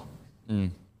well.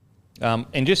 And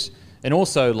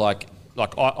also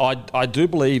I do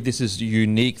believe this is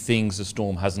unique things the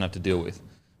Storm hasn't had to deal with.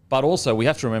 But also we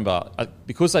have to remember,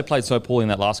 because they played so poorly in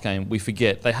that last game, we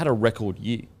forget they had a record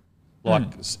year,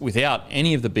 without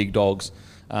any of the big dogs.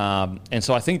 And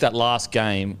so I think that last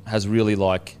game has really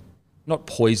not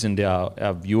poisoned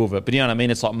our view of it, but you know what I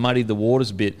mean? It's like muddied the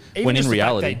waters a bit. Even when in just the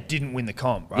reality, fact they didn't win the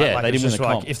comp, right? Yeah, they didn't win the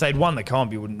comp. If they'd won the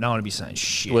comp, no one would be saying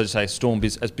shit. We'll say Storm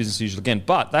as business as usual again,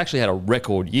 but they actually had a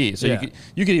record year. So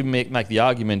you could even make the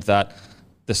argument that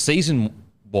the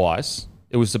season-wise,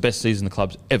 it was the best season the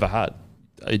club's ever had.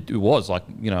 It was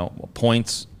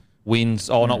points, wins.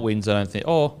 Oh, not wins, I don't think.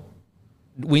 Oh,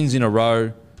 wins in a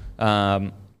row.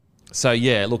 So,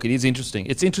 yeah, look, it is interesting.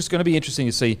 It's going to be interesting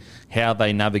to see how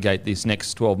they navigate this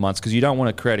next 12 months because you don't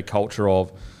want to create a culture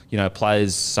of,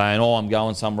 players saying, oh, I'm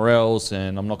going somewhere else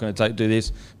and I'm not going to do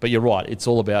this. But you're right. It's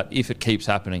all about if it keeps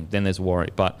happening, then there's worry.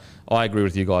 But I agree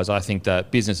with you guys. I think that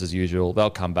business as usual, they'll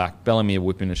come back. Bellamy will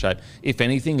whip into shape. If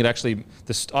anything, I think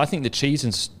the Cheese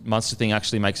and Munster thing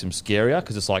actually makes them scarier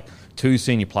because it's like 2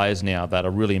 senior players now that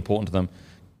are really important to them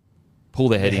pull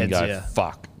their head in and go,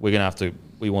 fuck, we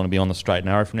want to be on the straight and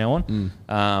narrow from now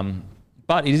on.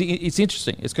 But it's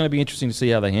interesting. It's going to be interesting to see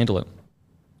how they handle it.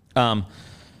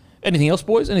 Anything else,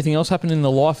 boys? Anything else happening in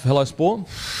the life of Hello Sport?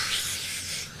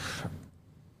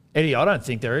 Eddie, I don't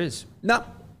think there is. No,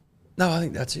 I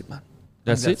think that's it, man.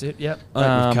 That's it. Yep. I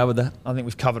think we've covered that. I think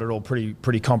we've covered it all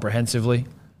pretty comprehensively.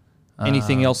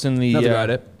 Anything else in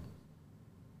the...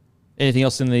 Anything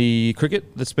else in the cricket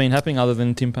that's been happening other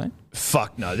than Tim Payne?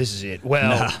 Fuck no, this is it.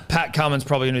 Well, Pat Cummins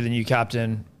probably going to be the new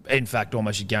captain. In fact,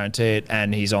 almost you guarantee it.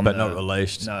 And he's on But not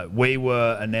released. No, we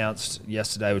were announced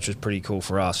yesterday, which was pretty cool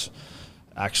for us,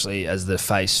 actually, as the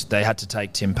face. They had to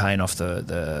take Tim Payne off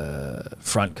the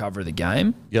front cover of the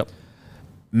game. Yep.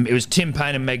 It was Tim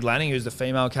Payne and Meg Lanning, who was the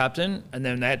female captain, and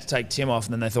then they had to take Tim off,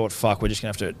 and then they thought, fuck, we're just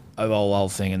going to have to overhaul the whole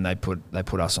thing, and they put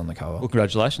us on the cover. Well,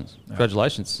 congratulations. Yeah.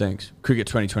 Congratulations. Thanks. Cricket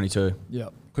 2022.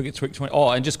 Yep. Cricket 2020.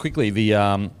 Oh, and just quickly,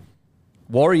 the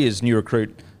Warriors' new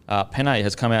recruit, Penne,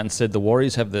 has come out and said the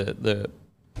Warriors have the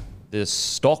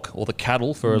stock or the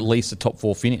cattle for at least a top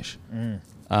 4 finish.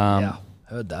 Yeah,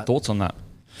 heard that. Thoughts on that?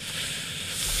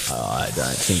 I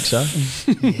don't think so.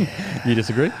 You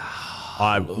disagree?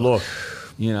 Look,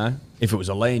 if it was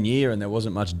a lean year and there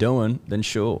wasn't much doing, then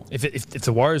sure. If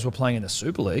the Warriors were playing in the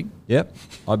Super League, yep,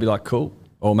 I'd be like, cool.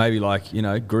 Or maybe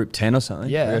Group 10 or something.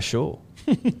 Yeah, sure.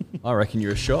 I reckon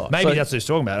you're a shot. Maybe that's what he's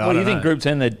talking about. What do you think? Group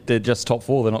 10, they're just top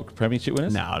 4. They're not premiership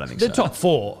winners. No, I don't think they're so. They're top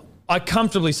 4. I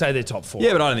comfortably say they're top 4.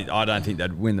 Yeah, but I don't think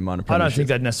they'd win the minor premiership. I don't think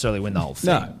they'd necessarily win the whole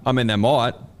thing. No, I mean they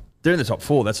might. They're in the top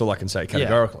 4. That's all I can say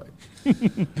categorically.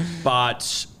 Yeah.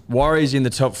 But Warriors in the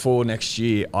top 4 next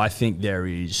year, I think there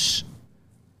is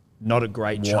not a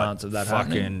great chance of that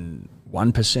happening.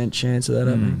 1% chance of that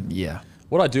happening. Yeah.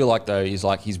 What I do like though is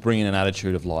he's bringing an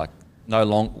attitude of no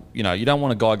long, you don't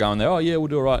want a guy going there, oh yeah, we'll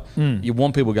do it right. You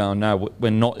want people going, no,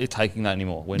 we're not taking that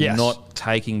anymore. We're not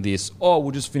taking this, we'll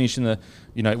just finish in the,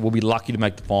 we'll be lucky to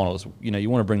make the finals. You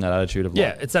want to bring that attitude of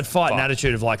it's that fighting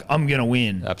attitude of I'm going to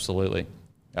win. Absolutely.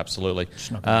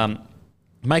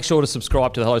 Make sure to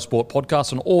subscribe to the Hello Sport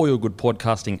podcast on all your good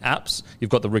podcasting apps.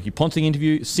 You've got the Ricky Ponting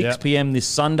interview, 6 p.m. this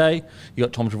Sunday. You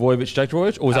got Tom Trbojevic, Jake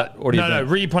Trbojevic, or was that already done? No,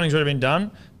 Ricky Ponting's already been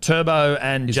done. Turbo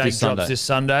and Jake drops this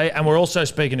Sunday. And we're also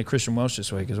speaking to Christian Welch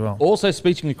this week as well. Also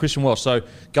speaking to Christian Welch. So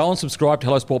go and subscribe to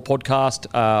Hello Sport podcast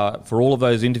for all of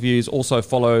those interviews. Also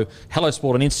follow Hello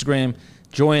Sport on Instagram.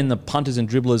 Join the Punters and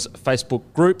Dribblers Facebook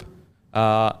group.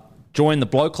 Join the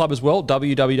Bloke Club as well,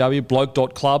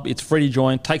 www.bloke.club. It's free to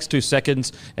join, takes 2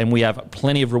 seconds, and we have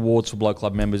plenty of rewards for Bloke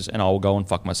Club members, and I will go and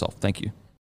fuck myself. Thank you.